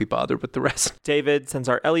I can't be bothered with the rest. David, since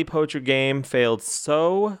our Ellie Poetry game failed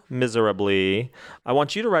so miserably, I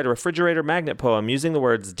want you to write a refrigerator magnet poem using the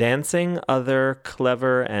words dancing, other,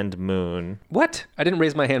 clever, and moon. What? I didn't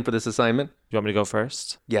raise my hand for this assignment. You want me to go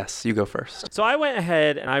first? Yes, you go first. So I went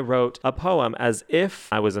ahead and I wrote a poem as if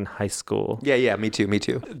I was in high school. Yeah, me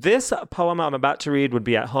too. This poem I'm about to read would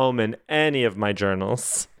be at home in any of my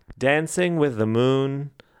journals. Dancing with the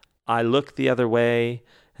moon, I look the other way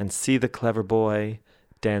and see the clever boy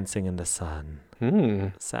dancing in the sun.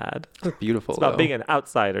 Sad. That's beautiful. It's about being an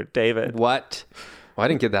outsider, David. What? Well, I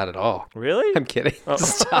didn't get that at all. Really? I'm kidding. Oh.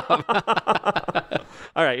 Stop.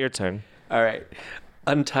 All right, your turn. All right.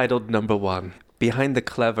 Untitled number 1. Behind the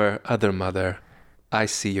clever other mother, I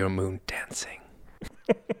see your moon dancing.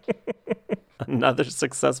 Another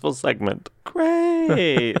successful segment.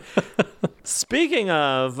 Great. Speaking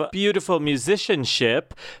of beautiful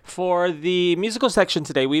musicianship, for the musical section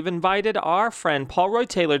today, we've invited our friend Paul Roy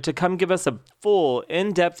Taylor to come give us a full,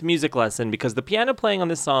 in-depth music lesson because the piano playing on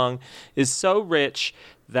this song is so rich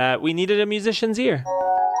that we needed a musician's ear.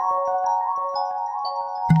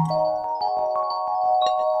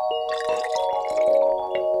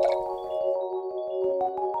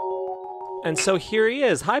 And so here he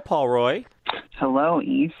is. Hi, Paul Roy. Hello,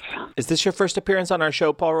 Eve. Is this your first appearance on our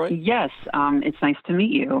show, Paul Roy? Yes, it's nice to meet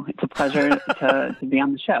you. It's a pleasure to be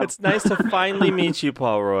on the show. It's nice to finally meet you,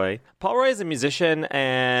 Paul Roy. Paul Roy is a musician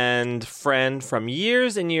and friend from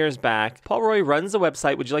years and years back. Paul Roy runs a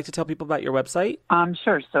website. Would you like to tell people about your website?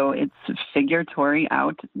 Sure. So it's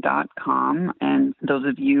figuretoryout.com. And those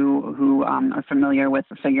of you who are familiar with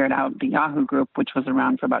Figure It Out, the Yahoo group, which was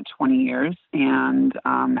around for about 20 years and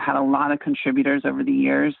had a lot of contributors over the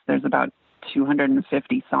years. There's about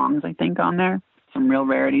 250 songs, I think, on there. Some real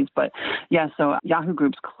rarities. But yeah, so Yahoo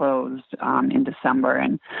Groups closed in December,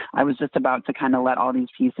 and I was just about to kind of let all these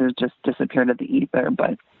pieces just disappear to the ether.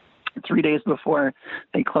 But 3 days before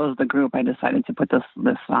they closed the group, I decided to put this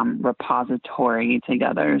repository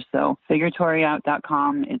together. So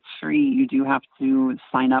figuretoryout.com, it's free. You do have to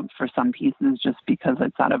sign up for some pieces just because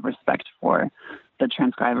it's out of respect for the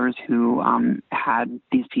transcribers who had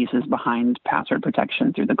these pieces behind password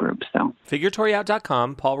protection through the group. So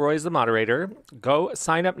figuretoryout.com. Paul Roy is the moderator. Go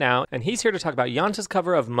sign up now. And he's here to talk about Yonta's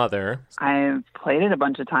cover of Mother. I've played it a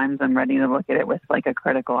bunch of times. I'm ready to look at it with like a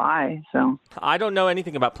critical eye. So I don't know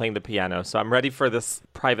anything about playing the piano, so I'm ready for this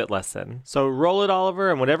private lesson. So roll it,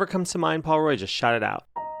 Oliver, and whatever comes to mind, Paul Roy, just shout it out.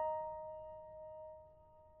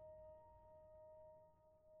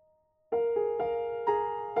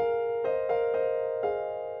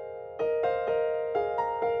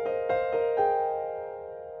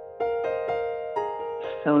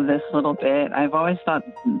 So this little bit, I've always thought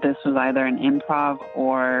this was either an improv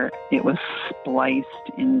or it was spliced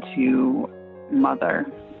into Mother.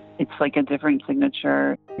 It's like a different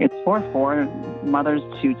signature. It's 4/4, Mother's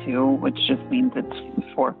 2/2, which just means it's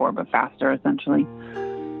 4/4 but faster essentially.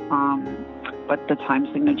 But the time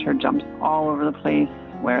signature jumps all over the place,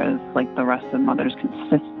 whereas like the rest of Mother's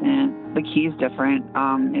consistent. The key's different.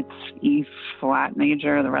 It's E flat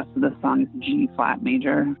major. The rest of the song is G flat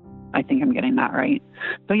major. I think I'm getting that right.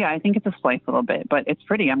 So yeah, I think it's a splice a little bit, but it's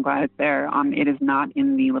pretty. I'm glad it's there. It is not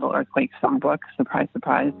in the Little Earthquake songbook. Surprise,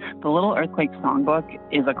 surprise. The Little Earthquake songbook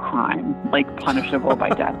is a crime, like punishable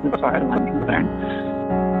by death as far as I'm concerned.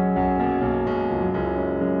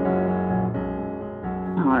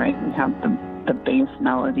 All right, we have the bass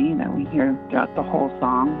melody that we hear throughout the whole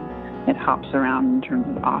song. It hops around in terms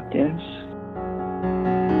of octaves.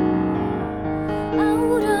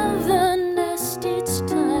 Out of the nest it's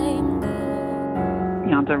time.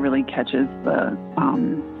 Yonta really catches the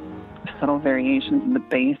subtle variations in the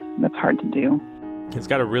bass. That's hard to do. He's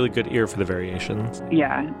got a really good ear for the variations.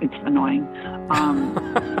 Yeah, it's annoying.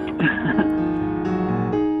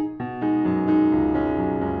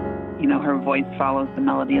 You know, her voice follows the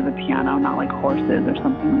melody of the piano, not like horses or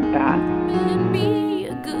something like that. Be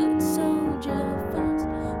a good soldier first.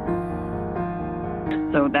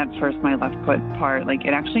 So that first My Left Foot part, like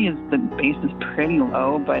it actually is, the bass is pretty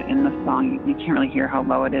low, but in the song you can't really hear how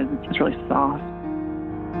low it is. It's really soft.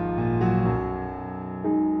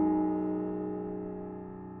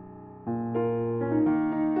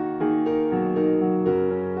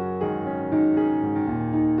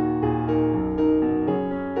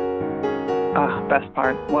 Best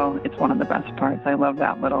part. Well, it's one of the best parts. I love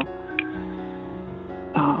that little.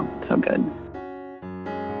 Oh, so good.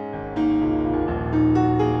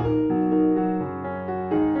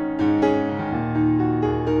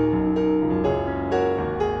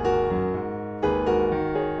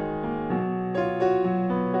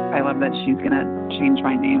 I love that she's gonna change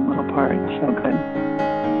my name little part. So good.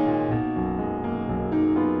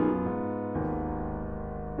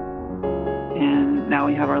 And now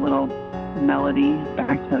we have our little melody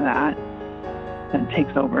back to that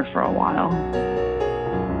takes over for a while.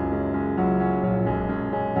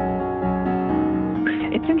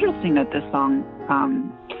 It's interesting that this song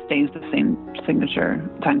stays the same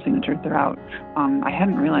time signature throughout. I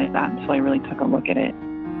hadn't realized that until I really took a look at it.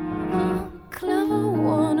 Clever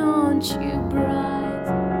one, aren't you bright?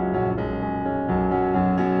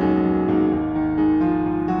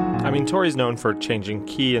 I mean, Tori's known for changing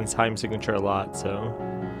key and time signature a lot, so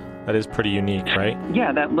that is pretty unique, right?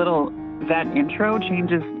 Yeah, that intro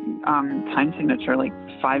changes time signature like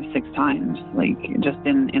 5-6 times, like just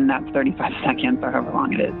in that 35 seconds or however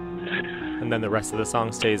long it is. And then the rest of the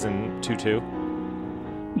song stays in 2/2?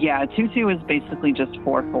 Yeah, 2/2 is basically just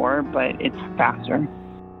 4/4, but it's faster.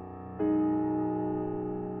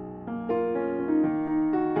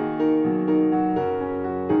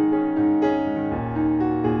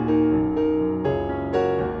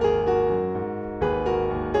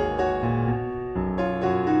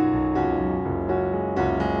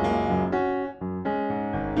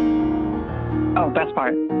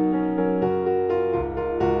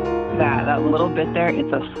 that little bit there,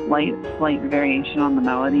 it's a slight variation on the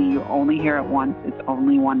melody. You only hear it once. It's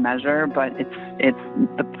only one measure, but it's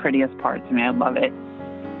the prettiest part to me. I love it.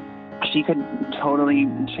 She could totally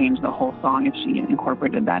change the whole song if she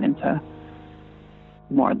incorporated that into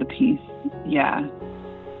more of the piece. Yeah.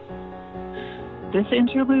 This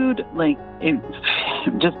interlude, like, it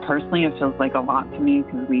just personally, it feels like a lot to me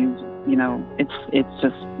because it's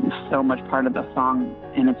just so much part of the song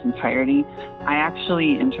in its entirety. I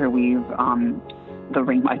actually interweave the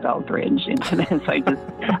Ring My Bell bridge into this.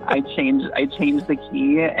 I changed the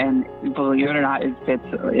key, and believe it or not, it fits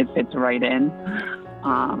right in.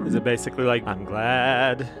 Is it basically like, I'm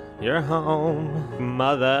glad you're home,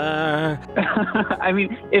 mother? I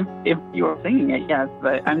mean, if you were singing it, yes,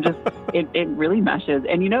 but I'm just, it really meshes.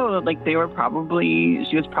 And like she was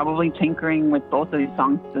probably tinkering with both of these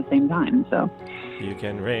songs at the same time, so. You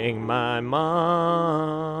can ring my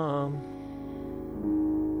mom.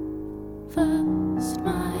 First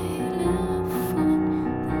my left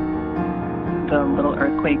foot. The Little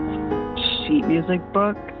Earthquakes sheet music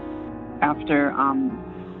book, after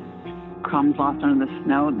Crumbs Lost Under the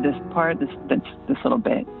Snow, this part, this little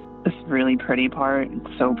bit, this really pretty part,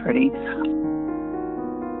 it's so pretty.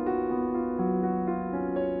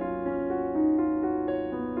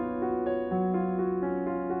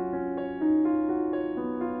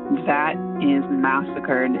 That is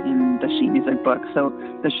massacred in the sheet music book. So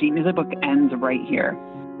the sheet music book ends right here.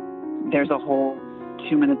 There's a whole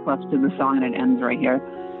 2 minutes left to the song, and it ends right here.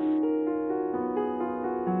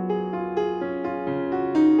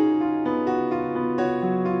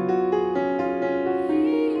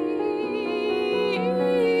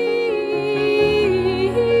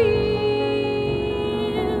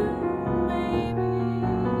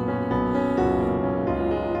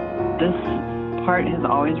 Part has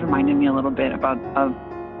always reminded me a little bit of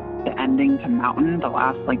the ending to Mountain, the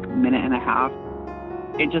last minute and a half.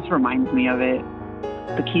 It just reminds me of it.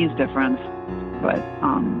 The key is different, but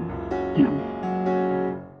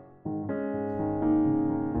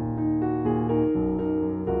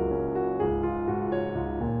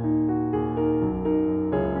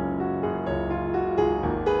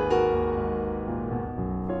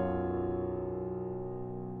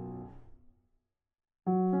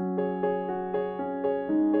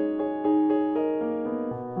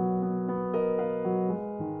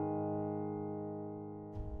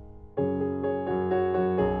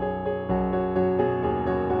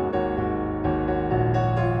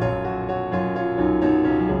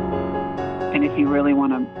if you really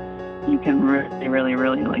want to, you can really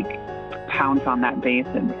pounce on that bass.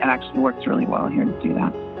 It actually works really well here to do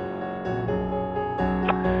that.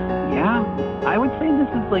 Yeah, I would say this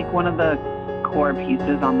is one of the core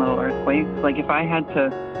pieces on Little Earthquakes. If I had to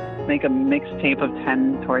make a mixtape of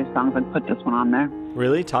 10 Tori songs, I'd put this one on there.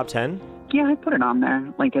 Really? Top 10? Yeah, I'd put it on there,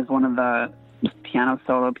 as one of the piano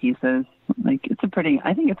solo pieces. I think it's a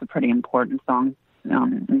pretty important song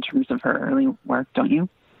in terms of her early work, don't you?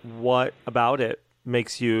 What about it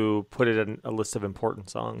makes you put it in a list of important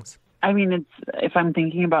songs? I mean, if I'm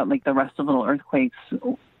thinking about the rest of Little Earthquakes,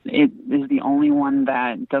 it is the only one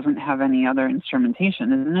that doesn't have any other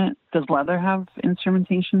instrumentation, isn't it? Does Leather have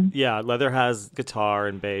instrumentation? Yeah, Leather has guitar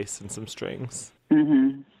and bass and some strings.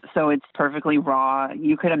 Mm-hmm. So it's perfectly raw.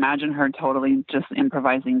 You could imagine her totally just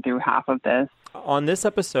improvising through half of this. On this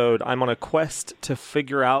episode, I'm on a quest to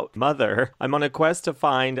figure out Mother. I'm on a quest to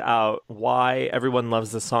find out why everyone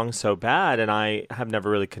loves the song so bad, and I have never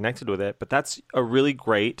really connected with it. But that's a really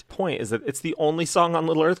great point, is that it's the only song on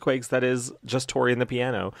Little Earthquakes that is just Tori and the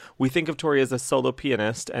piano. We think of Tori as a solo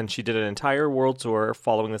pianist, and she did an entire world tour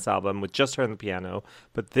following this album with just her and the piano.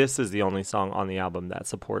 But this is the only song on the album that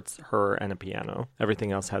supports her and a piano.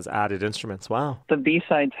 Everything else has added instruments. Wow. The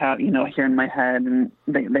B-sides have, Here in My Head, and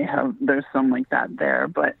there's some that there,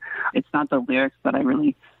 but it's not the lyrics that I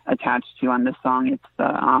really attach to on this song. It's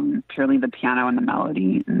the purely the piano and the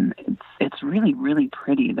melody, and it's really, really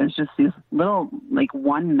pretty. There's just these little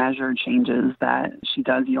one measure changes that she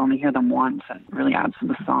does. You only hear them once, and it really adds to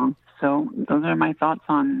the song. So those are my thoughts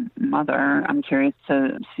on Mother. I'm curious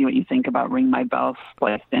to see what you think about Ring My Bell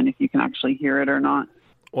spliced in, if you can actually hear it or not.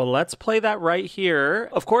 Well, let's play that right here.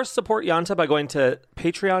 Of course, support Yanta by going to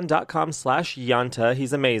patreon.com/Yanta.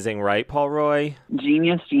 He's amazing, right, Paul Roy?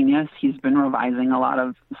 Genius. He's been revising a lot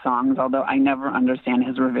of songs, although I never understand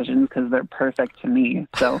his revisions because they're perfect to me.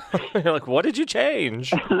 So you're like, what did you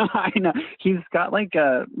change? I know. He's got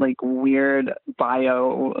a weird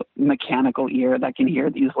biomechanical ear that can hear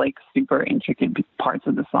these super intricate parts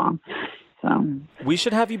of the song. We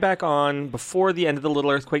should have you back on before the end of the Little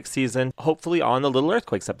Earthquake season, hopefully on the Little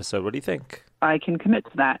Earthquakes episode. What do you think? I can commit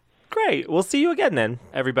to that. Great. We'll see you again then,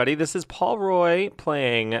 everybody. This is Paul Roy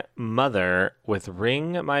playing Mother with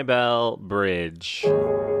Ring My Bell Bridge.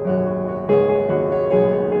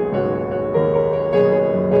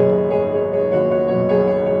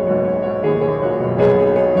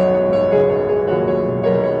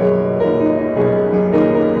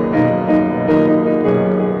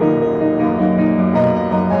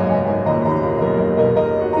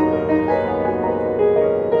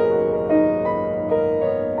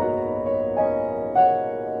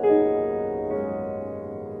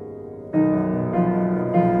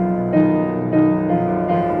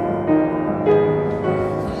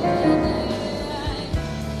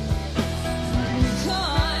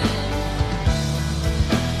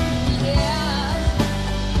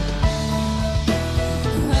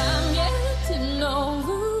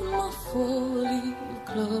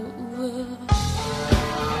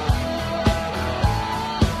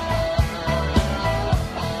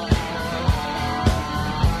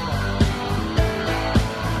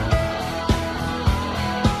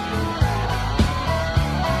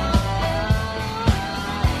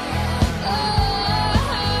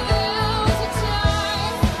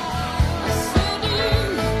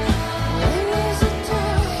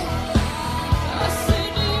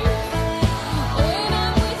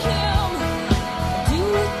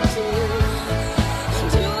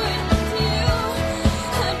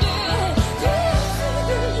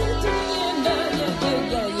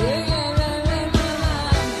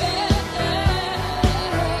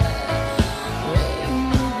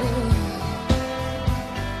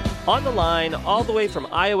 On the line, all the way from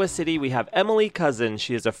Iowa City, we have Emily Cousin.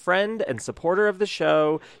 She is a friend and supporter of the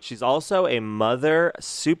show. She's also a Mother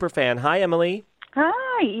superfan. Hi, Emily.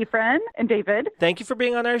 Hi, Ephraim and David. Thank you for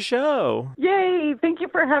being on our show. Yay! Thank you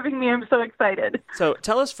for having me. I'm so excited. So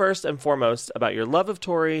tell us first and foremost about your love of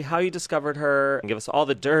Tori, how you discovered her, and give us all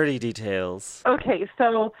the dirty details. Okay,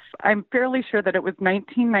 so I'm fairly sure that it was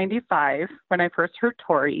 1995 when I first heard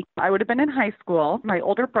Tori. I would have been in high school. My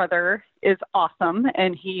older brother is awesome,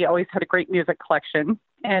 and he always had a great music collection.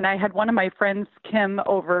 And I had one of my friends, Kim,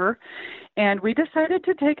 over, and we decided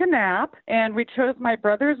to take a nap. And we chose my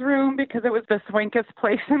brother's room because it was the swankiest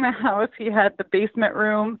place in the house. He had the basement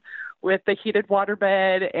room with the heated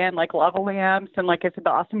waterbed and like lava lamps and, like I said,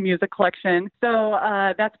 the awesome music collection. So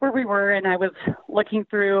that's where we were, and I was looking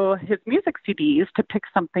through his music CDs to pick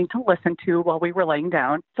something to listen to while we were laying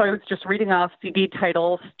down. So I was just reading off CD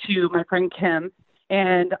titles to my friend Kim,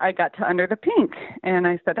 and I got to Under the Pink. And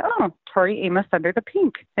I said, oh, Tori Amos, Under the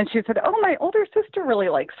Pink. And she said, oh, my older sister really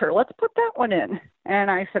likes her. Let's put that one in. And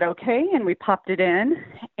I said, okay. And we popped it in.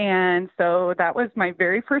 And so that was my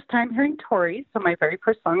very first time hearing Tori. So my very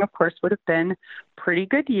first song, of course, would have been Pretty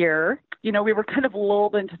Good Year. You know, we were kind of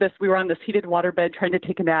lulled into this. We were on this heated waterbed trying to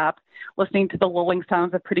take a nap, listening to the lulling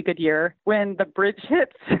sounds of Pretty Good Year when the bridge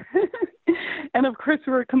hits. And of course,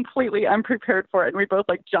 we were completely unprepared for it. And we both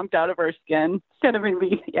like jumped out of our skin. Kind of made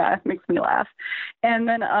me, it makes me laugh. And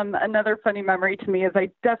then another funny memory to me is I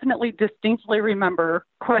definitely distinctly remember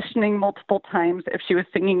questioning multiple times if she was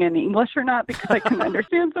singing in English or not because I couldn't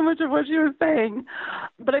understand so much of what she was saying.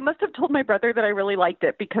 But I must have told my brother that I really liked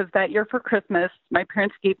it because that year for Christmas, my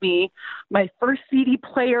parents gave me my first CD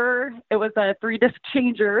player. It was a 3-disc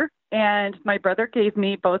changer. And my brother gave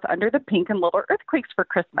me both Under the Pink and Little Earthquakes for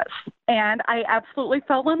Christmas. And I absolutely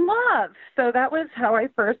fell in love. So that was how I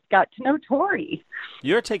first got to know Tori.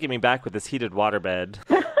 You're taking me back with this heated waterbed.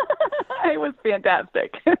 It was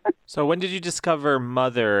fantastic. So when did you discover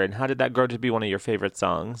Mother, and how did that grow to be one of your favorite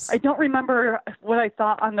songs? I don't remember what I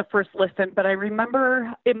thought on the first listen, but I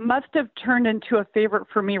remember it must have turned into a favorite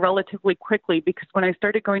for me relatively quickly because when I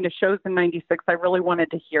started going to shows in 96, I really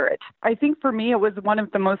wanted to hear it. I think for me, it was one of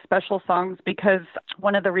the most special songs because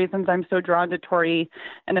one of the reasons I'm so drawn to Tori,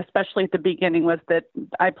 and especially at the beginning, was that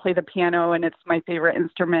I play the piano and it's my favorite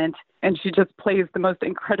instrument. And she just plays the most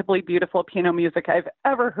incredibly beautiful piano music I've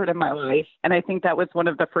ever heard in my life. And I think that was one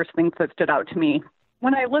of the first things that stood out to me.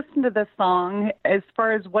 When I listen to this song, as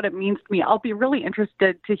far as what it means to me, I'll be really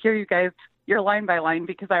interested to hear you guys, your line by line,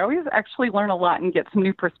 because I always actually learn a lot and get some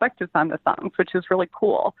new perspectives on the songs, which is really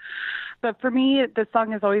cool. But for me, the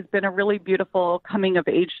song has always been a really beautiful coming of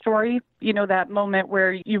age story. You know, that moment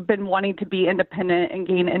where you've been wanting to be independent and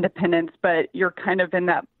gain independence, but you're kind of in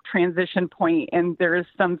that transition point and there's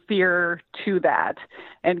some fear to that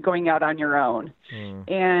and going out on your own.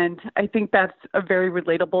 And I think that's a very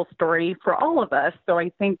relatable story for all of us. So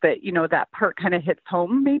I think that, you know, that part kind of hits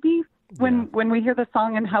home maybe. when we hear the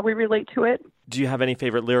song and how we relate to it. Do you have any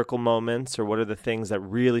favorite lyrical moments, or what are the things that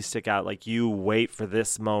really stick out? Like you wait for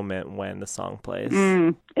this moment when the song plays.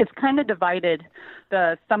 It's kind of divided.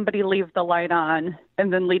 The somebody leave the light on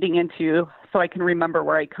and then leading into so I can remember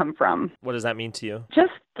where I come from. What does that mean to you?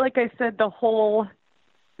 Just like I said, the whole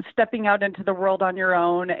stepping out into the world on your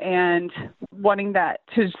own and wanting that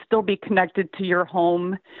to still be connected to your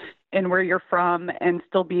home and where you're from and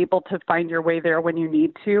still be able to find your way there when you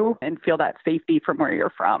need to and feel that safety from where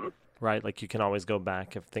you're from. Right, like you can always go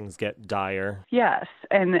back if things get dire. Yes,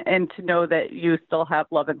 and to know that you still have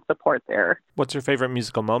love and support there. What's your favorite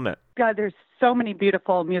musical moment? God, there's so many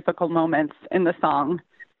beautiful musical moments in the song.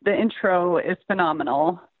 The intro is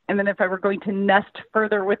phenomenal. And then if I were going to nest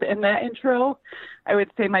further within that intro, I would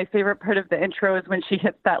say my favorite part of the intro is when she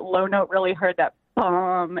hits that low note really hard, that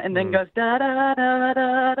bum, and then goes da da da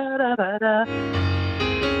da da da da da.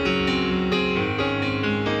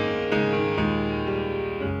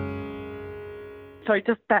 So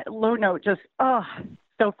that low note just,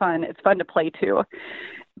 so fun. It's fun to play too.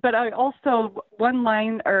 But I also, one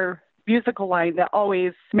line or musical line that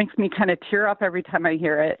always makes me kind of tear up every time I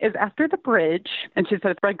hear it is after the bridge, and she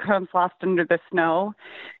says, breadcrumbs lost under the snow.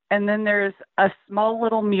 And then there's a small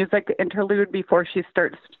little music interlude before she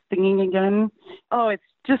starts singing again. Oh, it's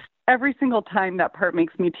just every single time that part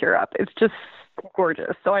makes me tear up. It's just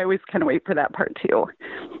gorgeous. So I always kind of wait for that part too.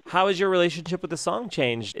 How has your relationship with the song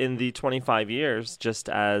changed in the 25 years just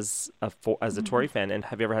as a Tori fan? And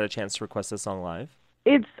have you ever had a chance to request this song live?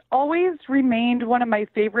 It's always remained one of my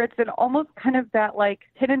favorites and almost kind of that like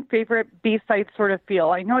hidden favorite B-side sort of feel.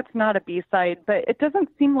 I know it's not a B-side, but it doesn't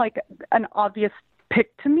seem like an obvious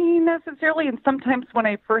pick to me necessarily. And sometimes when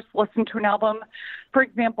I first listen to an album, for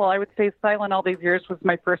example, I would say Silent All These Years was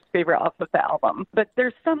my first favorite off of the album. But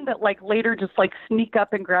there's some that like later just like sneak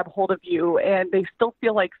up and grab hold of you and they still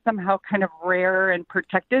feel like somehow kind of rare and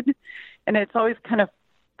protected. And it's always kind of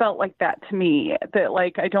felt like that to me, that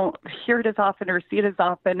like I don't hear it as often or see it as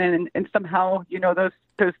often, and somehow, you know, those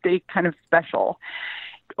stay kind of special.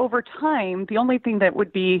 Over time, the only thing that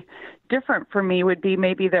would be different for me would be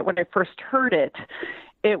maybe that when I first heard it,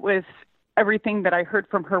 it was everything that I heard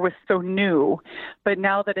from her was so new. But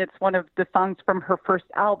now that it's one of the songs from her first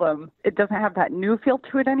album, it doesn't have that new feel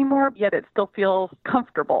to it anymore, yet it still feels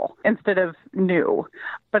comfortable instead of new.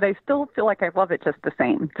 But I still feel like I love it just the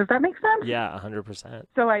same. Does that make sense? Yeah, 100%.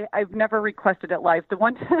 So I've never requested it live.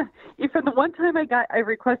 Even the one time I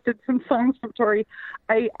requested some songs from Tori,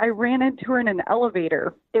 I ran into her in an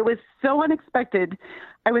elevator. It was so unexpected.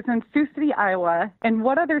 I was in Sioux City, Iowa, and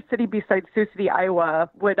what other city besides Sioux City, Iowa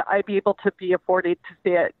would I be able to be afforded to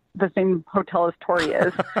stay at the same hotel as Tori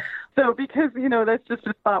is? So because, you know, that's just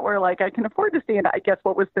a spot where like I can afford to stay in, I guess,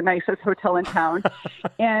 what was the nicest hotel in town.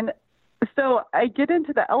 And so I get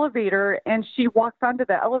into the elevator and she walks onto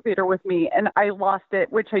the elevator with me and I lost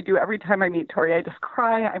it, which I do every time I meet Tori. I just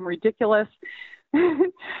cry. I'm ridiculous.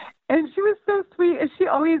 And she was so sweet, as she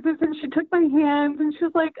always is, and she took my hands, and she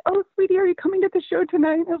was like, oh, sweetie, are you coming to the show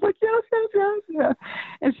tonight? And I was like, yes.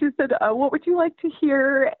 And she said, what would you like to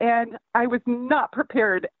hear? And I was not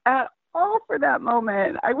prepared at all for that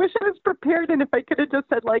moment. I wish I was prepared, and if I could have just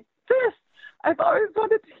said, like, this, I've always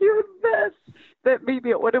wanted to hear this, that maybe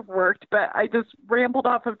it would have worked, but I just rambled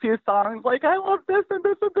off a few songs, like, I love this and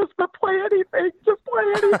this and this, but play anything, just play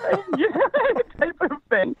anything, type of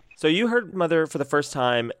thing. So you heard Mother for the first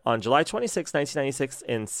time on July 26, 1996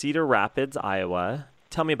 in Cedar Rapids, Iowa.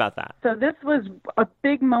 Tell me about that. So this was a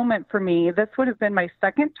big moment for me. This would have been my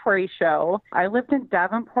second Tori show. I lived in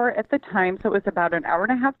Davenport at the time, so it was about an hour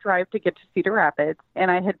and a half drive to get to Cedar Rapids.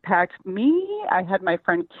 And I had packed me. I had my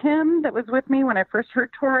friend Kim that was with me when I first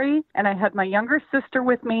heard Tori. And I had my younger sister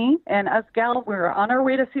with me. And us gals, we were on our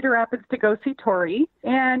way to Cedar Rapids to go see Tori.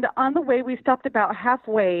 And on the way, we stopped about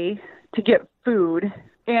halfway to get food.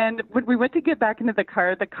 And when we went to get back into the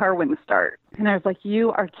car wouldn't start. And I was like,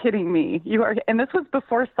 you are kidding me. And this was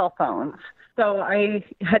before cell phones. So I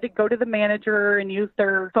had to go to the manager and use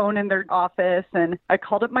their phone in their office. And I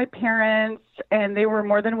called up my parents, and they were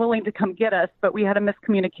more than willing to come get us. But we had a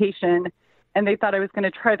miscommunication, and they thought I was going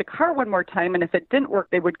to try the car one more time. And if it didn't work,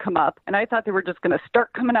 they would come up. And I thought they were just going to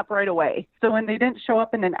start coming up right away. So when they didn't show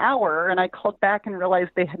up in an hour, and I called back and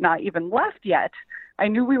realized they had not even left yet, I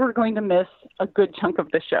knew we were going to miss a good chunk of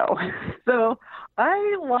the show. So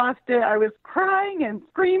I lost it. I was crying and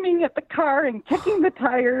screaming at the car and kicking the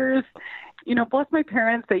tires. You know, bless my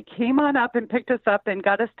parents. They came on up and picked us up and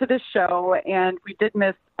got us to the show. And we did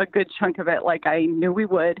miss a good chunk of it like I knew we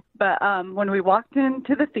would. But when we walked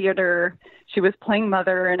into the theater, she was playing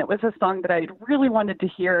Mother, and it was a song that I really wanted to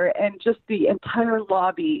hear. And just the entire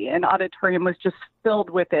lobby and auditorium was just filled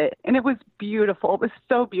with it. And it was beautiful. It was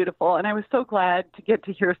so beautiful. And I was so glad to get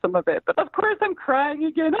to hear some of it. But of course, I'm crying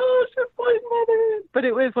again. Oh, she's playing Mother. But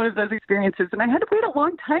it was one of those experiences. And I had to wait a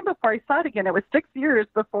long time before I saw it again. It was 6 years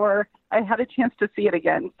before I had a chance to see it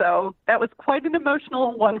again. So that was quite an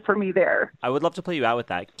emotional one for me there. I would love to play you out with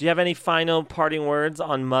that. Do you have any final parting words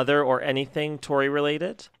on Mother or anything Tori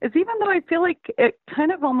related? Is even though I feel like it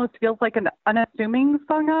kind of almost feels like an unassuming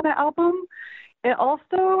song on the album, it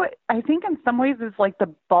also, I think in some ways, is like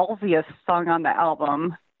the ballsiest song on the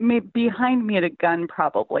album. Behind Me at a Gun,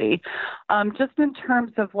 probably. Just in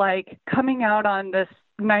terms of like coming out on this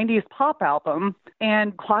 90s pop album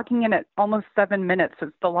and clocking in at almost 7 minutes.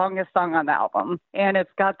 It's the longest song on the album. And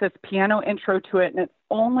it's got this piano intro to it, and it's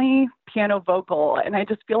only piano vocal. And I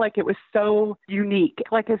just feel like it was so unique.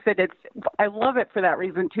 Like I said, I love it for that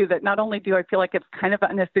reason too, that not only do I feel like it's kind of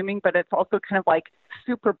unassuming, but it's also kind of like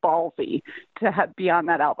super ballsy to be on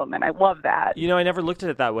that album. And I love that. You know, I never looked at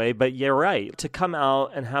it that way, but you're right. To come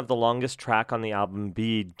out and have the longest track on the album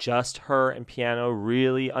be just her and piano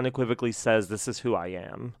really unequivocally says this is who I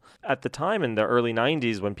am. At the time in the early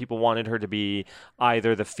 90s, when people wanted her to be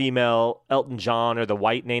either the female Elton John or the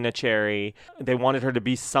white Nana Cherry, they wanted her to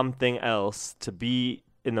be something else, to be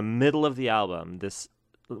in the middle of the album.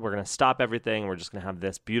 We're going to stop everything. We're just going to have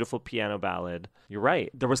this beautiful piano ballad. You're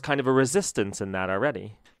right. There was kind of a resistance in that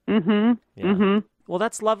already. Mm-hmm. Yeah. Mm-hmm. Well,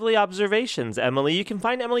 that's lovely observations, Emily. You can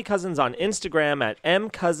find Emily Cousins on Instagram at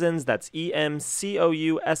mcousins. That's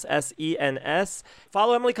EMCOUSSENS.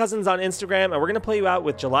 Follow Emily Cousins on Instagram, and we're going to play you out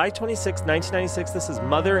with July 26, 1996. This is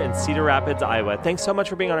Mother in Cedar Rapids, Iowa. Thanks so much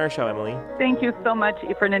for being on our show, Emily. Thank you so much,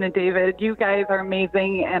 Ephraim and David. You guys are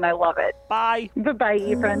amazing, and I love it. Bye. Goodbye,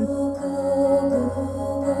 Ephraim.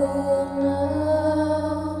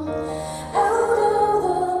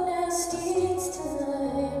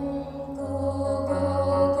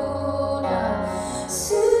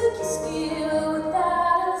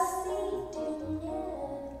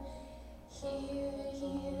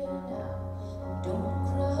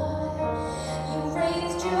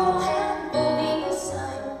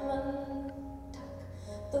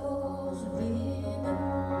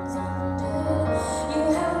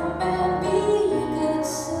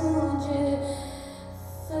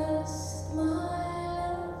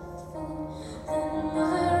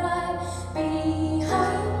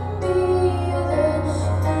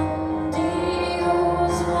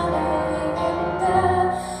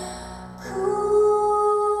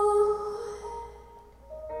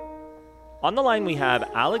 On the line, we have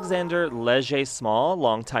Alexander Leger-Small,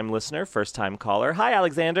 longtime listener, first-time caller. Hi,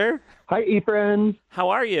 Alexander. Hi, Ephraim. How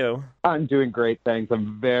are you? I'm doing great, thanks.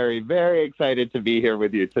 I'm very, very excited to be here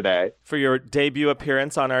with you today. For your debut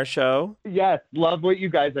appearance on our show? Yes, love what you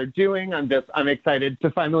guys are doing. I'm excited to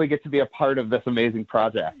finally get to be a part of this amazing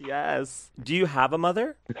project. Yes. Do you have a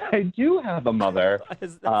mother? I do have a mother.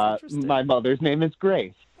 That's interesting. My mother's name is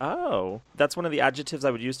Grace. Oh, that's one of the adjectives I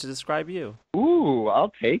would use to describe you. Ooh,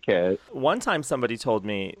 I'll take it. One time somebody told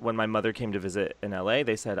me when my mother came to visit in LA,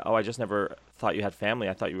 they said, "Oh, I just never thought you had family.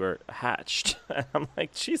 I thought you were hatched." And I'm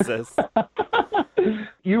like, Jesus.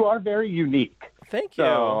 You are very unique. Thank you.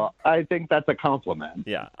 So I think that's a compliment.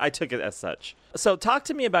 Yeah, I took it as such. So talk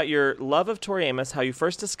to me about your love of Tori Amos, how you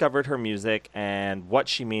first discovered her music, and what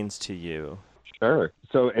she means to you. Sure.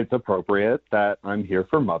 So it's appropriate that I'm here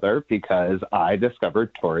for Mother because I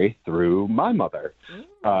discovered Tori through my mother.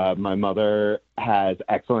 My mother has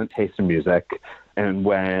excellent taste in music. And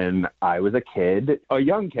when I was a kid, a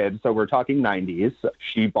young kid, so we're talking 90s,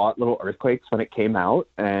 she bought Little Earthquakes when it came out,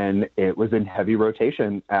 and it was in heavy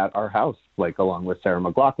rotation at our house, like along with Sarah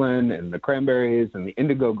McLachlan and the Cranberries and the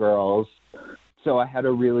Indigo Girls. So I had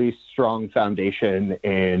a really strong foundation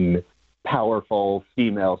in powerful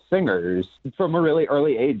female singers from a really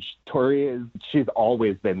early age. She's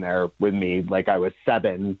always been there with me. Like I was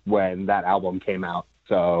 7 when that album came out.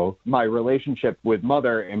 So my relationship with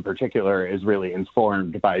Mother in particular is really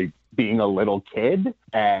informed by being a little kid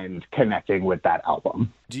and connecting with that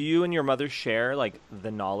album. Do you and your mother share like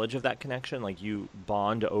the knowledge of that connection? Like you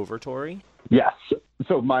bond over Tori? Yes.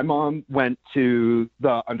 So my mom went to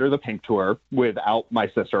the Under the Pink tour without my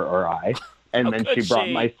sister or I. And then she brought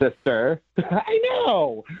my sister. I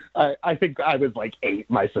know. I think I was like 8.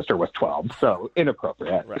 My sister was 12, so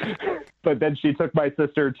inappropriate. Right. But then she took my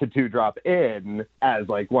sister to Two Drop In as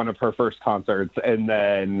like one of her first concerts. And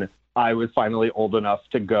then I was finally old enough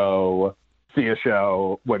to go see a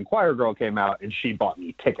show when Choir Girl came out, and she bought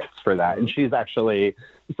me tickets for that. And she's actually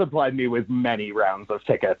supplied me with many rounds of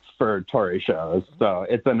tickets for Tori shows. So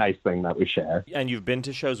it's a nice thing that we share. And you've been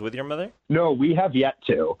to shows with your mother? No, we have yet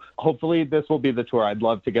to. Hopefully this will be the tour. I'd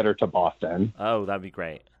love to get her to Boston. Oh, that'd be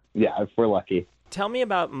great. Yeah, if we're lucky. Tell me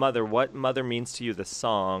about Mother. What Mother means to you, the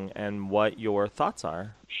song, and what your thoughts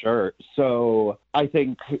are. Sure. So I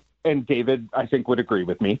think, and David, I think, would agree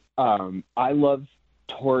with me. I love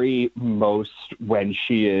Tori most when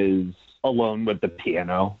she is alone with the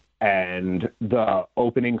piano. And the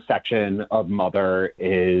opening section of Mother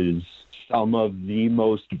is some of the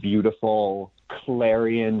most beautiful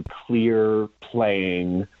clarion clear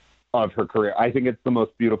playing of her career. I think it's the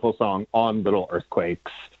most beautiful song on Little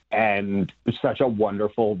Earthquakes, and such a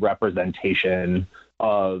wonderful representation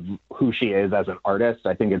of who she is as an artist.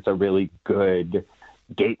 I think it's a really good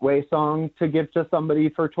gateway song to give to somebody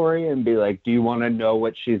for Tori and be like, do you want to know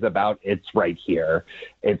what she's about? It's right here.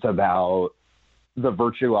 It's about the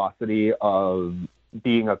virtuosity of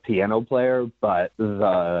being a piano player, but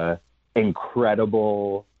the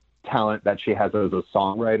incredible talent that she has as a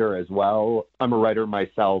songwriter as well. I'm a writer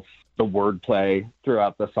myself. The wordplay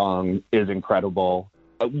throughout the song is incredible.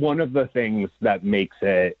 One of the things that makes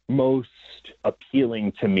it most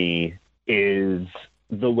appealing to me is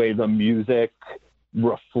the way the music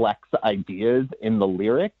reflects ideas in the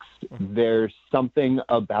lyrics. There's something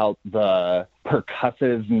about the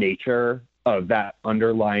percussive nature of that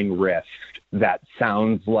underlying riff that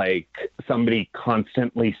sounds like somebody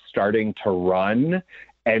constantly starting to run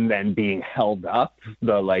and then being held up.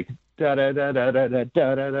 The like da da da da da da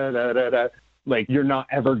da da da da da. Like you're not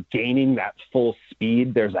ever gaining that full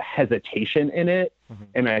speed. There's a hesitation in it.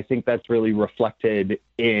 And I think that's really reflected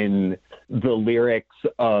in the lyrics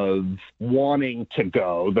of wanting to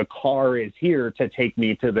go. The car is here to take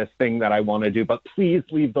me to this thing that I want to do, but please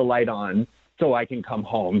leave the light on so I can come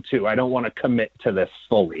home too. I don't want to commit to this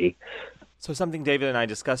fully. So something David and I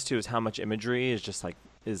discussed too is how much imagery is just like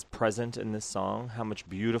is present in this song, how much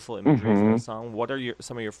beautiful imagery is in this song. What are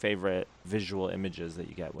some of your favorite visual images that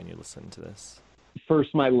you get when you listen to this?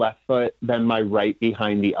 First my left foot, then my right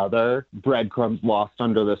behind the other. Breadcrumbs lost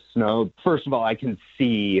under the snow. First of all, I can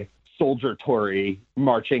see Soldier Tori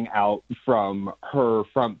marching out from her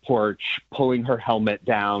front porch, pulling her helmet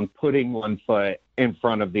down, putting one foot in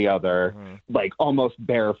front of the other, like almost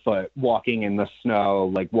barefoot, walking in the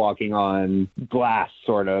snow, like walking on glass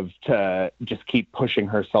sort of, to just keep pushing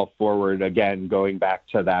herself forward. Again, going back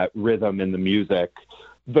to that rhythm in the music.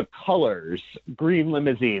 The colors, green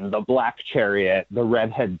limousine, the black chariot, the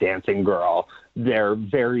redhead dancing girl, they're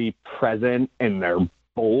very present and they're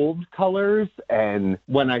bold colors. And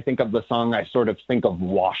when I think of the song, I sort of think of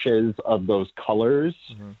washes of those colors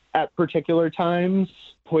at particular times.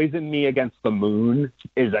 Poison Me Against the Moon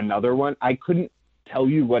is another one. I couldn't tell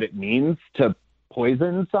you what it means to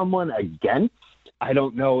poison someone against. I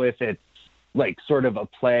don't know if it's like sort of a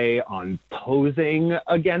play on posing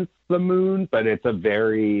against the moon, but it's a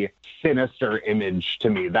very sinister image to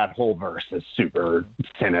me. That whole verse is super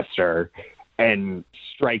sinister and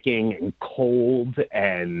striking and cold,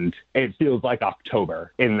 and it feels like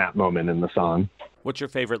October in that moment in the song. What's your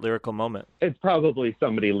favorite lyrical moment? It's probably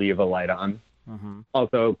Somebody Leave a Light On.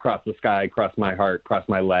 Also, cross the sky, cross my heart, cross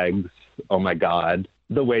my legs, oh my God.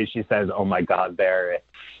 The way she says, oh my God there, it's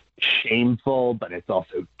shameful, but it's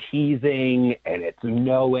also teasing, and it's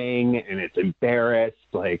knowing, and it's embarrassed.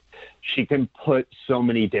 Like, she can put so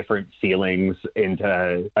many different feelings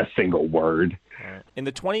into a single word. In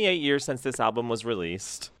the 28 years since this album was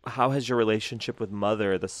released, how has your relationship with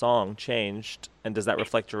Mother, the song, changed? And does that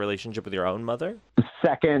reflect your relationship with your own mother? The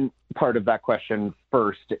second part of that question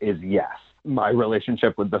first is yes. My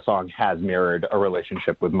relationship with the song has mirrored a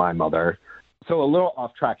relationship with my mother. So a little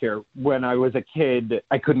off track here. When I was a kid,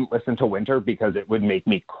 I couldn't listen to Winter because it would make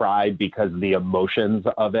me cry, because the emotions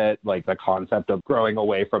of it, like the concept of growing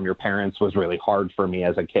away from your parents, was really hard for me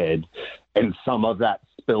as a kid. And some of that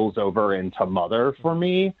spills over into Mother for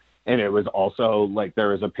me. And it was also like there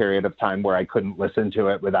was a period of time where I couldn't listen to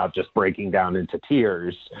it without just breaking down into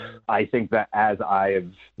tears. I think that as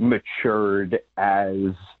I've matured as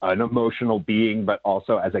an emotional being, but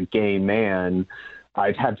also as a gay man,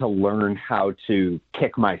 I've had to learn how to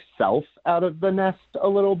kick myself out of the nest a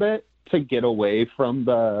little bit to get away from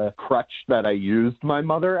the crutch that I used my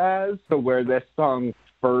mother as. So where this song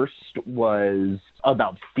first was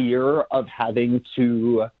about fear of having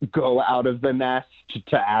to go out of the nest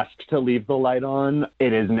to ask to leave the light on,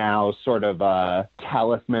 it is now sort of a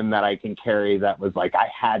talisman that I can carry that was like, I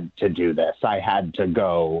had to do this. I had to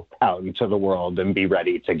go out into the world and be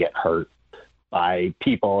ready to get hurt by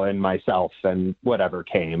people and myself and whatever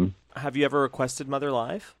came. Have you ever requested Mother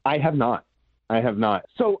live? I have not.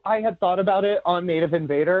 So I had thought about it on Native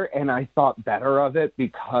Invader, and I thought better of it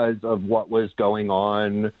because of what was going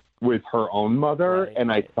on with her own mother, Right.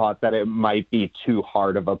 and I thought that it might be too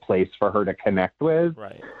hard of a place for her to connect with.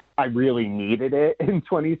 Right. I really needed it in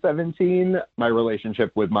 2017. My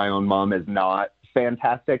relationship with my own mom is not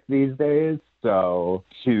fantastic these days, so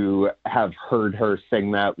to have heard her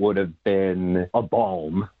sing that would have been a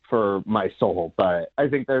balm for my soul. But I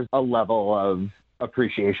think there's a level of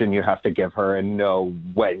appreciation you have to give her and know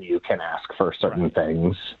when you can ask for certain Right.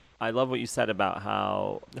 things. I love what you said about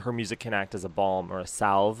how her music can act as a balm or a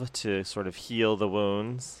salve to sort of heal the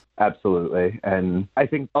wounds. Absolutely. And I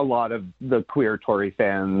think a lot of the queer Tori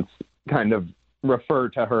fans kind of refer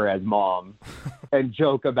to her as mom and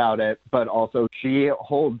joke about it, but also she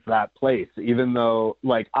holds that place, even though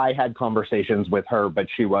like I had conversations with her, but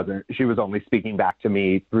she was only speaking back to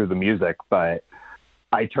me through the music. But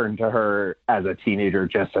I turned to her as a teenager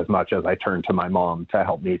just as much as I turned to my mom to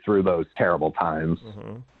help me through those terrible times.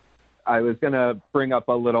 Mm-hmm. I was going to bring up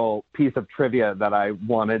a little piece of trivia that I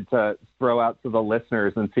wanted to throw out to the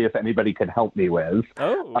listeners and see if anybody could help me with.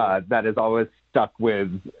 Oh. That has always stuck with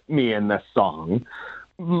me in this song.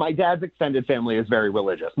 My dad's extended family is very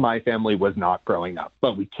religious. My family was not growing up,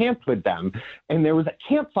 but we camped with them. And there was a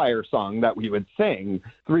campfire song that we would sing.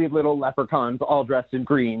 3 little leprechauns all dressed in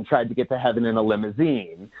green tried to get to heaven in a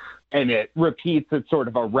limousine. And it repeats. It's sort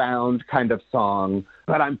of a round kind of song.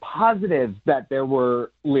 But I'm positive that there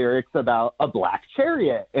were lyrics about a black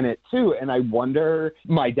chariot in it too. And I wonder,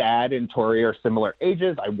 my dad and Tori are similar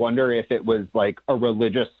ages. I wonder if it was like a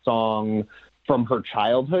religious song from her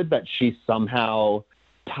childhood that she somehow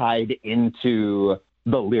tied into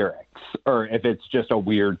the lyrics, or if it's just a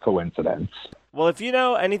weird coincidence. Well, if you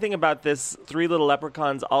know anything about this 3 Little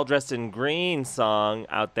Leprechauns All Dressed in Green song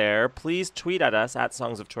out there, please tweet at us at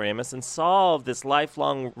Songs of Tori Amos and solve this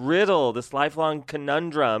lifelong riddle, this lifelong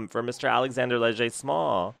conundrum for Mr. Alexander Leger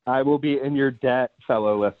Small. I will be in your debt,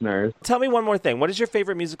 fellow listeners. Tell me one more thing. What is your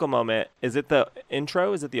favorite musical moment? Is it the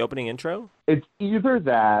intro? Is it the opening intro? It's either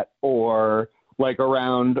that or like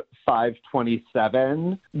around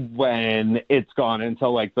 5:27 when it's gone into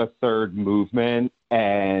like the third movement,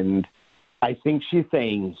 and I think she's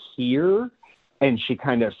saying here, and she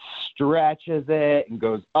kind of stretches it and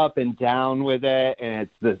goes up and down with it, and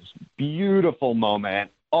it's this beautiful moment.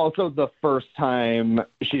 Also, the first time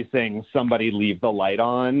she sings Somebody Leave the Light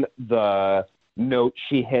On, the note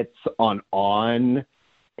she hits on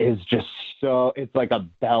is just so, it's like a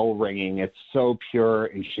bell ringing. It's so pure,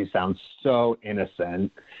 and she sounds so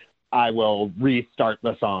innocent. I will restart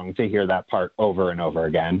the song to hear that part over and over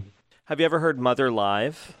again. Have you ever heard Mother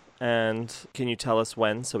live? And can you tell us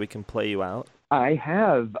when so we can play you out? I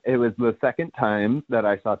have. It was the second time that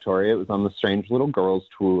I saw Tori. It was on the Strange Little Girls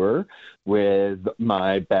tour with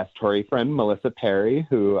my best Tori friend, Melissa Perry,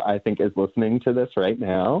 who I think is listening to this right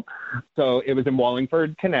now. So it was in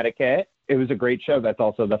Wallingford, Connecticut. It was a great show. That's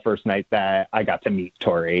also the first night that I got to meet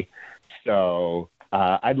Tori. So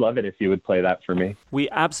I'd love it if you would play that for me. We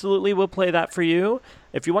absolutely will play that for you.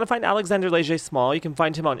 If you want to find Alexander Leger Small, you can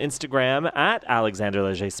find him on Instagram at Alexander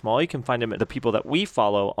Leger Small. You can find him at the people that we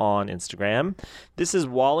follow on Instagram. This is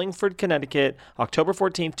Wallingford, Connecticut, October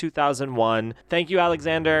 14th, 2001. Thank you,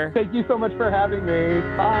 Alexander. Thank you so much for having me.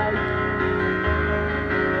 Bye.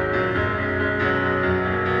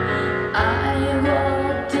 I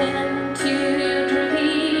walked into a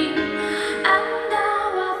dream, and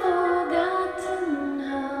now I've forgotten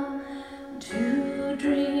how to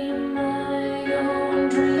dream my own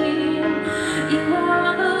dream. You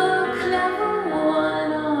are the clever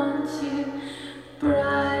one, aren't you?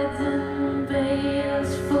 Brides and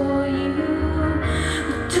veils for you.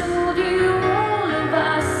 Who told you all of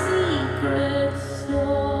our secrets?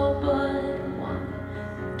 All but one.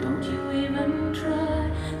 Don't you even try.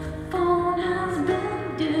 The phone has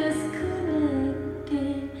been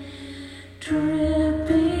disconnected,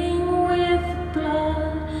 dripping with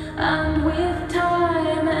blood and with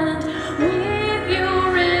time, and with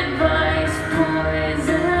your advice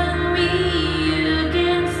poison me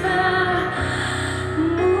against the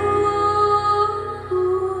moon.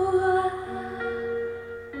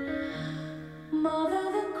 Mother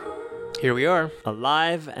the Queen. Here we are.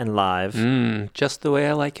 Alive and live. Just the way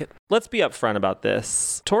I like it. Let's be upfront about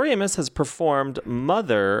this. Tori Amos has performed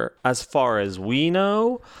Mother, as far as we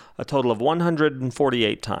know, a total of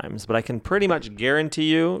 148 times. But I can pretty much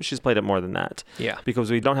guarantee you she's played it more than that. Yeah.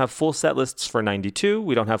 Because we don't have full set lists for 92,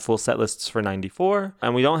 we don't have full set lists for 94,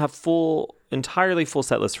 and we don't have entirely full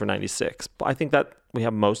set lists for 96. But I think that We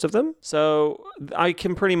have most of them. So I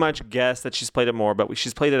can pretty much guess that she's played it more, but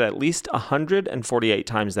she's played it at least 148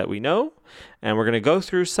 times that we know. And we're going to go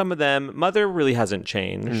through some of them. Mother really hasn't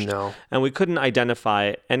changed. No. And we couldn't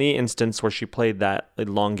identify any instance where she played that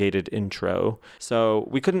elongated intro. So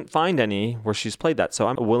we couldn't find any where she's played that. So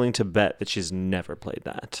I'm willing to bet that she's never played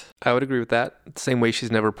that. I would agree with that. Same way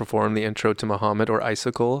she's never performed the intro to Muhammad or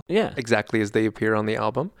Icicle. Yeah. Exactly as they appear on the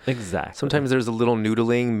album. Exactly. Sometimes there's a little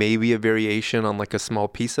noodling, maybe a variation on like a small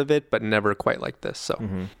piece of it, but never quite like this. So,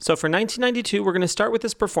 So for 1992, we're going to start with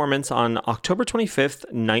this performance on October 25th,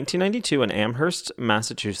 1992 in Amherst,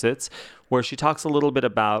 Massachusetts, where she talks a little bit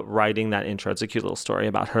about writing that intro. It's a cute little story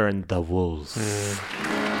about her and the wolves. When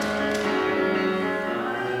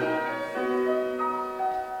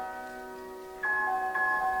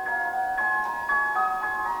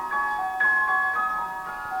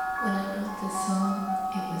I wrote this song,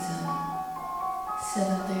 it was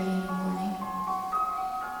 7:30 in the morning.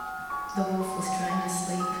 The wolf was trying to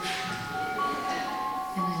sleep.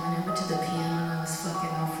 And I went over to the piano and I was fucking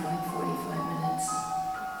off for like 45 minutes.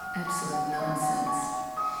 Absolute nonsense.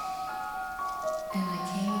 And I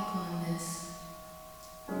came upon this.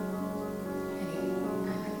 And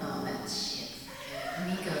I'm like, oh, that's shit.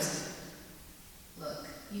 And he goes, look,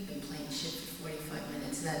 you've been playing shit for 45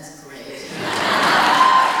 minutes. That's great.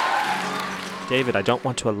 David, I don't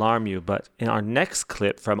want to alarm you, but in our next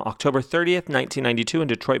clip from October 30th, 1992 in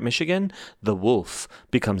Detroit, Michigan, the wolf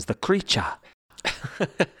becomes the creature.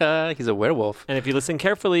 he's a werewolf. And if you listen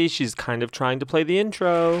carefully, she's kind of trying to play the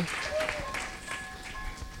intro.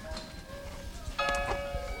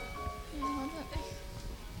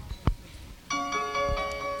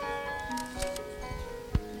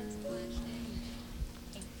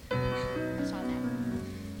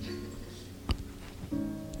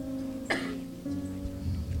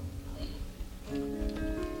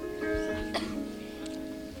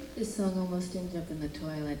 This song almost ended up in the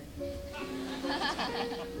toilet.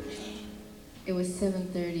 It was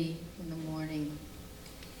 7:30 in the morning,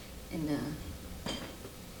 and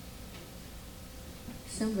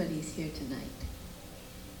somebody's here tonight.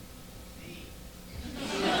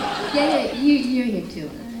 Yeah, you're here too.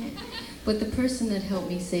 All right. But the person that helped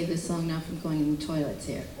me save the song now from going in the toilet's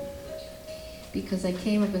here. Because I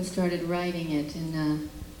came up and started writing it, and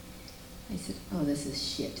I said, oh, this is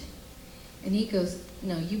shit. And he goes,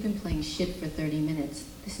 no, you've been playing shit for 30 minutes.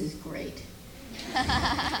 This is great.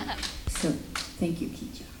 So, thank you,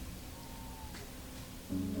 Keija.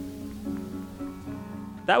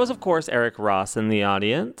 That was, of course, Eric Ross in the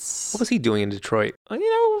audience. What was he doing in Detroit? You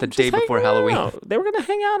know, The just day before hanging Halloween. out. They were going to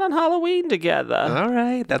hang out on Halloween together. All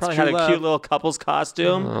right, that's Probably true had a love. cute little couple's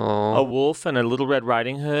costume, Aw. a wolf and a Little Red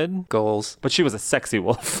Riding Hood. Goals. But she was a sexy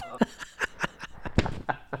wolf.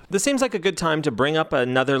 This seems like a good time to bring up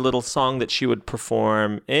another little song that she would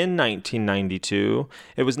perform in 1992.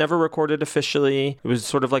 It was never recorded officially. It was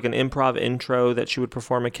sort of like an improv intro that she would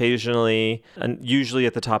perform occasionally, and usually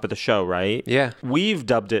at the top of the show, right? Yeah. We've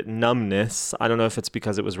dubbed it Numbness. I don't know if it's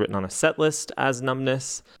because it was written on a set list as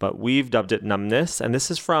Numbness, but we've dubbed it Numbness. And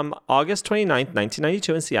this is from August 29th,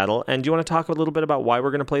 1992 in Seattle. And do you want to talk a little bit about why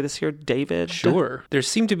we're going to play this here, David? Sure. There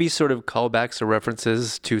seem to be sort of callbacks or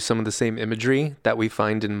references to some of the same imagery that we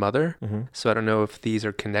find in Mother. So I don't know if these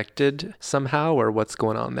are connected somehow or what's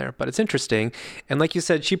going on there, but it's interesting. And like you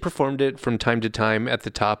said, she performed it from time to time at the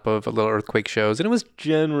top of Little Earthquake shows, and it was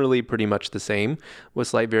generally pretty much the same with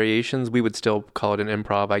slight variations. We would still call it an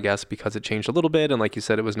improv, I guess, because it changed a little bit. And like you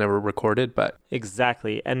said, it was never recorded, but...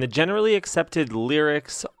 Exactly. And the generally accepted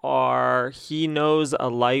lyrics are, he knows a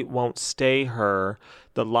light won't stay her.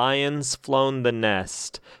 The lion's flown the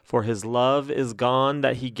nest, for his love is gone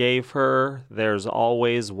that he gave her. There's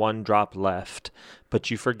always one drop left.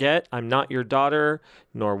 But you forget I'm not your daughter,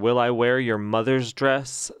 nor will I wear your mother's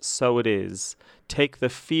dress. So it is. Take the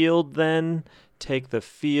field then,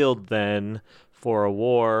 for a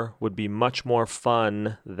war would be much more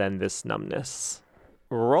fun than this numbness.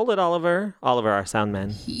 Roll it, Oliver. Oliver, our sound man.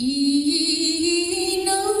 He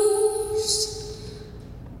knows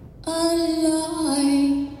a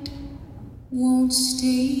light won't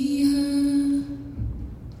stay her.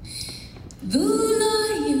 The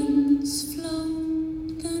lion's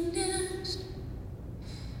flown the nest,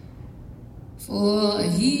 for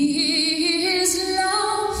his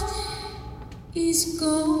love is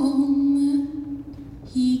gone.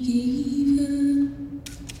 He gave her.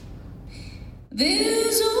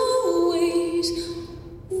 There's always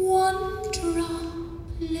one drop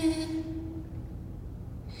left.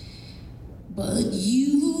 But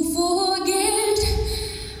you forget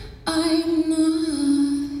I'm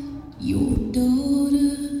not your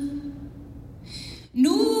daughter.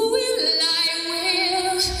 Nor will I wear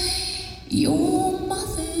your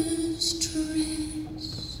mother's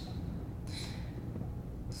dress.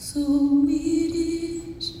 So it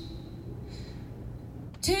is.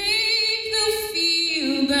 Take the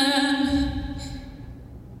field and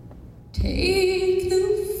take the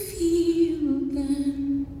field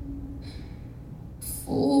and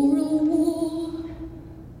for a war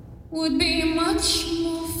would be much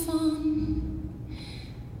more fun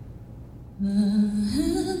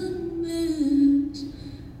than this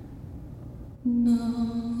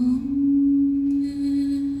numbness.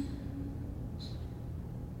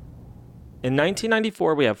 In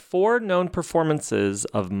 1994, we have 4 known performances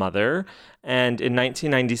of Mother, and in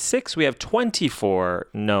 1996, we have 24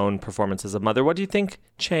 known performances of Mother. What do you think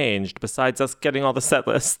changed besides us getting all the set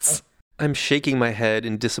lists? I'm shaking my head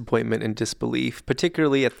in disappointment and disbelief,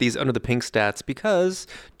 particularly at these Under the Pink stats, because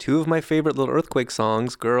 2 of my favorite Little Earthquake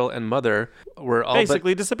songs, Girl and Mother, were all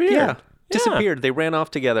Basically disappeared. Yeah, disappeared. They ran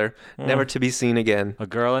off together, never to be seen again. A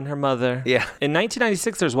Girl and Her Mother. Yeah. In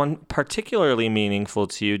 1996, there's one particularly meaningful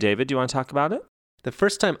to you. David, do you want to talk about it? The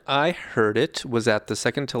first time I heard it was at the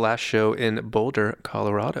second to last show in Boulder,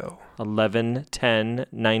 Colorado.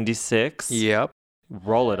 11/10/96. Yep.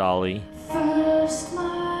 Roll it, Ollie. First my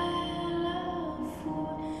love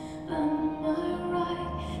would, then my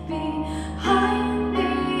right behind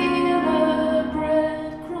the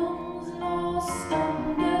breadcrumbs lost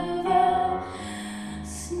under the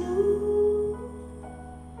snow.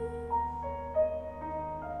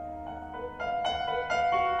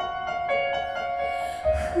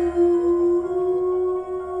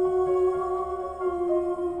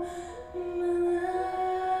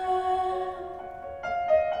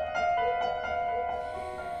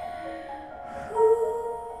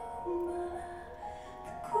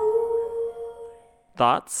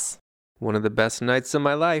 Thoughts? One of the best nights of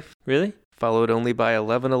my life. Really? Followed only by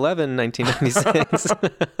 11/11/1996.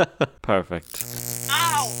 Perfect.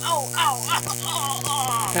 Ow,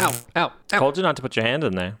 ow. Told you not to put your hand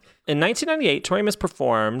in there. In 1998, Tori Amos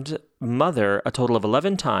performed Mother a total of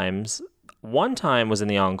 11 times. 1 time was in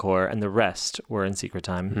the encore, and the rest were in Secret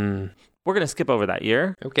Time. We're going to skip over that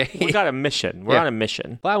year. Okay. We got a mission. We're on a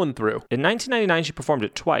mission. Plowing through. In 1999, she performed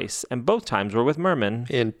it twice, and both times were with Merman.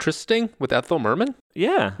 Interesting. With Ethel Merman?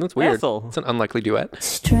 Yeah. That's weird. Ethel. It's an unlikely duet.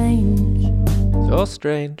 Strange. So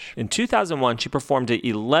strange. In 2001, she performed it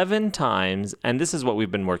 11 times, and this is what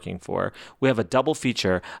we've been working for. We have a double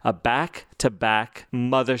feature, a back-to-back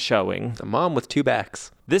Mother showing. A mom with 2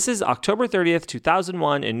 backs. This is October 30th,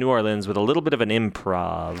 2001 in New Orleans with a little bit of an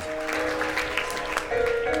improv.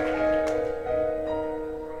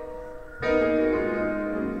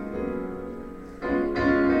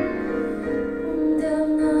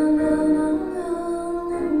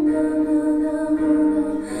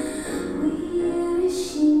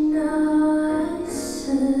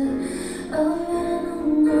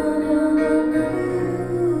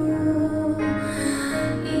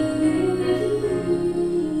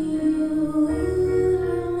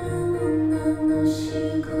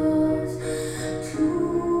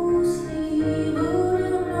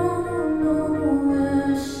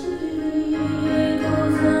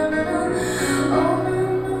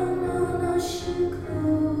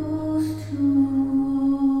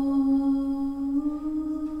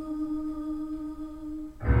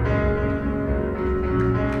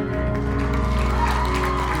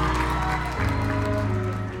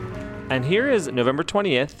 And here is November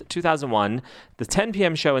 20th, 2001, the 10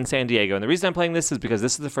 p.m. show in San Diego. And the reason I'm playing this is because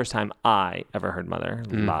this is the first time I ever heard Mother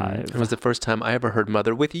live. It was the first time I ever heard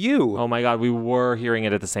Mother with you. Oh my God, we were hearing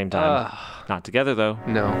it at the same time. Not together, though.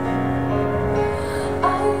 No.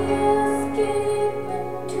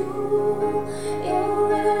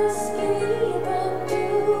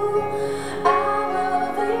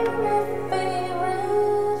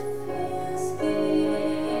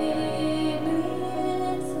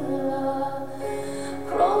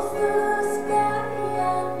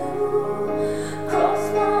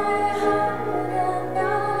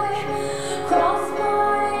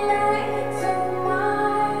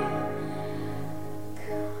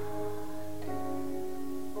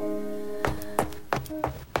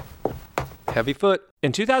 Heavy foot.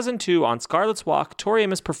 In 2002, on Scarlet's Walk, Tori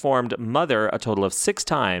Amos performed Mother a total of 6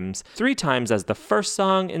 times, 3 times as the first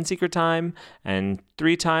song in Secret Time, and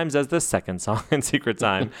 3 times as the second song in Secret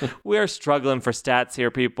Time. We are struggling for stats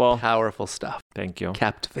here, people. Powerful stuff. Thank you.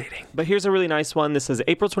 Captivating. But here's a really nice one. This is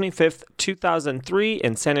April 25th, 2003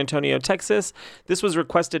 in San Antonio, Texas. This was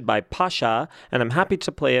requested by Pasha, and I'm happy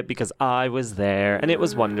to play it because I was there, and it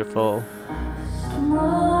was wonderful.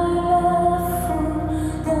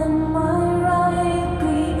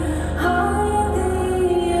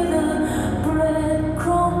 Behind the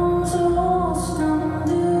breadcrumbs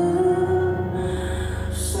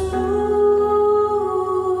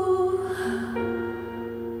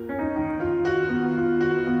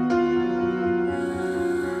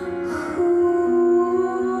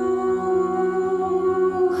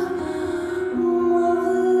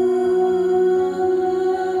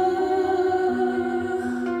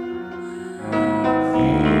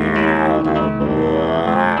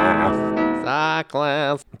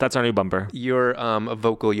That's our new bumper. You're a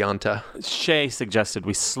vocal yanta. Shay suggested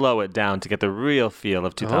we slow it down to get the real feel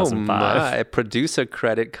of 2005. Oh my, producer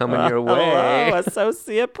credit coming your way. Hello,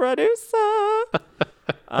 associate producer.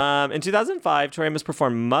 In 2005, Tori Amos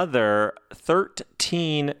performed Mother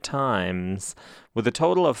 13 times, with a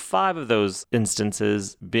total of 5 of those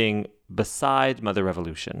instances being beside Mother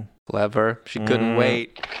Revolution. Clever. She couldn't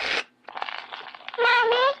wait.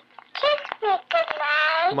 Mommy, kiss me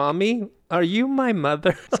goodnight. Mommy, are you my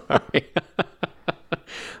mother? Sorry.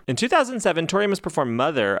 In 2007, Tori Amos performed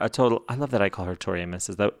Mother a total... I love that I call her Tori Amos.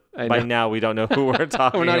 Is that by now we don't know who we're talking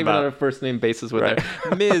about. We're not even on a first name basis with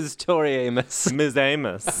her. Ms. Tori Amos. Ms.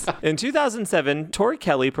 Amos. In 2007, Tori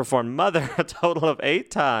Kelly performed Mother a total of 8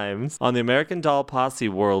 times on the American Doll Posse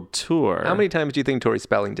World Tour. How many times do you think Tori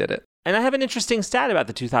Spelling did it? And I have an interesting stat about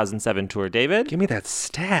the 2007 tour, David. Give me that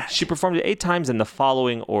stat. She performed it 8 times in the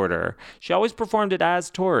following order. She always performed it as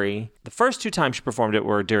Tori. The first 2 times she performed it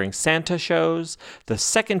were during Santa shows. The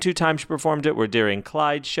second 2 times she performed it were during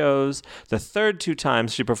Clyde shows. The third 2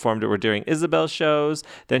 times she performed it were during Isabel shows.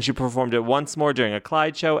 Then she performed it once more during a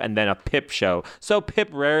Clyde show and then a Pip show. So Pip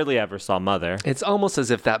rarely ever saw Mother. It's almost as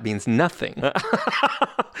if that means nothing.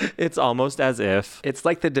 It's almost as if. It's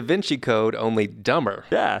like the Da Vinci Code, only dumber.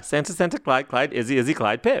 Yeah, Santa, Clyde, Clyde, Izzy,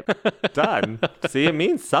 Clyde, Pip. Done. See, it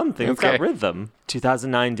means something. It's got rhythm.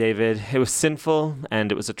 2009, David. It was sinful and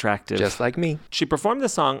it was attractive. Just like me. She performed the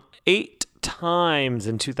song 8 times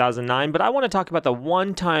in 2009, but I want to talk about the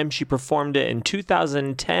one time she performed it in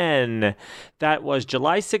 2010. That was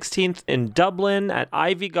July 16th in Dublin at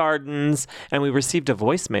Ivy Gardens, and we received a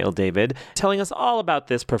voicemail, David, telling us all about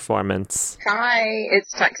this performance. Hi,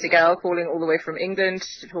 it's Taxi Girl calling all the way from England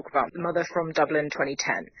to talk about Mother from Dublin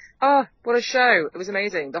 2010. Oh, what a show. It was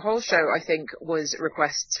amazing. The whole show, I think, was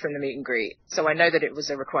requests from the meet and greet. So I know that it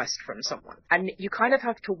was a request from someone. And you kind of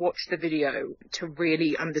have to watch the video to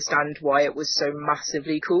really understand why it was so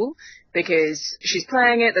massively cool. Because she's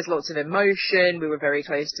playing it, there's lots of emotion, we were very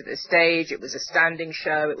close to the stage, it was a standing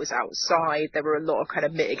show, it was outside, there were a lot of kind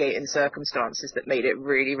of mitigating circumstances that made it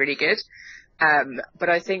really, really good. But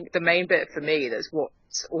I think the main bit for me, that's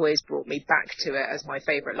what's always brought me back to it as my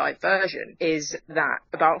favourite live version, is that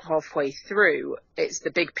about halfway through, it's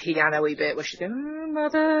the big piano-y bit where she's going, oh,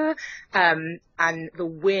 Mother, and the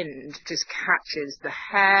wind just catches the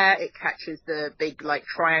hair, it catches the big, like,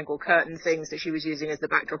 triangle curtain things that she was using as the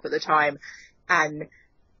backdrop at the time, and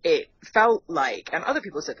it felt like, and other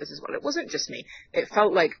people said this as well, it wasn't just me, it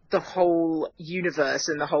felt like the whole universe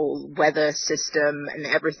and the whole weather system and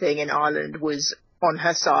everything in Ireland was on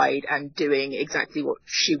her side and doing exactly what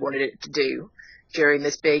she wanted it to do during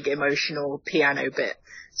this big emotional piano bit.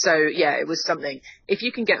 So yeah, it was something. If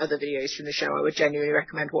you can get other videos from the show, I would genuinely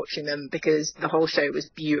recommend watching them because the whole show was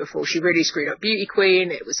beautiful. She really screwed up Beauty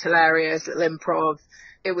Queen. It was hilarious, little improv.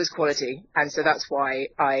 It was quality. And so that's why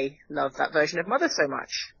I love that version of Mother so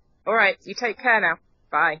much. All right, you take care now.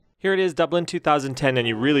 Bye. Here it is, Dublin 2010, and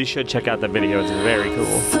you really should check out that video. It's very cool.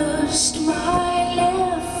 First my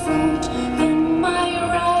left foot, then my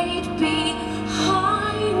right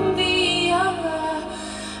behind the other.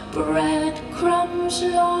 Breadcrumbs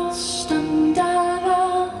lost under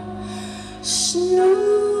the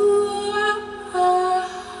snow.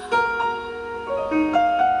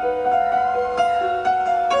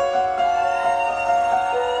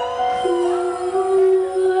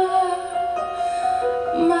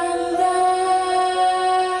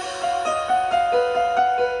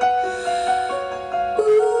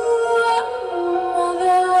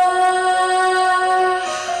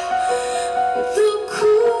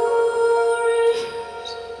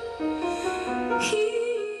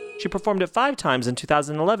 She performed it 5 times in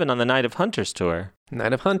 2011 on the Night of Hunters tour.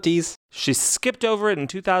 Night of Hunties. She skipped over it in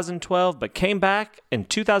 2012, but came back in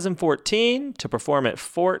 2014 to perform it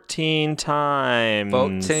 14 times.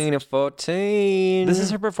 14 of 14. This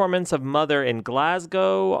is her performance of Mother in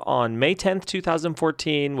Glasgow on May 10th,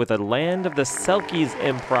 2014 with a Land of the Selkies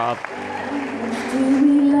improv. Do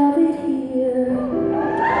we love it here?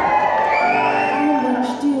 How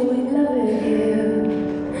much do we love it here?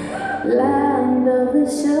 Land of the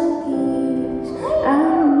Selkies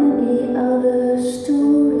and many other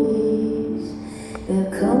stories.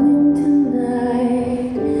 They're coming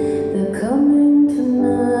tonight. They're coming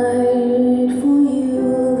tonight for you.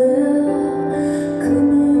 They're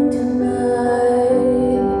coming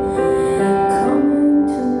tonight. They're coming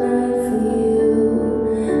tonight for you.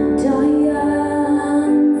 Diana.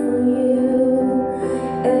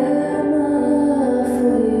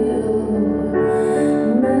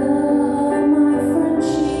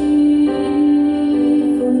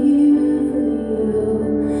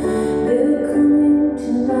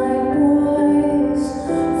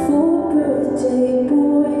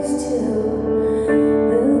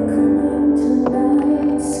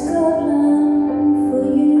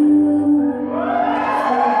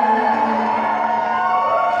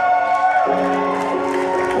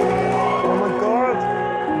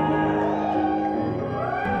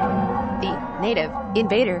 Native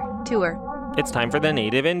Invader Tour. It's time for the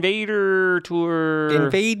Native Invader Tour.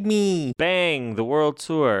 Invade me. Bang, the World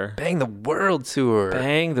Tour. Bang the World Tour.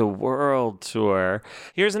 Bang the World Tour.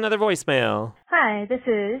 Here's another voicemail. Hi, this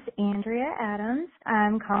is Andrea Adams.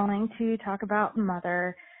 I'm calling to talk about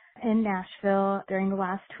Mother in Nashville. During the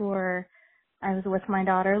last tour, I was with my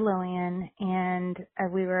daughter Lillian, and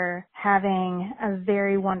we were having a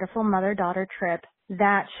very wonderful mother-daughter trip.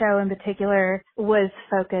 That show in particular was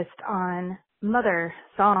focused on Mother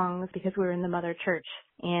songs because we were in the Mother Church,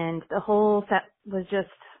 and the whole set was just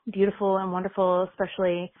beautiful and wonderful,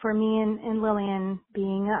 especially for me and Lillian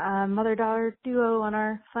being a mother-daughter duo on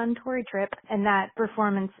our fun Tory trip. And that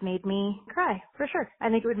performance made me cry, for sure. I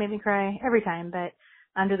think it would make me cry every time, but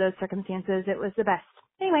under those circumstances, it was the best.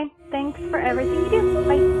 Anyway, thanks for everything you do.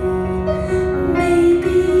 Bye.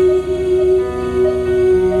 Maybe.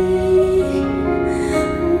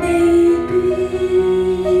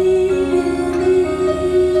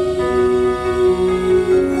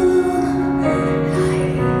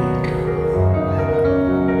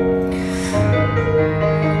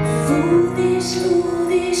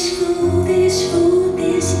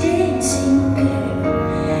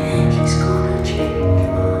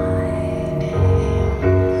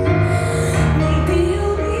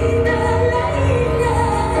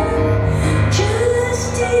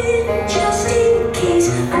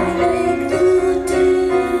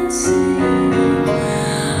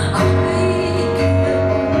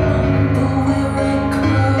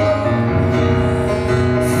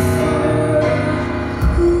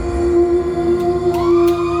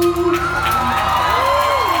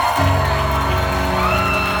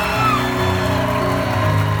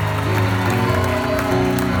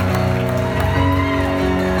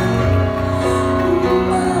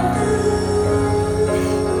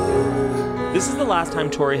 Last time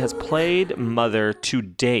Tori has played Mother to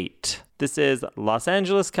date. This is Los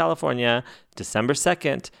Angeles, California, December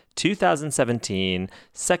 2nd, 2017.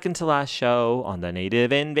 Second to last show on the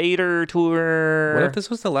Native Invader Tour. What if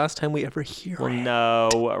this was the last time we ever hear it? No,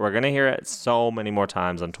 we're going to hear it so many more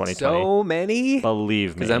times on 2020. So many?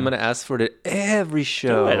 Believe me. Because I'm going to ask for it at every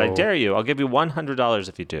show. Do it. I dare you. I'll give you $100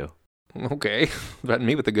 if you do. Okay, threaten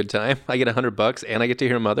me with a good time. I get $100 and I get to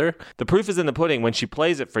hear Mother. The proof is in the pudding when she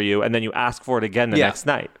plays it for you and then you ask for it again the next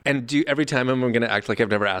night. And every time I'm going to act like I've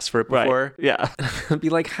never asked for it before. Right. Yeah. I'll be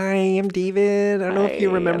like, hi, I'm David. I don't know if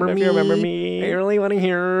you remember me. I really want to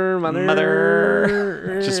hear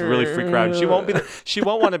Mother. Just really freak her out. She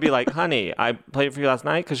won't want to be like, honey, I played it for you last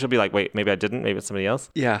night, because she'll be like, wait, maybe I didn't. Maybe it's somebody else.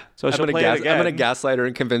 Yeah. So she'll play it again. I'm going to gaslight her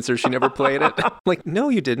and convince her she never played it. Like, no,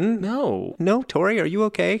 you didn't. No. No, Tori, are you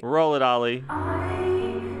okay? Roll it, Ollie.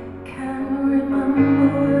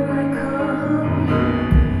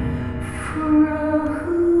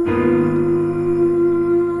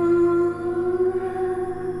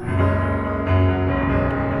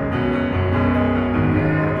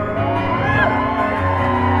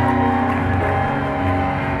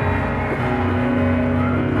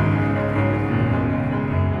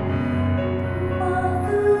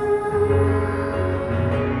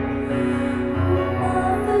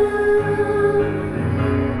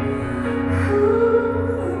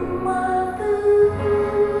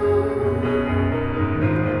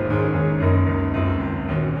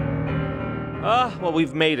 Well,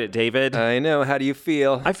 we've made it, David. I know. How do you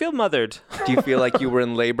feel? I feel mothered. Do you feel like you were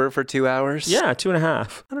in labor for 2 hours? Yeah,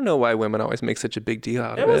 2.5. I don't know why women always make such a big deal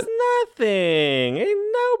out of it. It was nothing.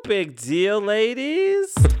 Ain't no big deal,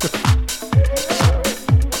 ladies.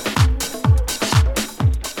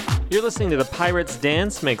 You're listening to the Pirates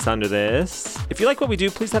Dance Mix under this. If you like what we do,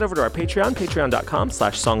 please head over to our Patreon,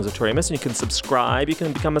 patreon.com/Songs of Tori Amos, and you can subscribe. You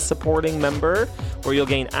can become a supporting member, where you'll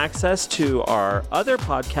gain access to our other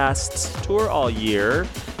podcasts, Tour All Year,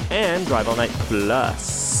 and Drive All Night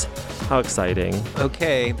Plus. How exciting.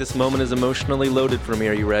 Okay, this moment is emotionally loaded for me.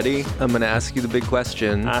 Are you ready? I'm going to ask you the big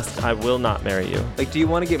question. Ask, I will not marry you. Like, do you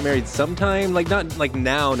want to get married sometime? Like, not like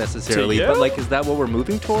now necessarily, to you? but like, is that what we're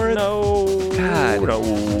moving towards? No. God. No.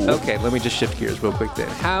 Okay, let me just shift gears real quick then.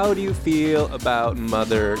 How do you feel about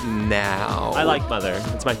Mother now? I like Mother.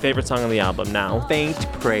 It's my favorite song on the album now.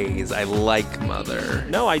 Faint praise. I like Mother.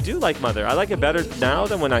 No, I do like Mother. I like it better now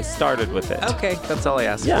than when I started with it. Okay, that's all I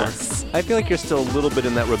asked Yes. for. I feel like you're still a little bit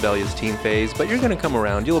in that rebellious teen phase, but you're going to come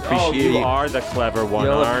around. You'll appreciate Oh, you are the clever one,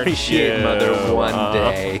 You'll aren't appreciate you? Mother one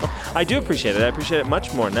day. I do appreciate it. I appreciate it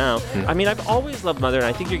much more now. I mean, I've always loved Mother, and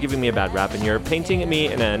I think you're giving me a bad rap, and you're painting me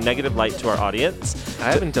in a negative light to our audience.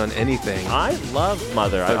 I haven't done anything. I love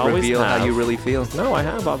Mother. But I always reveal have. how you really feel. No, I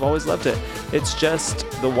have. I've always loved it. It's just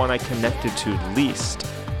the one I connected to least.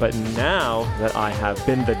 But now that I have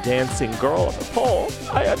been the dancing girl on the pole,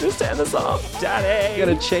 I understand the song. Daddy! I'm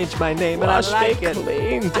gonna change my name and I Wash like me it.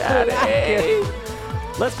 clean, Daddy!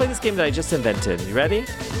 Let's play this game that I just invented. You ready?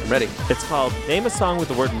 I'm ready. It's called Name a Song with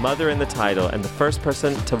the word mother in the title, and the first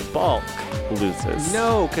person to balk loses.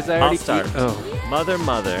 No, because I already... I'll start. Mother,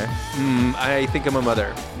 mother. I think I'm a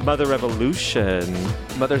mother. Mother Revolution.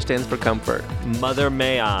 Mother stands for comfort. Mother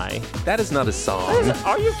May I. That is not a song.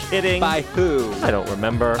 Are you kidding? By who? I don't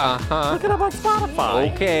remember. Uh-huh. Look it up on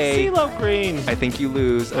Spotify. Okay. CeeLo Green. I think you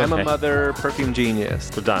lose. I'm a mother perfume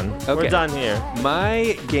genius. We're done. Okay. We're done here.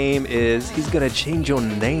 My game is he's going to change your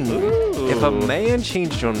name. Ooh. If a man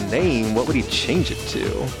changed your name, what would he change it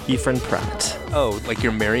to? Ephraim Pratt. Oh, like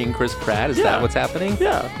you're marrying Chris Pratt? Is Yeah. that what's happening?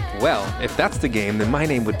 Yeah. Well, if that's the game, then my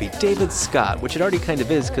name would be David Scott, which it already kind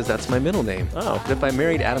of is because that's my middle name. Oh. But if I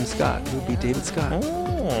married Adam Scott, it would be David Scott.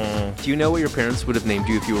 Do you know what your parents would have named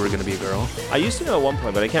you if you were going to be a girl? I used to know at one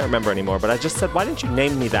point, but I can't remember anymore. But I just said, why didn't you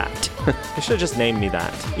name me that? You should have just named me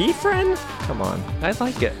that. Ephraim? Come on. I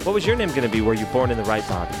like it. What was your name going to be? Were you born in the right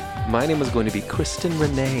body? My name was going to be Kristen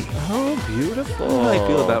Renee. Oh, beautiful. How do I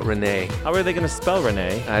feel about Renee? How are they going to spell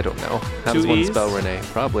Renee? I don't know. How Two does one E's? spell Renee?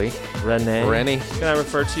 Probably. Renee. Rennie. Can I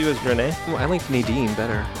refer to you as Renee? Well, I like Nadine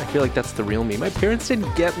better. I feel like that's the real me. My parents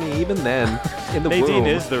didn't get me even then in the Nadine womb.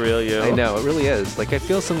 is the real you. I know, it really is. Like, I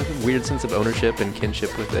feel some weird sense of ownership and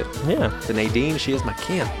kinship with it. Yeah. The Nadine, she is my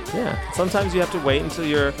kin. Yeah. Sometimes you have to wait until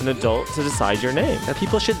you're an adult to decide your name. Now,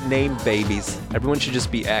 people should name babies. Everyone should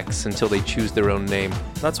just be X until they choose their own name.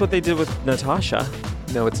 That's what they did with Natasha.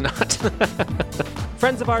 No, it's not.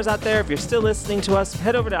 Friends of ours out there, if you're still listening to us,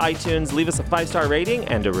 head over to iTunes, leave us a 5-star rating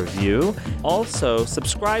and a review. Also,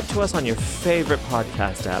 subscribe to us on your favorite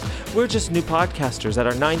podcast app. We're just new podcasters at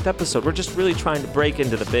our 9th episode. We're just really trying to break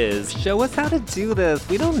into the biz. Show us how to do this.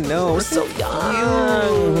 We don't know. We're so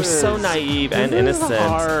young. We're so naive and innocent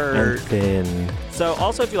and thin. So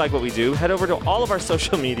also, if you like what we do, head over to all of our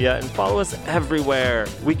social media and follow us everywhere.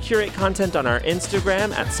 We curate content on our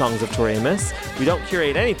Instagram at Songs of Tori Amos. We don't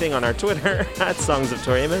curate anything on our Twitter at Songs of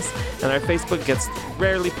Tori Amos. And our Facebook gets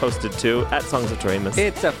rarely posted to at Songs of Tori Amos.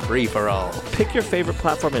 It's a free-for-all. Pick your favorite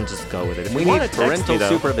platform and just go with it. If We you want need to text parental me, though,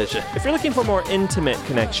 supervision. if you're looking for more intimate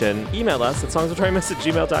connection, email us at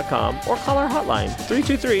songsoftoriamos@gmail.com or call our hotline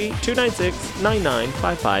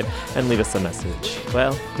 323-296-9955 and leave us a message.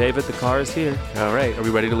 Well, David, the car is here. All right, are we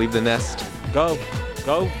ready to leave the nest? Go,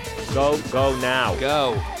 go, go, go now.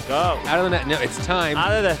 Go. Go. Out of the net. No, it's time.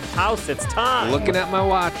 Out of the house, it's time. Looking at my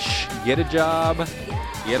watch. Get a job.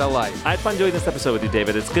 Get a life. I had fun doing this episode with you,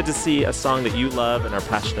 David. It's good to see a song that you love and are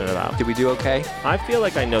passionate about. Did we do okay? I feel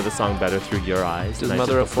like I know the song better through your eyes. Does than I did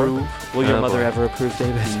mother before. approve? Will your Oh, mother boy. ever approve,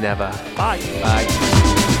 David? Never. Bye. Bye.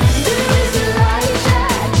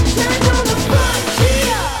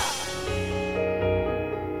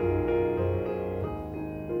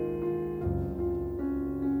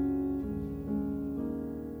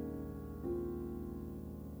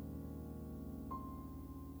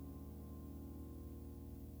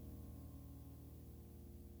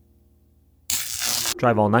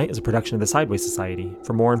 Drive All Night is a production of the Sideways Society.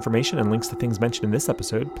 For more information and links to things mentioned in this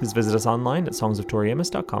episode, please visit us online at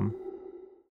songsoftoriamos.com.